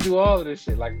we can do all of this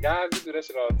shit. Like guys, we do that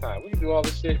shit all the time. We can do all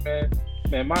this shit, man.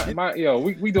 Man,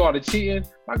 we do all the cheating.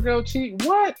 My girl cheat.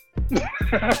 What?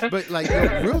 But like,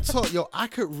 real talk, I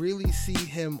could really see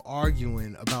him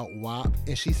arguing about WAP,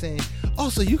 and she's saying, "Oh,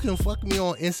 so you can fuck me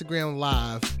on Instagram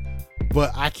Live,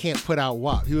 but I can't put out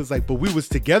WAP." He was like, "But we was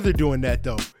together doing that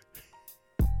though."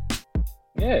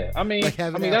 Yeah, like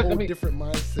having that whole different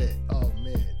mindset. Oh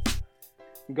man,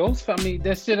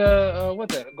 that shit.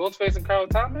 What's that? Ghostface and Carl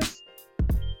Thomas.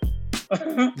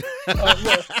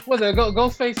 What's that?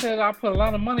 Ghostface said I put a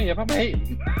lot of money up. I'm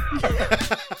hating.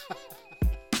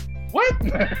 What?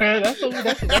 that's what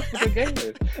the game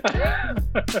is.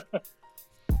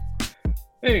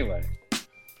 Anyway,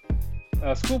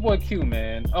 Schoolboy Q,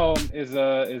 man, is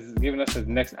giving us his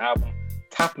next album,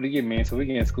 top of the year, man. So we're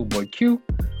getting Schoolboy Q,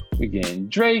 we're getting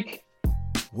Drake.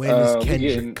 When is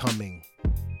Kendrick coming?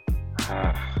 We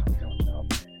don't know,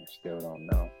 man. Still don't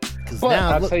know. Because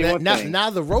now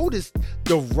the road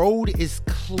is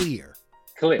clear.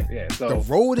 Clear, yeah. So the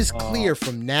road is clear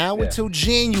from now until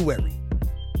January.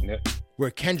 Yep.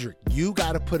 Where Kendrick, you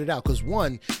got to put it out because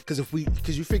you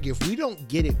figure if we don't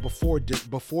get it before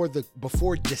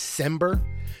December,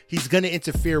 he's gonna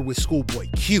interfere with Schoolboy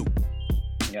Q.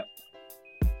 Yep.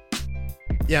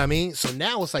 Yeah, I mean, so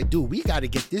now it's like, dude, we got to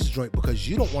get this joint because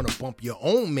you don't want to bump your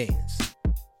own mans.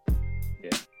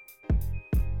 Yeah.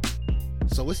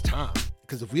 So it's time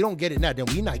because if we don't get it now, then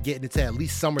we're not getting it to at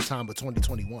least summertime of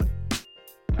 2021.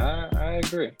 I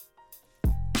agree.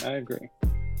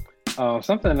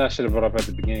 Something I should have brought up at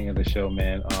the beginning of the show,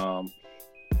 man.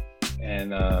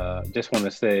 Just want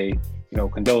to say,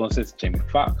 condolences to Jamie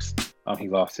Foxx. He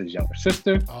lost his younger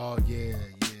sister. Oh yeah.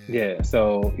 Yeah.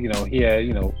 So he had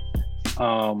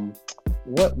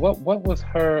what was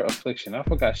her affliction? I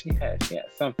forgot. She had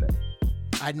something.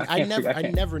 I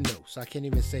never knew, so I can't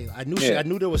even say. I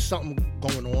knew there was something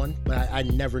going on, but I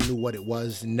never knew what it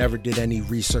was. Never did any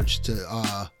research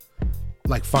to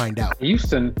find out. I used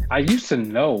to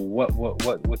know what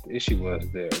the issue was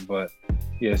there, but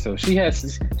yeah. So she had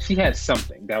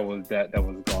something that was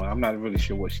going. I'm not really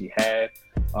sure what she had.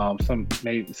 Some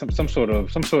sort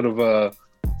of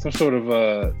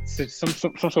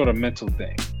mental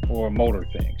thing or motor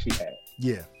thing she had.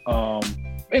 Yeah.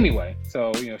 Anyway,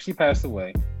 so she passed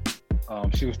away.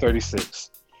 She was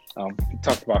 36. He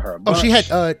talked about her. Oh, she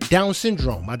had Down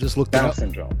syndrome. I just looked it up. Down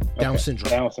syndrome. Down syndrome.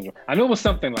 Down syndrome. I knew it was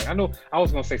something like, I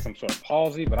was gonna say some sort of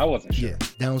palsy, but I wasn't sure.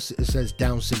 Yeah, it says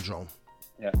Down syndrome.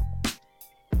 Yeah.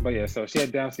 But yeah, so she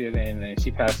had Down syndrome and then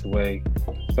she passed away.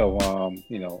 So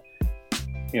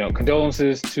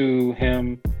condolences to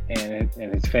him and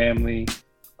his family.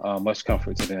 Much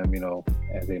comfort to them,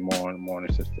 as they mourn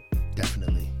their sister.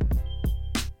 Definitely.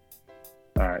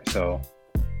 All right, so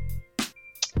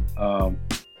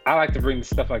I like to bring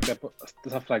stuff like that up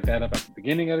at the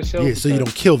beginning of the show. Yeah, so you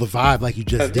don't kill the vibe like you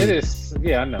just did. It is,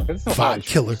 yeah, I know. It's so vibe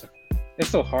killer. It's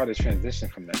so hard to transition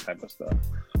from that type of stuff.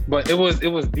 But it was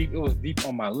deep. It was deep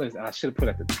on my list. I should have put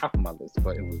it at the top of my list,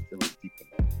 but it was deep in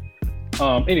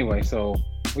there. Anyway, so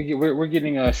we're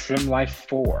getting a Shrimp Life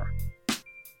 4.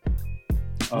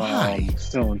 Why?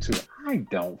 Soon too. I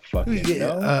don't fucking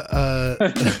know.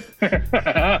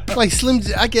 Like Slim,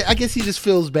 I guess he just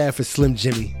feels bad for Slim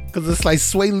Jimmy because it's like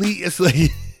Sway Lee. It's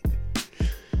like,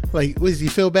 what does he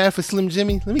feel bad for Slim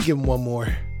Jimmy? Let me give him one more,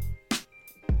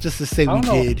 just to say we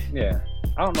did. Yeah,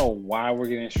 I don't know why we're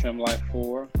getting Shrimp Life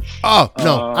 4. Oh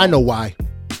no, I know why.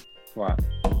 Why?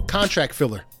 Contract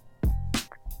filler.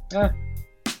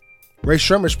 Ray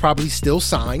Shremmer's probably still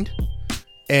signed,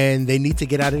 and they need to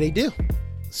get out of their deal.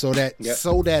 So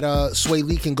that Sway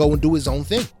Lee can go and do his own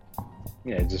thing.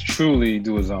 Yeah, just truly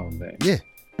do his own thing. Yeah.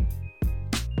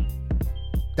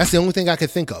 That's the only thing I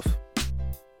could think of.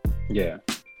 Yeah.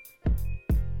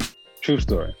 True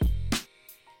story.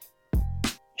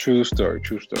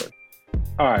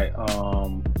 All right.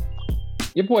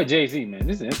 Your boy Jay-Z, man,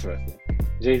 this is interesting.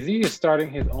 Jay-Z is starting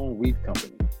his own weed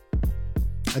company.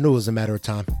 I knew it was a matter of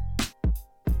time.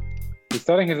 He's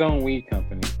starting his own weed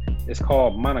company. It's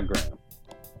called Monogram.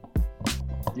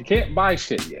 You can't buy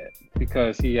shit yet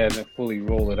because he hasn't fully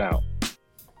rolled it out.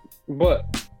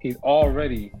 But he's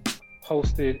already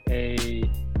posted a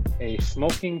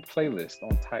smoking playlist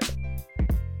on Tidal.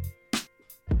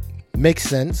 Makes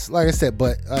sense, like I said,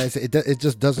 but it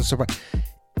just doesn't surprise.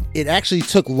 It actually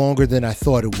took longer than I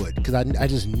thought it would because I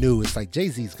just knew it's like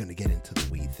Jay-Z's going to get into the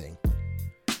weed thing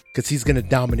because he's going to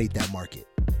dominate that market.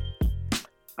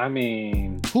 I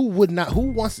mean, who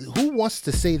wants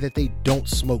to say that they don't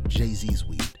smoke Jay-Z's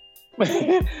weed?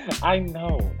 I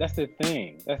know. That's the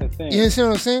thing. You understand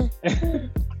what I'm saying?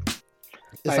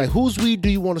 It's like whose weed do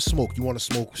you want to smoke? You want to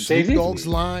smoke Snoop Dogg's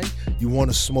line? You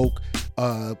want to smoke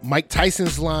Mike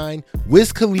Tyson's line,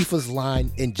 Wiz Khalifa's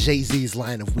line, and Jay-Z's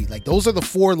line of weed? Like those are the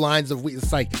 4 lines of weed.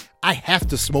 It's like I have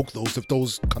to smoke those if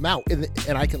those come out,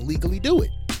 and I can legally do it.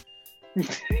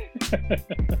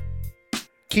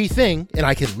 Key thing, and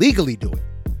I can legally do it.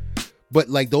 But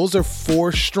like those are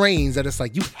 4 strains that it's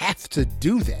like you have to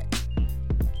do that.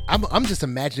 I'm just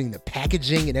imagining the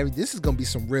packaging and everything. This is gonna be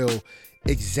some real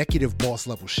executive boss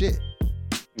level shit.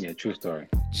 Yeah, true story.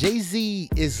 Jay-Z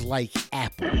is like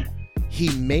Apple. He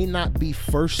may not be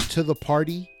first to the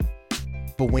party,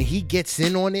 but when he gets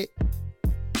in on it,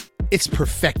 it's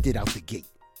perfected out the gate.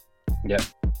 Yeah.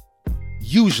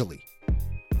 Usually.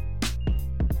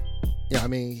 Yeah, I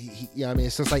mean,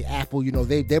 it's just like Apple,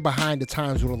 they're behind the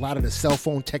times with a lot of the cell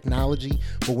phone technology,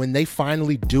 but when they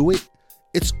finally do it,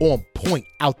 it's on point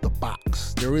out the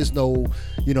box. There is no,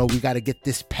 we got to get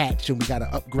this patch and we got to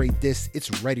upgrade this.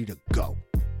 It's ready to go.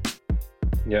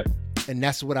 Yeah. And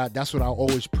that's what I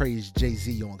always praise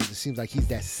Jay-Z on, because it seems like he's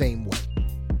that same way.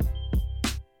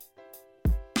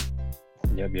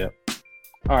 Yep.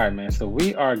 All right, man. So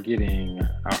we are getting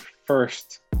our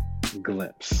first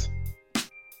glimpse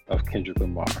of Kendrick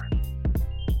Lamar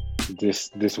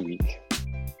this week.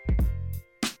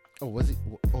 Oh, was he?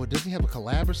 Oh, does he have a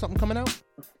collab or something coming out?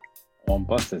 On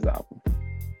Busta's album.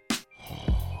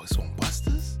 Oh, it's on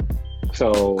Busta's?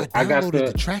 So I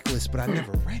downloaded the track list, but I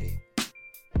never read it.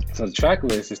 So the track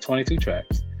list is 22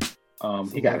 tracks.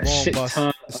 He got a shit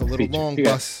ton. It's a little long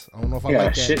bus. I don't know if I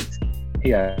like that.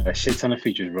 He got a shit ton of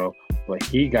features, bro. But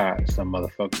he got some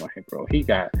motherfuckers on here, bro. He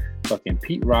got fucking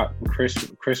Pete Rock,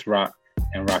 Chris Rock,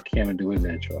 and Rakim to do his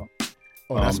intro.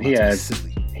 Oh, that's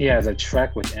silly. He has a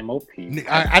track with MOP.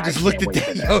 I just looked at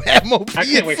that. MOP. I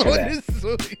can't wait for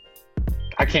that.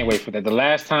 I can't wait for that. The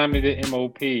last time he did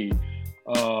MOP,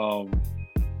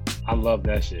 I love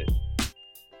that shit.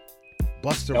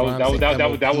 Busta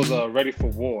that was Ready for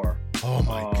War. Oh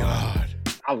my god.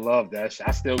 I love that shit.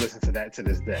 I still listen to that to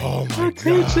this day. Oh my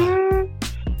god.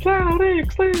 Cloud and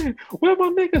clear. Where my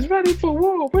niggas ready for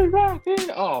war? We're rocking.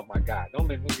 Oh my god. Don't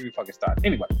make me fucking start.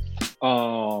 Anyway,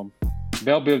 Bell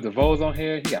Biv DeVoe's on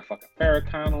here. He got fucking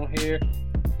Farrakhan on here.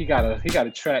 He got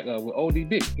a track with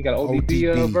ODB. He got an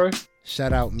ODB verse.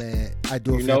 Shout out, man. I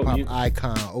do a hip hop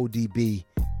icon, ODB.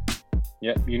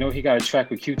 Yep. You know he got a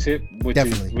track with Q-Tip,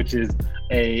 which is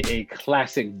a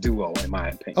classic duo in my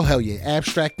opinion. Oh hell yeah,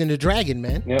 Abstract and the Dragon,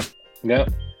 man. Yep.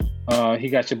 He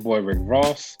got your boy Rick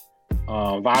Ross,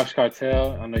 Vibes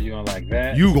Cartel. I know you're gonna like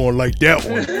that. You gonna like that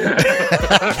one.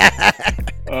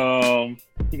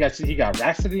 He got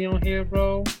Rhapsody on here,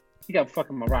 bro. He got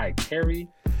fucking Mariah Carey.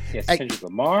 He has Kendrick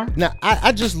Lamar. Now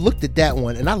I just looked at that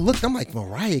one and I'm like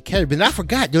Mariah Carey, but I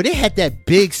forgot, yo, they had that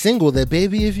big single, that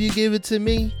Baby If You Give It To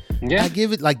Me. Yeah. I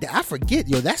give it like that. I forget,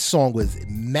 yo, that song was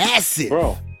massive.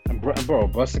 Bro,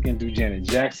 Busta can do Janet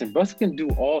Jackson. Busta can do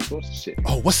all sorts of shit.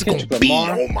 Oh, what's it gonna be?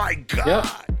 Oh my god. Yep.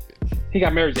 He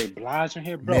got Mary J. Blige on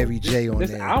here, bro. Mary J on this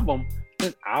there.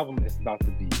 This album is about to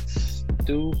be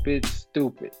stupid.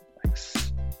 Like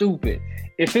stupid.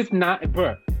 If it's not,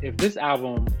 bro, if this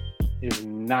album is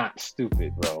not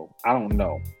stupid, bro, I don't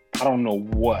know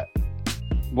what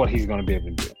he's gonna be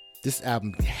able to do. This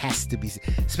album has to be,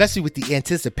 especially with the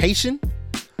anticipation.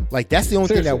 Like that's the only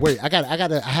thing that works. I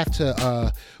have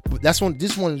to. This one of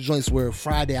the joints where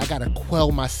Friday I gotta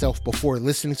quell myself before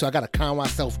listening, so I gotta calm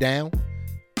myself down.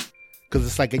 Because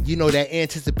it's like, you know, that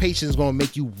anticipation is gonna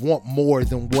make you want more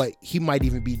than what he might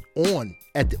even be on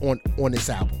on this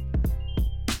album.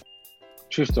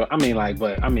 True story.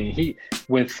 He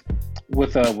with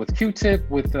Q-Tip,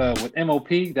 with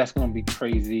MOP, that's gonna be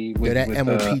crazy. That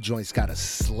MOP joint's got a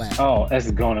slap. Oh, it's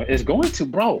going to,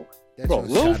 bro.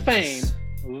 Lil Fame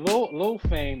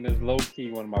is low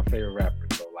key one of my favorite rappers,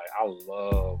 bro. Like I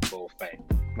love Lil Fame.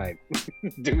 Like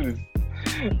dude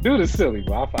is silly,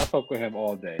 bro. I fuck with him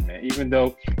all day, man. Even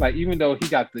though he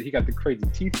got the crazy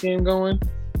teeth thing going,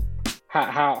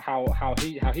 how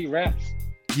he raps.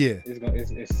 Yeah,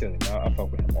 it's silly. I fuck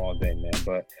with him all day, man.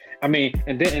 But I mean,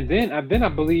 and then I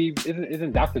believe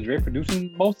isn't Dr. Dre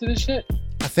producing most of this shit?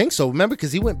 I think so. Remember,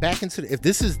 because he went back into if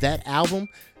this is that album,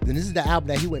 then this is the album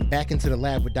that he went back into the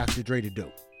lab with Dr. Dre to do.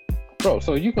 Bro,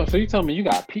 so you tell me you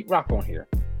got Pete Rock on here?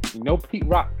 You know Pete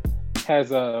Rock has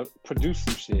produced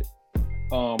some shit.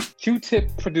 Q-Tip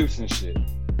producing shit,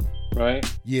 right?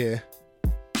 Yeah.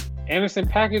 Anderson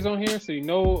 .Paak is on here, so you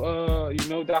know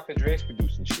Dr. Dre's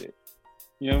producing shit.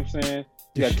 You know what I'm saying?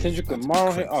 You got Kendrick Lamar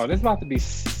on here. Oh, this is about to be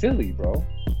silly, bro.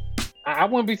 I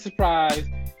wouldn't be surprised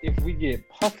if we get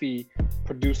Puffy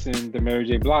producing the Mary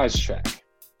J. Blige track.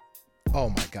 Oh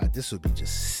my God, this would be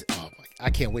just. Oh my! I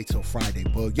can't wait till Friday,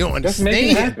 Bug. You don't understand. Let's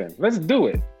make it happen. Let's do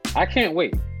it. I can't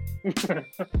wait.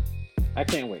 I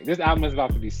can't wait. This album is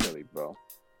about to be silly, bro.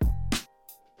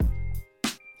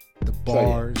 The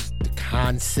bars, the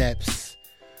concepts,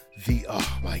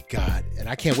 oh my God, and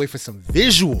I can't wait for some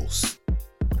visuals.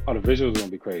 Oh, the visuals are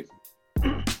gonna be crazy.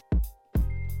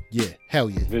 Yeah, hell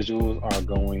yeah. Visuals are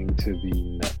going to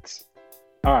be nuts.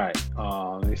 All right,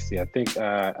 let me see. I think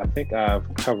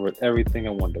I've covered everything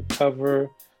I wanted to cover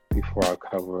before I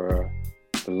cover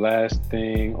the last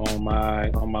thing on my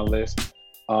list.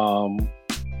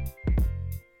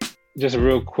 Just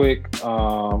real quick,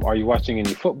 are you watching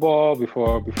any football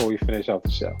before we finish off the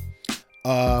show?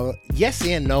 Yes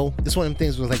and no. This one of them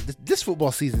things was like this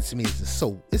football season to me is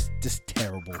it's just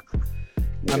terrible.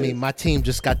 Yeah. I mean, my team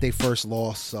just got their first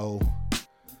loss, so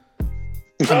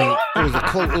I mean it was a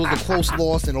close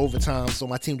loss in overtime, so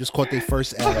my team just caught their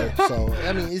first L. So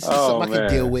I mean it's just something I can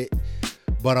deal with.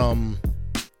 But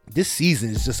this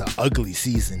season is just an ugly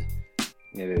season.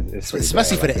 It is. It's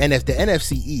especially for the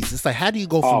NFC East. It's like, how do you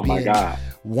go from being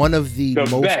one of the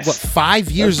most best.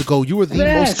 5 years ago you were the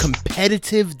most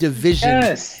competitive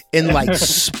division in like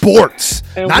sports,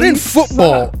 not in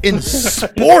football, in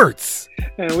sports,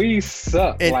 and we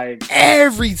suck and like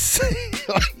every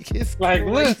like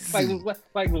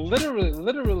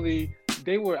literally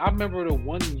they were. I remember the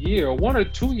 1 or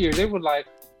 2 years they were like,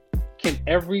 can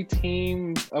every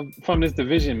team from this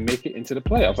division make it into the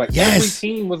playoffs? Like every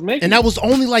team was making, and that was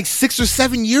only like 6 or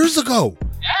 7 years ago.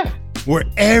 Yeah, where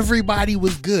everybody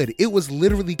was good. It was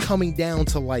literally coming down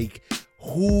to like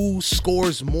who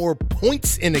scores more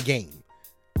points in a game.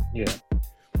 Yeah.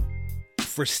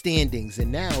 For standings,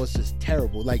 and now it's just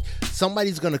terrible. Like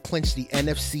somebody's gonna clinch the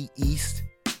NFC East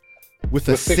with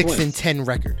a 6-10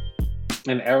 record,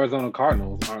 and Arizona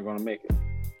Cardinals aren't gonna make it.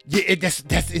 Yeah,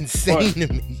 that's insane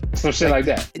to me. Some shit like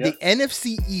that. Yep. The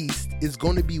NFC East is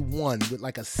going to be won with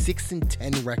like a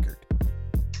 6-10 record.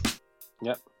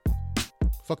 Yep.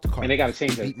 Fuck the Cardinals. And they got to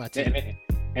change beat my team.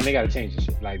 And they got to change the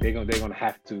shit. Like they're gonna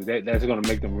have to. That's gonna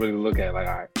make them really look at like,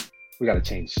 all right, we got to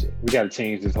change shit. We got to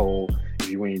change this whole. If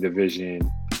you win your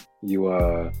division, you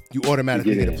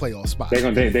automatically get a playoff spot. They're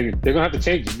gonna have to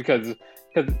change it because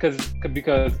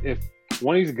if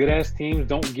one of these good ass teams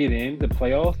don't get in the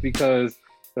playoffs because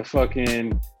the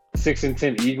fucking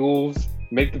 6-10 Eagles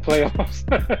make the playoffs,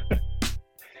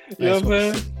 You know what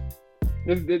I'm saying?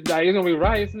 There's gonna be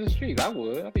riots in the streets.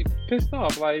 I'd be pissed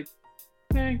off. Like,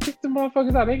 man, kick the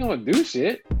motherfuckers out. They ain't gonna do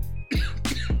shit.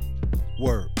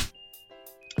 Word.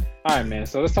 All right, man.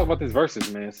 So let's talk about this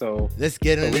versus, man. So let's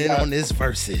get on this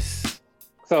versus.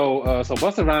 So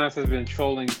Busta Rhymes has been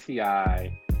trolling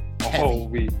T.I. a whole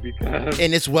week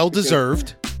and it's well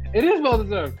deserved. It is well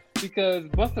deserved because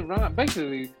Busta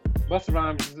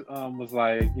Rhymes was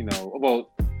like, you know, well,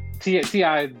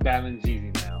 T.I. is battling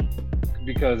Jeezy now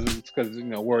because you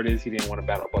know, word is he didn't want to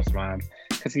battle Busta Rhymes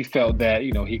because he felt that,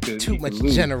 you know, he could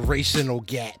lose. Generational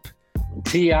gap.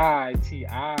 T.I.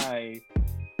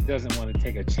 doesn't want to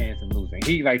take a chance in losing.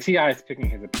 T.I. is picking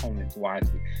his opponents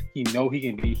wisely. He knows he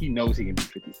can beat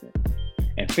 50 Cent.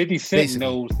 And 50 Cent basically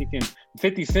knows he can.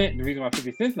 50 Cent, the reason why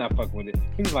 50 Cent's not fucking with it,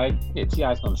 he's like, yeah,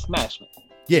 T.I.'s gonna smash me.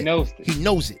 Yeah, he knows it. He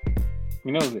knows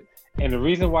it. And the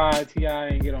reason why T.I.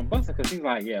 ain't get on Busta, because he's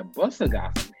like, yeah, Busta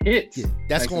got some hits. Yeah,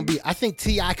 that's gonna be. I think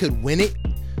T.I. could win it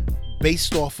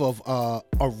based off of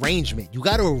arrangement. You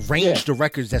got to arrange the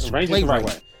records that's played right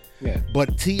way. Yeah.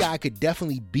 But T.I. could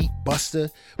definitely beat Busta.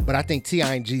 But I think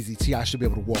T.I. and Jeezy, T.I. should be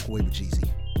able to walk away with Jeezy.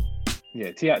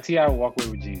 Yeah, T.I. will walk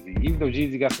away with Jeezy. Even though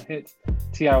Jeezy got some hits,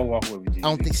 T.I. will walk away with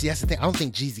Jeezy. That's the thing. I don't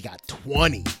think Jeezy got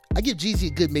 20. I give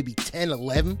Jeezy a good maybe 10,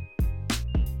 11.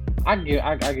 I give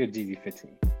Jeezy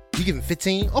 15. You give him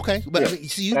 15? Okay. But I mean,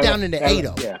 see, you down in the A,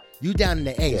 though. Yeah. You down in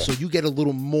the A, so you get a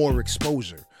little more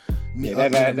exposure.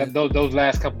 Those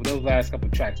last couple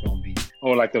tracks gonna be,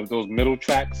 or like those middle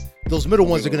tracks. Those middle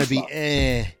ones are gonna be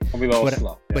Gonna be a little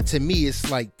slow. Yeah. But to me, it's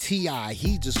like T.I.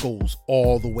 He just goes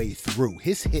all the way through.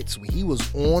 His hits when he was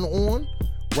on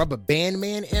Rubber Band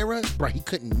Man era, bro, he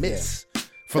couldn't miss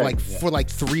for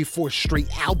 3-4 straight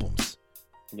albums.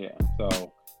 Yeah.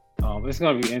 So it's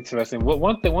gonna be interesting.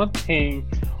 One thing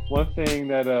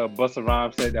that Busta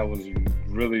Rhymes said that was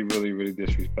really, really, really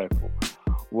disrespectful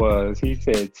was he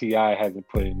said T.I. hasn't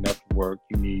put enough work.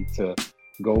 You need to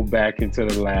go back into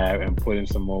the lab and put in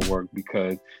some more work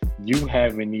because you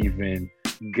haven't even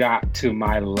got to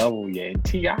my level yet. And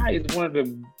T.I. is one of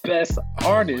the best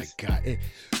artists ever.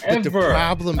 But the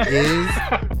problem is,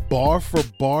 bar for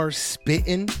bar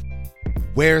spitting,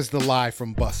 where's the lie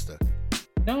from Busta?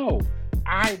 No.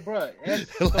 That's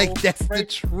the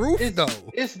truth, though.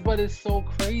 But it's so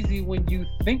crazy when you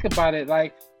think about it.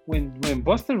 Like when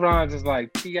Busta Rhymes is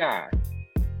like, T.I.,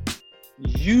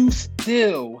 you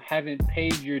still haven't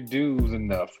paid your dues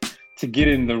enough to get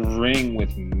in the ring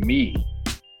with me.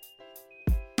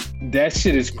 That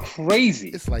shit is crazy.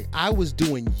 It's like I was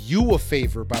doing you a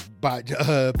favor by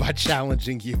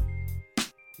challenging you.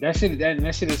 That shit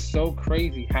is so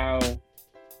crazy how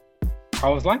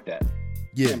it's like that.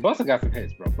 Yeah, and Busta got some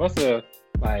hits, bro. Busta,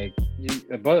 I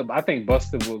think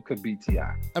Busta could beat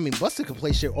T.I. I mean, Busta could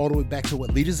play shit all the way back to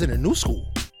Leaders in the New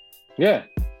School. Yeah.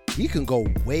 He can go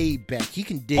way back. He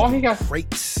can dig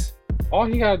crates. All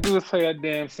he gotta do is play that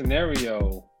damn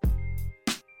Scenario.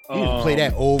 He can play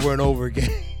that over and over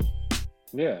again.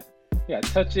 Yeah.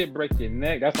 Touch It, Break Your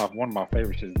Neck. That's one of my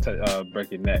favorite shits.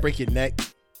 Break Your Neck. Break Your Neck.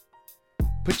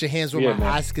 Put Your Hands Where My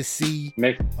Eyes Can See.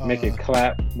 Make it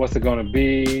clap. What's it gonna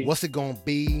be?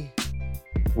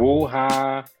 Woo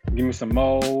Ha. Give Me Some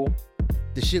Mo.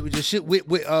 The shit with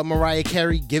Mariah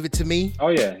Carey, Give It to Me. Oh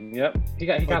yeah, yep. He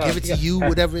got Give It to You,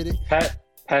 whatever it is.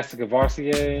 Pastor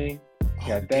Cavassier.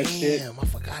 Got that shit. Damn, I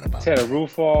forgot about Tear that. the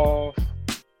Roof Off.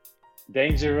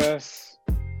 Dangerous.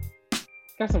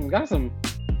 Got some.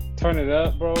 Turn It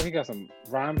Up, bro. He got some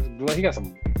rhymes. He got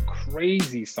some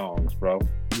crazy songs, bro.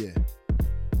 Yeah.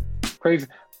 Crazy.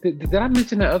 Did I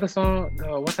mention that other song?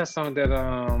 What's that song that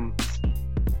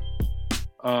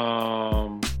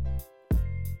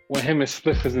when him and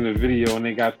Spliff was in the video and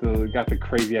they got the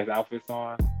crazy ass outfits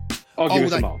on? Give Me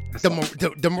Some More.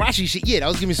 The Marashi shit. Yeah, that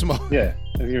was Give Me Some More. Yeah,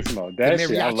 Give Me Some More. That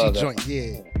shit, I love that joint.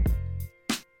 Yeah.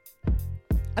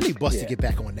 I need Busta to get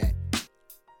back on that.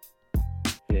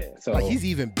 Yeah, so he's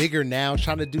even bigger now.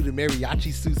 Trying to do the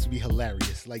mariachi suits would be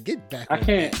hilarious. Like, get back. I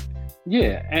can't. That.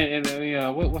 Yeah, and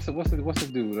what's the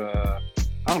dude? I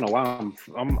don't know why I'm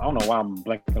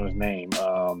blanking on his name.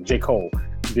 J. Cole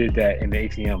did that in the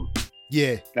ATM.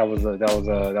 Yeah, that was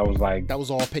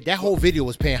all paid. That whole video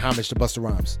was paying homage to Busta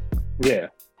Rhymes. Yeah,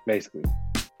 basically.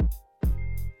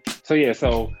 So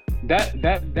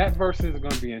that verse is going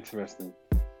to be interesting.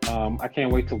 I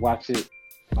can't wait to watch it.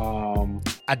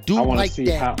 I do like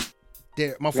that.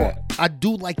 My fault. I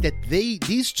do like that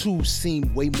these two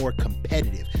seem way more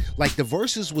competitive. Like the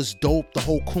verses was dope. The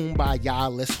whole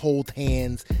kumbaya, let's hold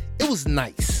hands. It was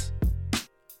nice.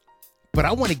 But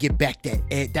I want to get back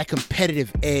that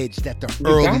competitive edge that the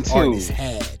early artists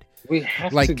had. We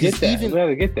have like, to get that. We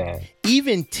gotta get that.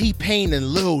 Even T-Pain and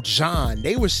Lil Jon,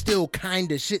 they were still kind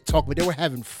of shit talk, but they were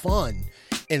having fun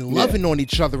and loving on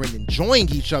each other and enjoying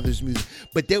each other's music.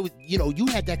 But there was, you know, you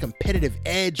had that competitive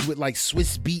edge with like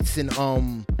Swiss Beats and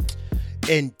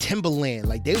Timbaland.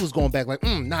 Like they was going back like,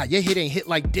 nah, your hit ain't hit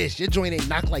like this. Your joint ain't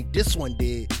knock like this one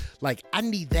did. Like I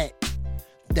need that,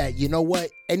 you know what?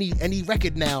 Any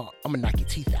record now, I'm gonna knock your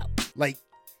teeth out. Like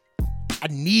I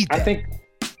need that.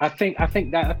 I think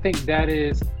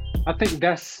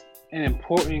that's an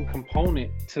important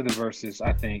component to the verses,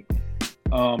 I think.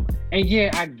 And yeah,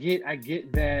 I get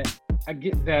that,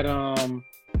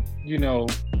 you know,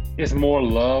 it's more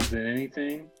love than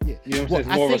anything. Yeah. You know what I'm saying?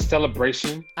 It's more of a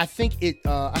celebration. I think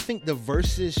the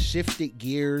verses shifted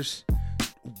gears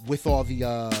with all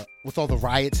the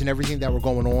riots and everything that were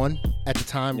going on at the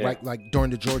time, right? Like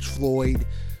during the George Floyd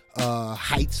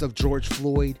heights of George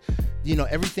Floyd, you know,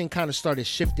 everything kind of started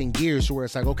shifting gears where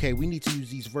it's like, okay, we need to use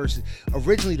these verses.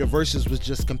 Originally, the verses was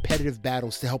just competitive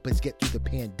battles to help us get through the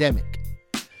pandemic.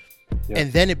 Yep.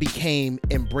 And then it became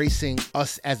embracing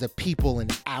us as a people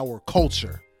and our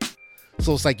culture.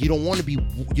 So it's like you don't want to be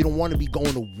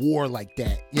going to war like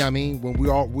that. You know what I mean? When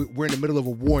we're in the middle of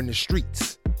a war in the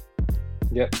streets.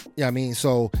 Yep. You know what I mean?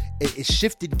 So it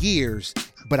shifted gears,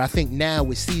 but I think now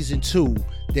with season 2,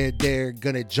 they're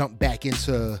gonna jump back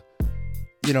into,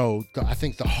 you know, I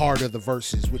think the heart of the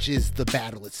verses, which is the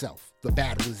battle itself. The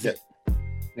battle is it.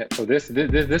 Yeah. So this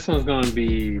one's gonna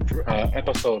be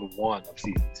episode 1 of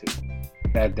season 2.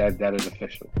 That is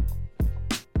official.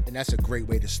 And that's a great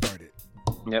way to start it.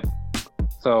 Yep.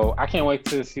 So I can't wait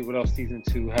to see what else season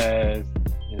 2 has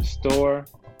in store.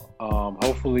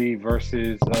 Hopefully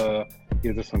versus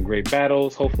gives us some great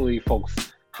battles. Hopefully folks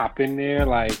hop in there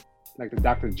like the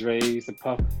Dr. Dre's, the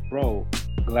Puff. Bro,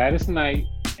 Gladys Knight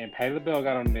and Patti LaBelle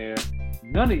got on there.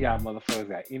 None of y'all motherfuckers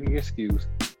got any excuse.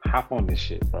 Hop on this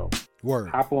shit, bro. Word.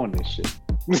 Hop on this shit.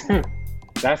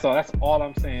 That's all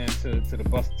I'm saying to the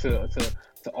bus to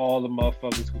all the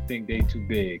motherfuckers who think they too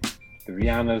big. The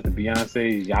Rihannas, the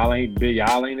Beyonces, y'all ain't big.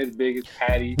 Y'all ain't as big as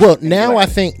Patty. Well, now I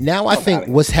think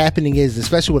what's happening is,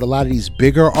 especially with a lot of these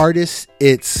bigger artists,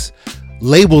 it's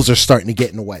labels are starting to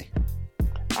get in the way.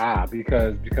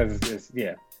 Because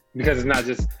it's not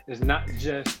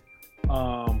just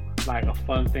like a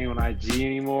fun thing on IG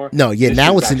anymore. No,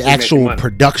 now it's an actual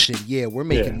production. Yeah, we're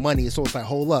making money. So it's like,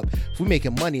 hold up. If we're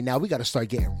making money, now we got to start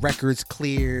getting records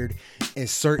cleared and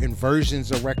certain versions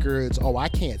of records. Oh, I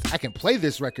can play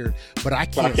this record, but I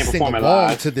can't sing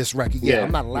along to this record. Yeah,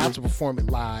 I'm not allowed to perform it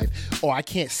live. Oh, I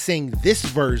can't sing this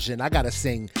version. I got to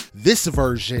sing this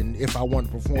version if I want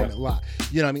to perform it live.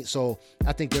 You know what I mean? So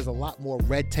I think there's a lot more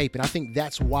red tape, and I think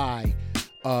that's why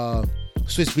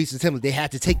Swiss Beats and Timbaland, they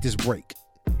had to take this break.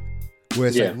 Where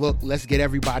it's like, look, let's get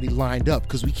everybody lined up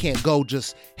because we can't go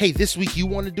just, hey, this week you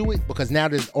want to do it? Because now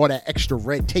there's all that extra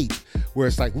red tape where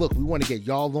it's like, look, we want to get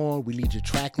y'all on. We need your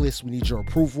track list. We need your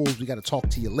approvals. We got to talk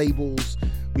to your labels.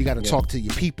 We got to talk to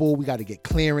your people. We got to get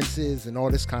clearances and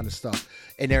all this kind of stuff.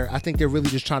 And I think they're really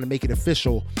just trying to make it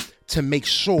official to make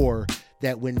sure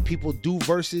that when people do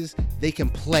verses, they can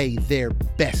play their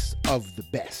best of the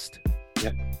best.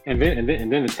 Yep. And then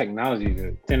the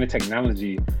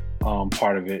technology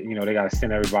part of it, you know, they got to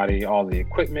send everybody all the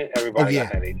equipment. Everybody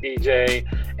got to have a DJ,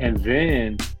 and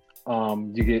then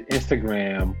you get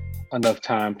Instagram enough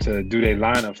time to do their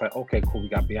lineups. Like, okay, cool, we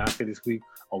got Beyonce this week.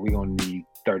 Or we gonna need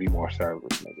 30 more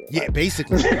servers. Nigga. Yeah, like,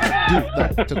 basically,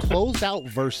 dude, to close out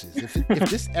verses. If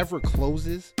this ever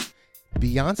closes,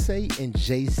 Beyonce and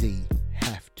Jay-Z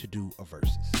have to do a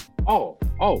verses. Oh,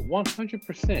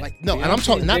 100%. Like, no, Beyonce, and I'm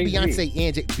talking not Beyonce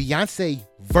and Beyonce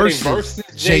versus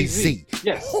Jay-Z.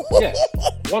 Yes,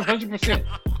 100%.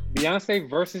 Beyonce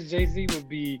versus Jay-Z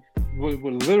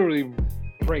would literally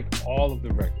break all of the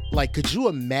records. Like, could you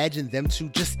imagine them two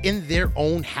just in their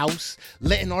own house,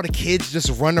 letting all the kids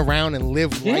just run around and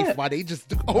live life while they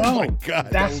just? My God,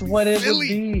 that's what it would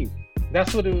be.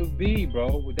 That's what it would be,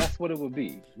 bro. That's what it would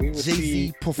be. We would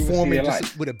Jay-Z performing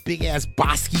just with a big ass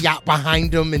Basquiat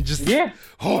behind him and just that'd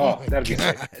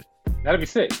be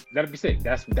sick. That'd be sick.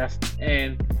 That's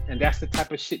and that's the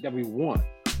type of shit that we want.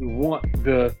 We want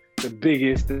the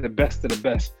biggest, the best of the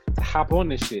best to hop on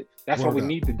this shit. That's why we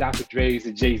need the Dr. Dre's,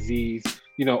 the Jay-Z's,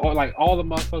 you know, or like all the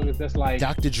motherfuckers that's like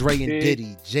Dr. Dre and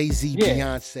Diddy, Jay-Z,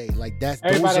 Beyonce, like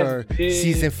those are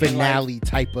season finale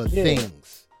type of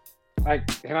things. Like,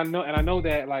 and I know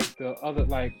that like the other,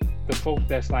 like the folks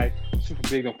that's like super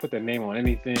big don't put their name on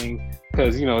anything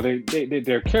because, you know,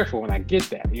 they're careful, and I get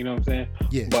that, you know what I'm saying?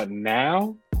 Yeah. But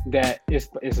now that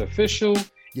it's official,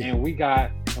 and we got,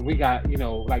 you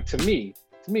know, like to me,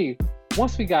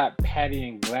 once we got Patty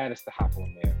and Gladys to hop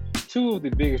on there, two of the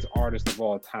biggest artists of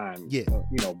all time. Yeah.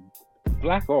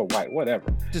 Black or white,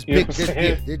 whatever. Just You know big. what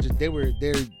I'm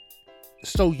They're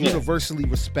so universally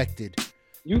respected.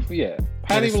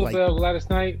 Patti it's LaBelle, Gladys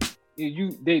Knight,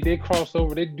 they cross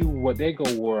over. They do what they go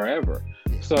wherever.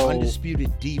 So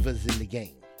undisputed divas in the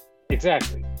game.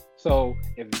 Exactly. So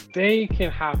if they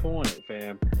can hop on it,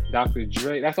 fam, Dr.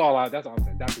 Dre, that's all I'm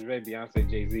saying. Dr. Dre, Beyonce,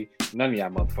 Jay-Z, none of y'all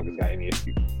motherfuckers got any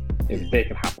excuse. If they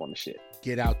can hop on the shit.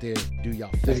 Get out there, do y'all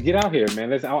thing. Let's get out here, man.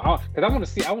 Cause I want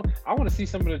to see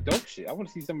some of the dope shit. I want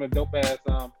to see some of the dope ass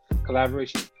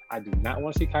collaboration. I do not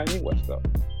want to see Kanye West though.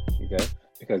 Okay?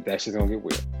 Because that shit's gonna get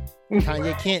weird.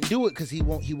 Kanye can't do it because he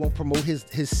won't promote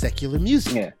his secular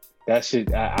music. Yeah. That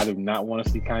shit, I do not want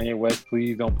to see Kanye West.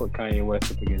 Please don't put Kanye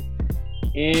West up against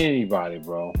anybody,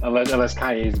 bro. Unless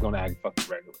Kanye is gonna act fucking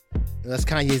regular. Unless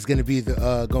Kanye's gonna be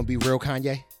real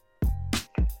Kanye.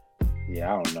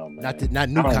 Yeah, I don't know, man. Not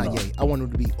new Kanye. I want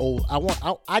him to be old.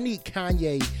 I need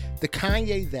Kanye. The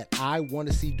Kanye that I want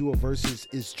to see do a versus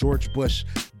is George Bush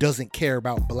doesn't care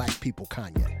about black people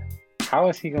Kanye. How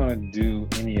is he gonna do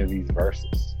any of these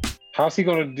verses? How is he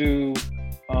gonna do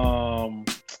All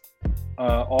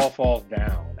Falls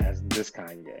Down as this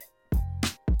Kanye?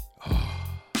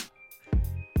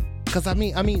 Because I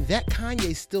mean that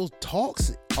Kanye still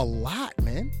talks a lot,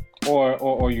 man.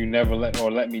 Or you never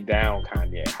let me down,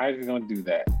 Kanye. How is he gonna do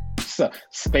that? So,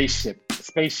 spaceships.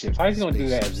 How is he gonna do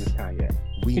that as this Kanye?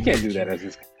 He can't do that as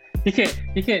this. He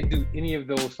can't do any of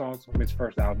those songs from his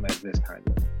first album as this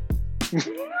Kanye.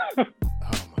 Oh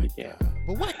my god!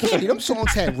 But why can't he? Them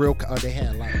songs had real. They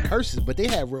had a lot of curses, but they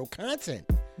had real content.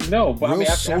 No, but real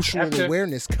social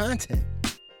awareness content.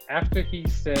 After he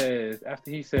says,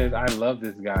 I love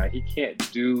this guy, he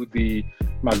can't do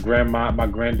my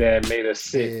granddad made us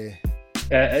sick.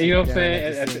 Yeah. You know what I'm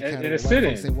saying? In a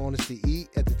sit-in. They want us to eat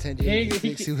at the 10 days.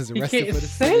 He was arrested for the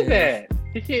say that.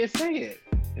 He can't say it.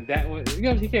 That was,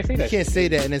 he can't say that. He can't say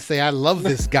that and then say, I love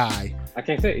this guy. I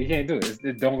can't say it. He can't do it.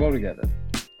 It don't go together.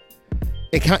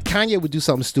 And Kanye would do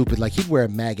something stupid, like he'd wear a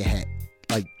MAGA hat,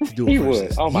 like to do it. He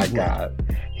would. Oh my god.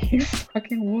 He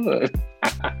fucking would.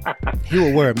 He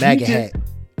would wear a MAGA hat.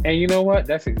 And you know what?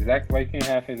 That's exactly why you can't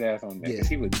have his ass on there. Because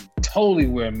he would totally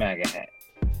wear a MAGA hat.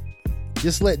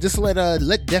 Just let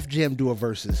Def Jam do a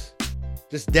versus.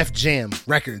 Just Def Jam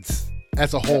Records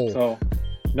as a whole. So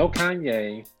no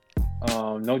Kanye,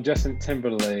 no Justin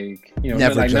Timberlake.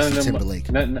 Never Justin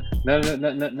Timberlake. None of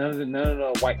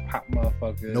the white pop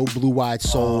motherfuckers. No Blue Eyed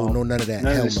Soul. No none of that.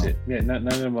 None Hell of the no. shit. Yeah, none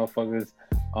of the motherfuckers.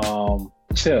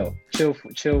 Chill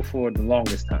for the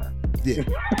longest time. Yeah.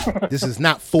 This is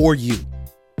not for you.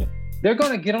 They're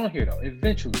gonna get on here though.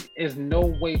 Eventually, there's no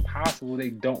way possible they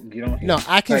don't get on here. No,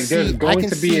 I can see. There's going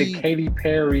to be a Katy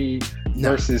Perry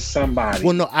versus somebody.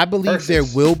 Well, no, I believe there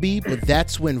will be, but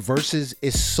that's when Versus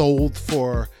is sold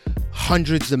for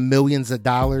hundreds of millions of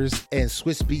dollars, and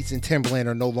Swiss Beats and Timbaland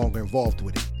are no longer involved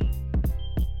with it.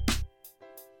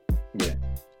 Yeah,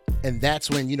 and that's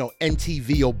when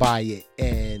MTV will buy it,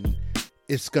 and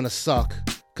it's gonna suck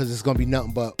because it's gonna be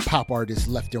nothing but pop artists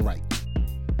left and right.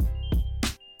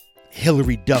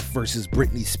 Hillary Duff versus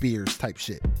Britney Spears type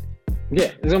shit.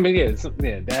 Yeah, it's gonna be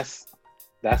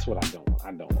that's what I don't want.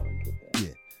 I don't want to get that.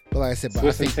 Yeah, but like I said,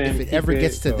 I think if it ever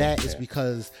gets to that, it's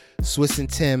because Swiss and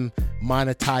Tim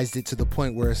monetized it to the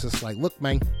point where it's just like, look,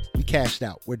 man, we cashed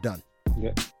out. We're done.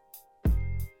 Yeah.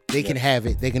 They can have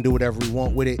it. They can do whatever we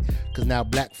want with it because now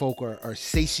black folk are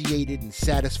satiated and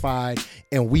satisfied,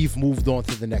 and we've moved on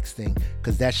to the next thing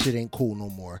because that shit ain't cool no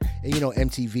more. And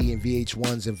MTV and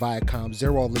VH1s and Viacoms,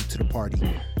 they're all late to the party,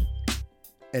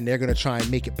 and they're gonna try and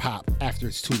make it pop after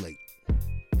it's too late.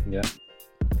 Yeah.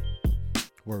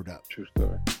 Word up. True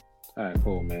story. All right,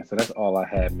 cool, man. So that's all I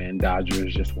had, man.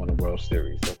 Dodgers just won the World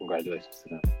Series, so congratulations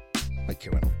to them. I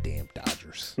care about no damn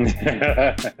Dodgers.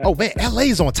 Oh man,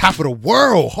 LA's on top of the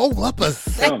world. Hold up a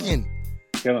second.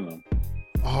 Killing them.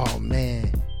 Oh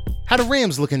man, how the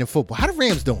Rams looking in football? How the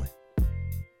Rams doing?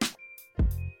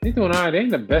 They doing all right. They in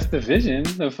the best division,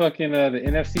 the fucking the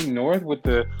NFC North with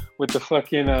the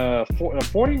fucking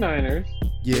 49ers,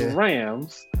 the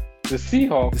Rams, the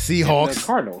Seahawks, and the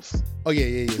Cardinals. Oh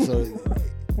yeah. So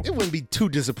it wouldn't be too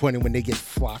disappointing when they get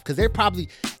flopped because they're probably,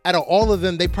 out of all of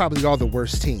them, they probably are the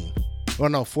worst team. Well,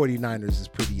 no, 49ers is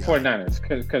pretty. 49ers,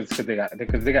 because they got.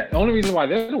 The only reason why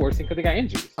they're the worst team because they got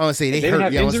injuries. I want to say they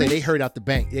hurt. Yeah, I want to say they hurt out the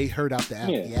bank. They hurt out the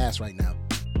ass right now.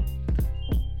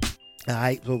 All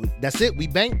right, so that's it. We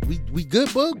banked. We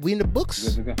good, bug. We in the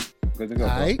books. Good to go.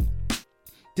 All right.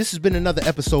 This has been another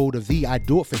episode of the I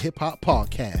Do It for Hip Hop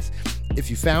podcast. If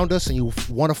you found us and you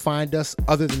want to find us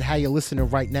other than how you're listening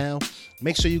right now,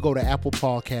 make sure you go to Apple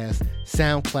Podcasts,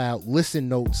 SoundCloud, Listen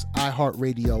Notes,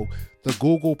 iHeartRadio, the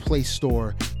Google Play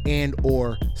Store, and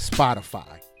or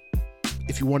Spotify.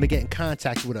 If you want to get in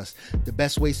contact with us, the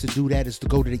best ways to do that is to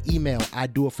go to the email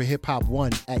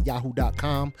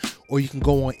idoitforhiphop1@yahoo.com, or you can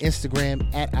go on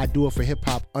Instagram at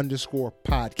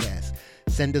idoitforhiphop_podcast.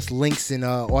 Send us links and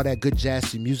all that good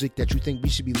jazz to music that you think we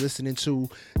should be listening to,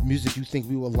 music you think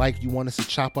we would like, you want us to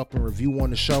chop up and review on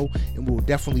the show, and we'll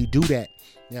definitely do that.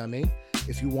 You know what I mean?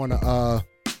 If you want to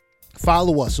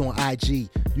follow us on IG,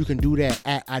 you can do that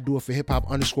at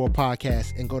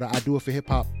idoitforhiphop_podcast, and go to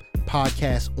idoitforhiphop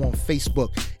podcast on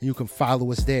Facebook, and you can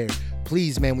follow us there.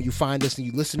 Please, man, when you find us and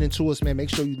you listening to us, man, make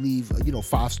sure you leave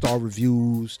 5-star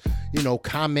reviews,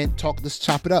 comment, let's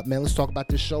chop it up, man. Let's talk about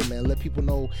this show, man. Let people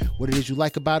know what it is you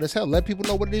like about us. Hell, let people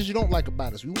know what it is you don't like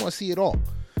about us. We want to see it all.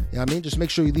 You know what I mean? Just make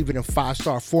sure you leave it in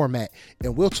 5-star format,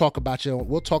 and we'll talk about your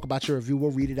review.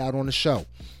 We'll read it out on the show.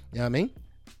 You know what I mean?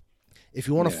 If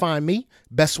you want to find me,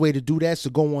 best way to do that is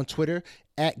to go on Twitter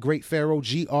at Great Pharaoh,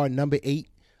 GR8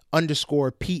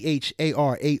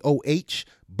 _PHARAOH.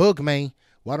 Boog, man,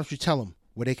 why don't you tell them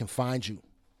where they can find you?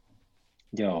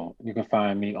 Yo, you can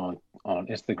find me on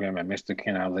Instagram at Mr.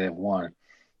 Can I Live 1.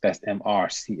 That's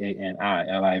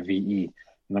MrCanilive,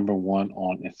 #1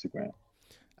 on Instagram.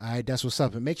 All right, that's what's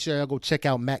up. And make sure y'all go check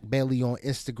out Mac Bailey on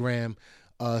Instagram.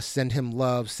 Send him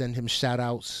love, send him shout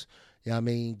outs. You know what I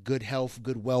mean? Good health,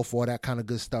 good wealth, all that kind of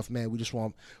good stuff, man. We just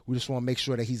want to make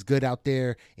sure that he's good out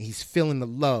there and he's feeling the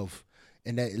love,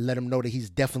 and that let him know that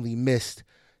he's definitely missed.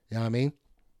 You know what I mean?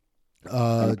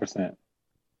 100%.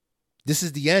 This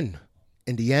is the end.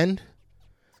 In the end,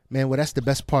 man, well, that's the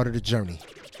best part of the journey.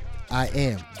 I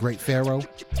am Great Pharaoh,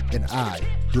 and I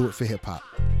do it for hip hop.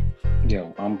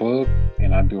 Yo, I'm Boog,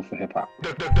 and I do it for hip hop.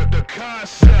 The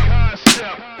concept.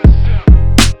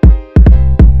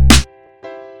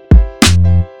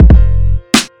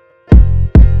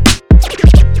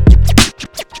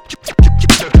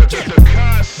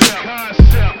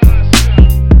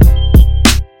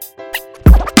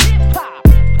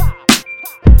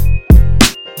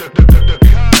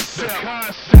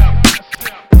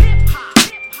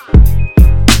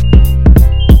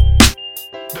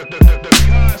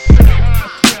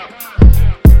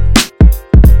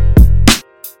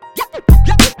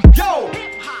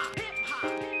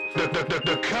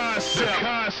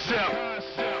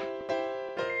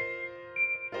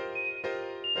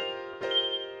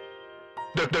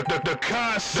 The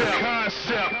concept.